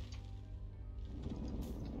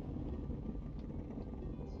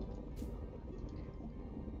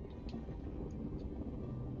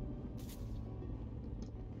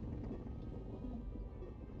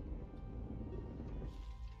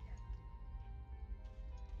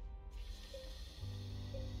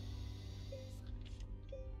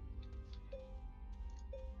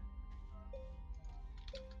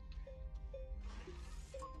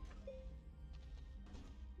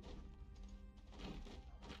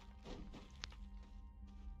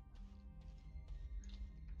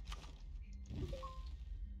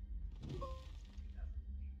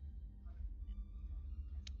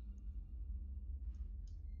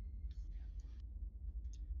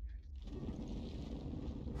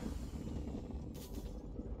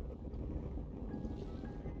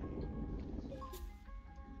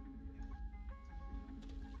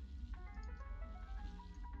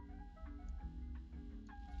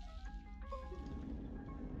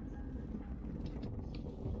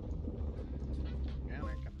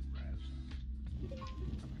 Organic and resin.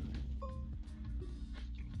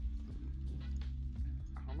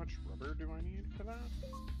 How much rubber do I need for that?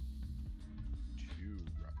 2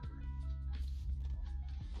 rubber.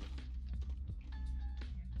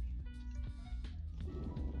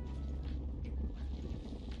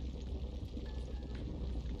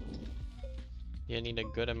 You need a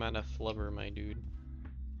good amount of flubber, my dude.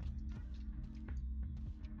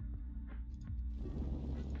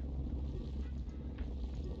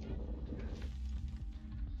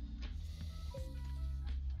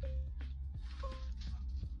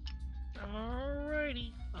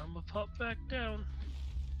 back down.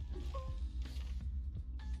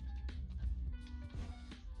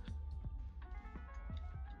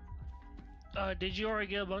 Did you already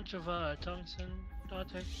get a bunch of tungsten,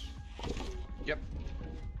 Dante? Yep.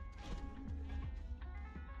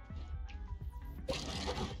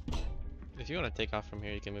 If you want to take off from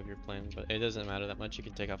here, you can move your plane, but it doesn't matter that much. You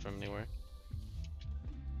can take off from anywhere.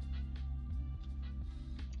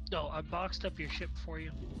 No, I boxed up your ship for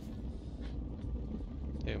you.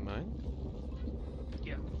 Do you mind?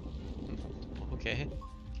 Yeah. Okay.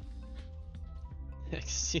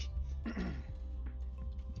 See.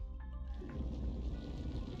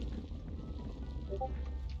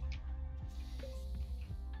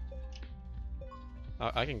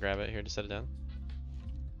 I can grab it here to set it down.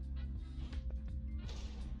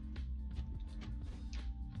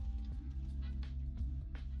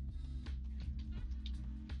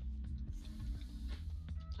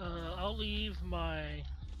 I'll leave my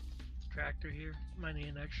tractor here. Might need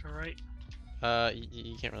an extra, right?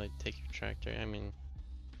 You can't really take your tractor. I mean,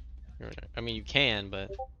 you can, but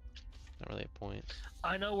not really a point.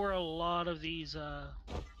 I know where a lot of these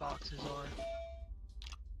boxes are.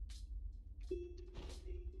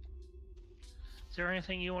 Is there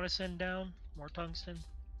anything you want to send down? More tungsten?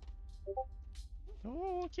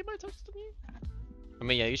 Oh, keep my tungsten here. I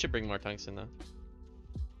mean, yeah, you should bring more tungsten though.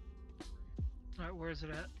 Alright, where is it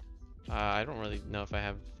at? I don't really know if I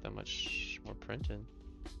have that much more printed.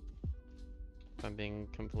 If I'm being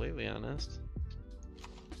completely honest.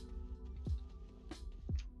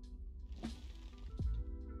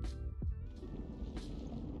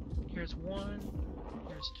 Here's one.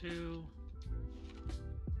 Here's two.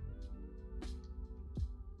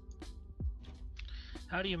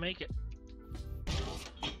 How do you make it?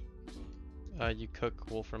 You cook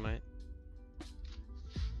wolframite.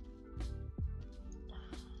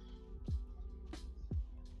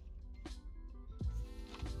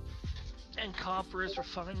 And copper is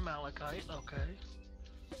refined malachite. Okay.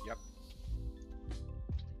 Yep.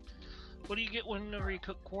 What do you get whenever you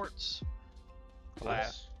cook quartz?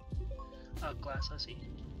 Glass. Glass, I see.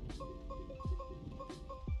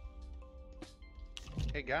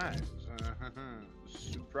 Hey guys,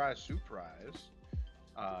 surprise, surprise.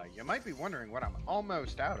 You might be wondering what I'm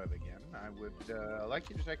almost out of again. I would like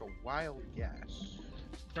you to take a wild guess.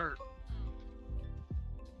 Dirt.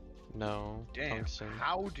 No, Damn, tungsten.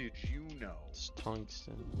 how did you know? It's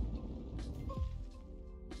tungsten.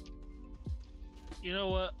 You know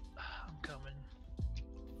what? I'm coming.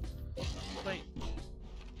 Wait.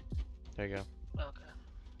 There you go. Okay.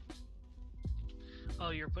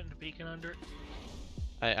 Oh, you're putting a beacon under it?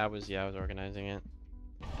 I was organizing it.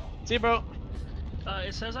 See you, bro.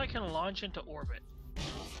 It says I can launch into orbit.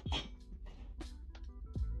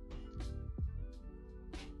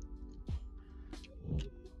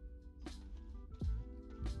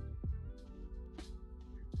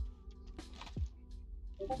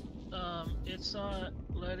 It's not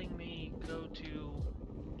letting me go to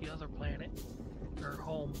the other planet or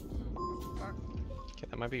home. Okay,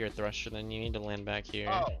 that might be your thruster. Then you need to land back here.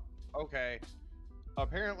 Oh, okay.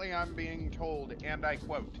 Apparently I'm being told, and I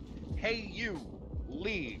quote, "Hey you,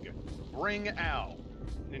 League, bring Al,"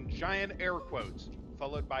 in giant air quotes,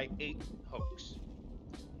 followed by 8 hooks.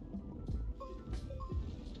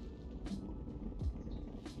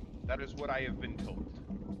 That is what I have been told.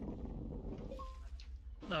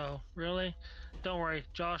 Oh, really? Don't worry.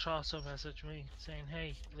 Josh also messaged me saying,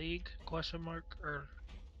 "Hey, League?" Question mark or.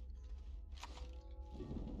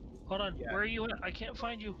 Hold on. Yeah. Where are you at? I can't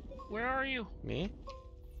find you. Where are you? Me?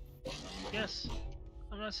 Yes.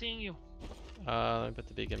 I'm not seeing you. Let me put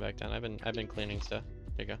the beacon back down. I've been cleaning stuff.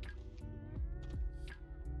 There you go.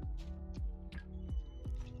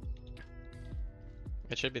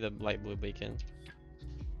 It should be the light blue beacon.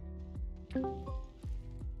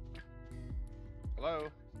 Hello?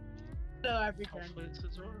 So everything. Hopefully it's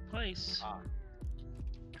the right place. I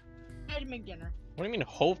had to make dinner. What do you mean?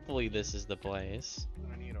 Hopefully this is the place.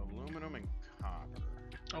 I need aluminum and copper.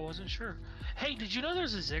 I wasn't sure. Hey, did you know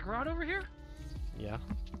there's a ziggurat over here? Yeah.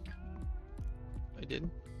 I did.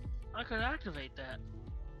 I could activate that.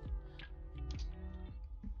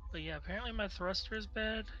 But yeah, apparently my thruster is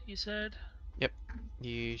bad, you said. Yep.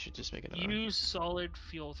 You should just make another one. Use solid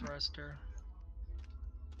fuel thruster.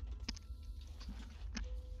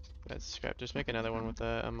 That's scrap. Just make another one with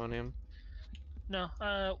the ammonium. No,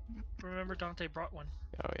 remember Dante brought one.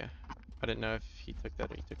 Oh yeah. I didn't know if he took that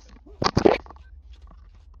or he took that.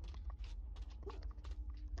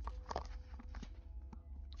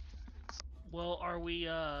 Well, are we,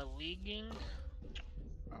 leaguing?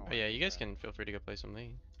 Oh yeah, you guys can feel free to go play some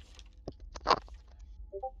league.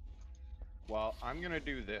 Well, I'm gonna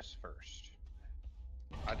do this first.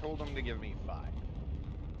 I told them to give me 5.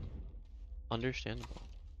 Understandable.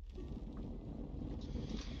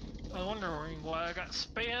 I was wondering why I got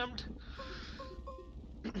spammed.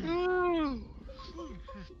 Because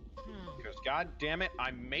god damn it,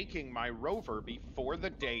 I'm making my rover before the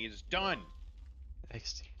day is done.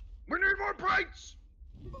 XD. We need more bites!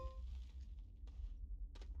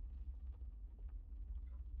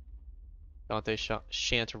 Dante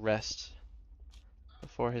shan't rest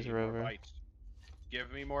before his Need more rover. bites.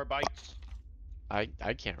 Give me more bites. I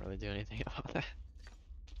can't really do anything about that.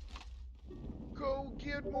 Go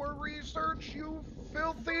get more research, you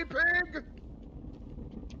filthy pig!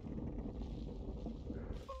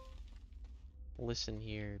 Listen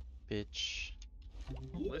here, bitch.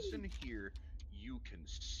 Listen here, you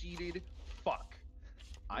conceited fuck.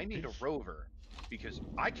 I need a rover because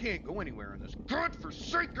I can't go anywhere on this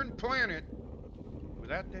godforsaken planet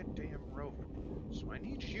without that damn rover. So I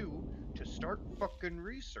need you to start fucking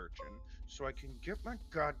researching so I can get my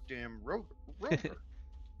goddamn rover.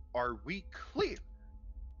 Are we clear?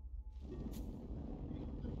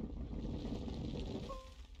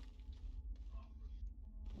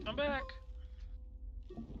 I'm back.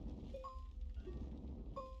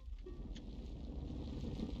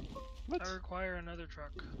 What? I require another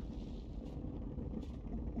truck.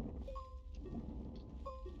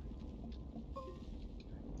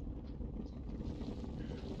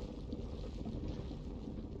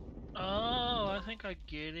 Oh, I think I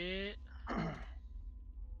get it.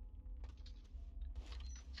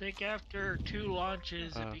 Think after 2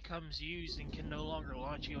 launches, it becomes used and can no longer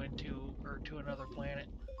launch you into or to another planet.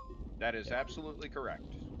 That is absolutely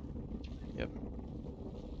correct. Yep.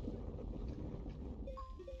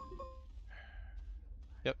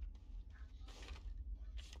 Yep.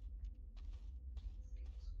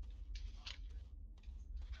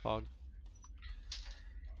 Fog.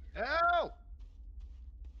 Help!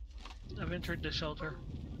 I've entered the shelter.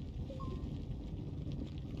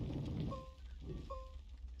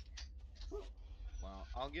 Well,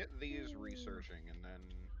 I'll get these researching and then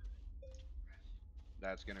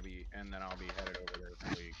that's gonna be, and then I'll be headed over there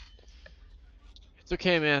for a week. It's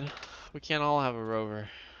okay, man. We can't all have a rover.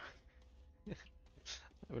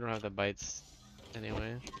 We don't have the bites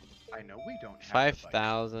anyway. I know we don't have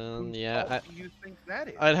 5,000, yeah. What do you think that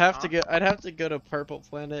is? I'd have huh? to go. I'd have to go to Purple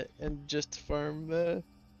Planet and just farm the.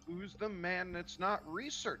 Who's the man that's not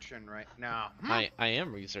researching right now? I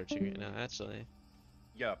am researching it now, actually.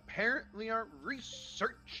 You apparently aren't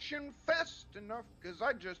researching fast enough because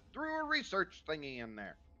I just threw a research thingy in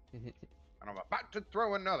there. And I'm about to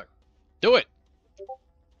throw another. Do it.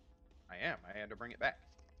 I am. I had to bring it back.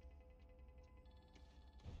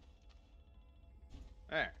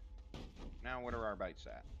 There. Now what are our bites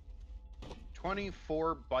at?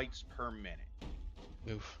 24 bites per minute.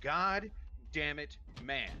 Oof. God damn it,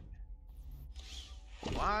 man.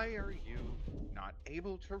 Why are you not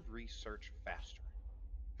able to research faster?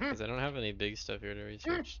 Because I don't have any big stuff here to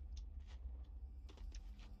research.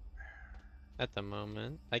 At the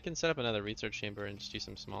moment. I can set up another research chamber and just do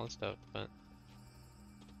some small stuff, but...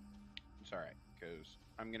 It's alright, because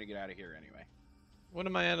I'm going to get out of here anyway. What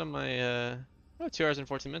am I at on my, oh, 2 hours and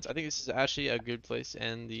 14 minutes. I think this is actually a good place to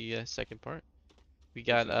end the second part. We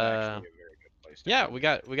got, This is actually a very good place to yeah, end.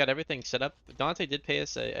 we got everything set up. Dante did pay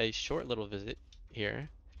us a short little visit here.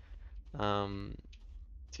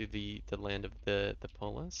 To the land of the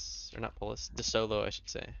Polis, or not Polis, the Solo, I should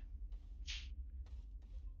say.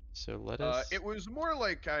 So let us. It was more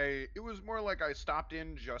like I stopped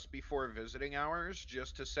in just before visiting hours,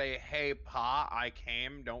 just to say, "Hey, Pa, I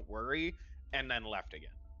came. Don't worry," and then left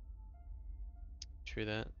again. True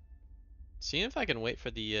that. Seeing if I can wait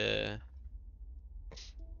for the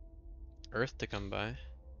Earth to come by.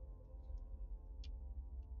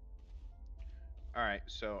 All right,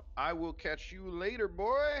 so I will catch you later,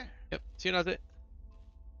 boy. Yep. See you, Dante.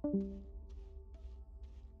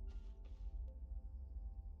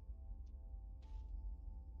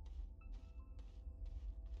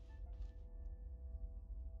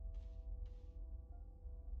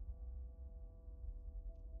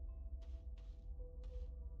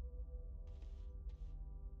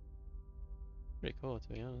 Pretty cool, to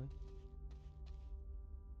be honest.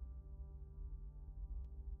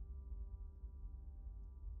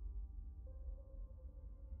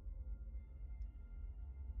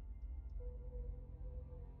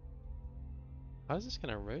 How is this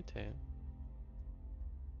gonna rotate?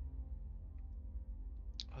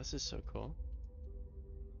 Oh, this is so cool.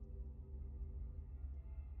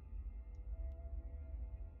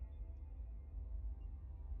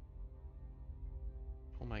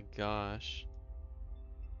 Oh my gosh.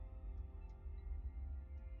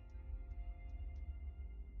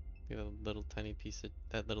 Look at that little tiny piece of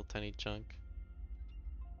that little tiny chunk.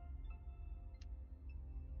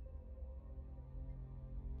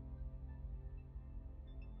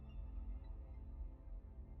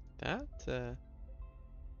 That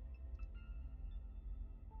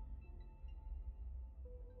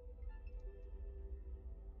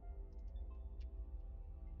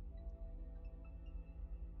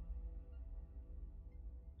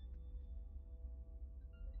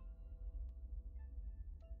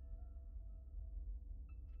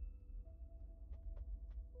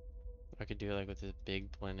I could do like with this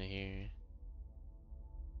big blender here.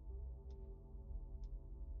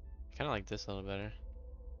 Kind of like this a little better.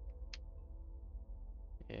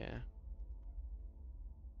 Yeah.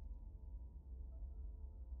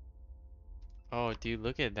 Oh, dude,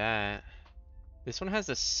 look at that. This one has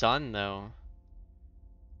the sun though.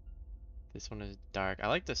 This one is dark. I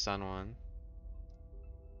like the sun one.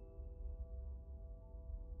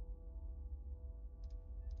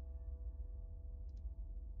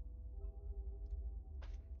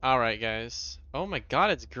 Alright, guys. Oh my god,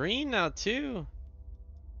 it's green now too.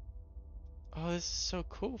 Oh, this is so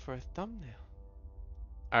cool for a thumbnail.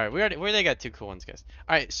 Alright, we already got 2 cool ones, guys.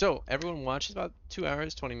 Alright, so everyone watches about 2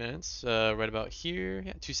 hours, 20 minutes. Right about here.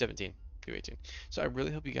 Yeah, 2:17. 2:18. So I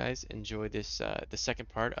really hope you guys enjoy this the second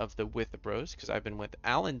part of the With the Bros, because I've been with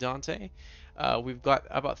Al and Dante. We've got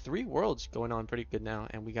about 3 worlds going on pretty good now,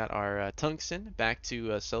 and we got our tungsten back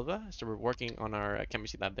to Silva, so we're working on our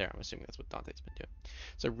chemistry lab there. I'm assuming that's what Dante's been doing.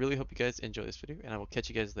 So I really hope you guys enjoy this video, and I will catch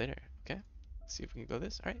you guys later. Okay? See if we can go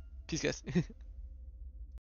this. Alright, peace guys.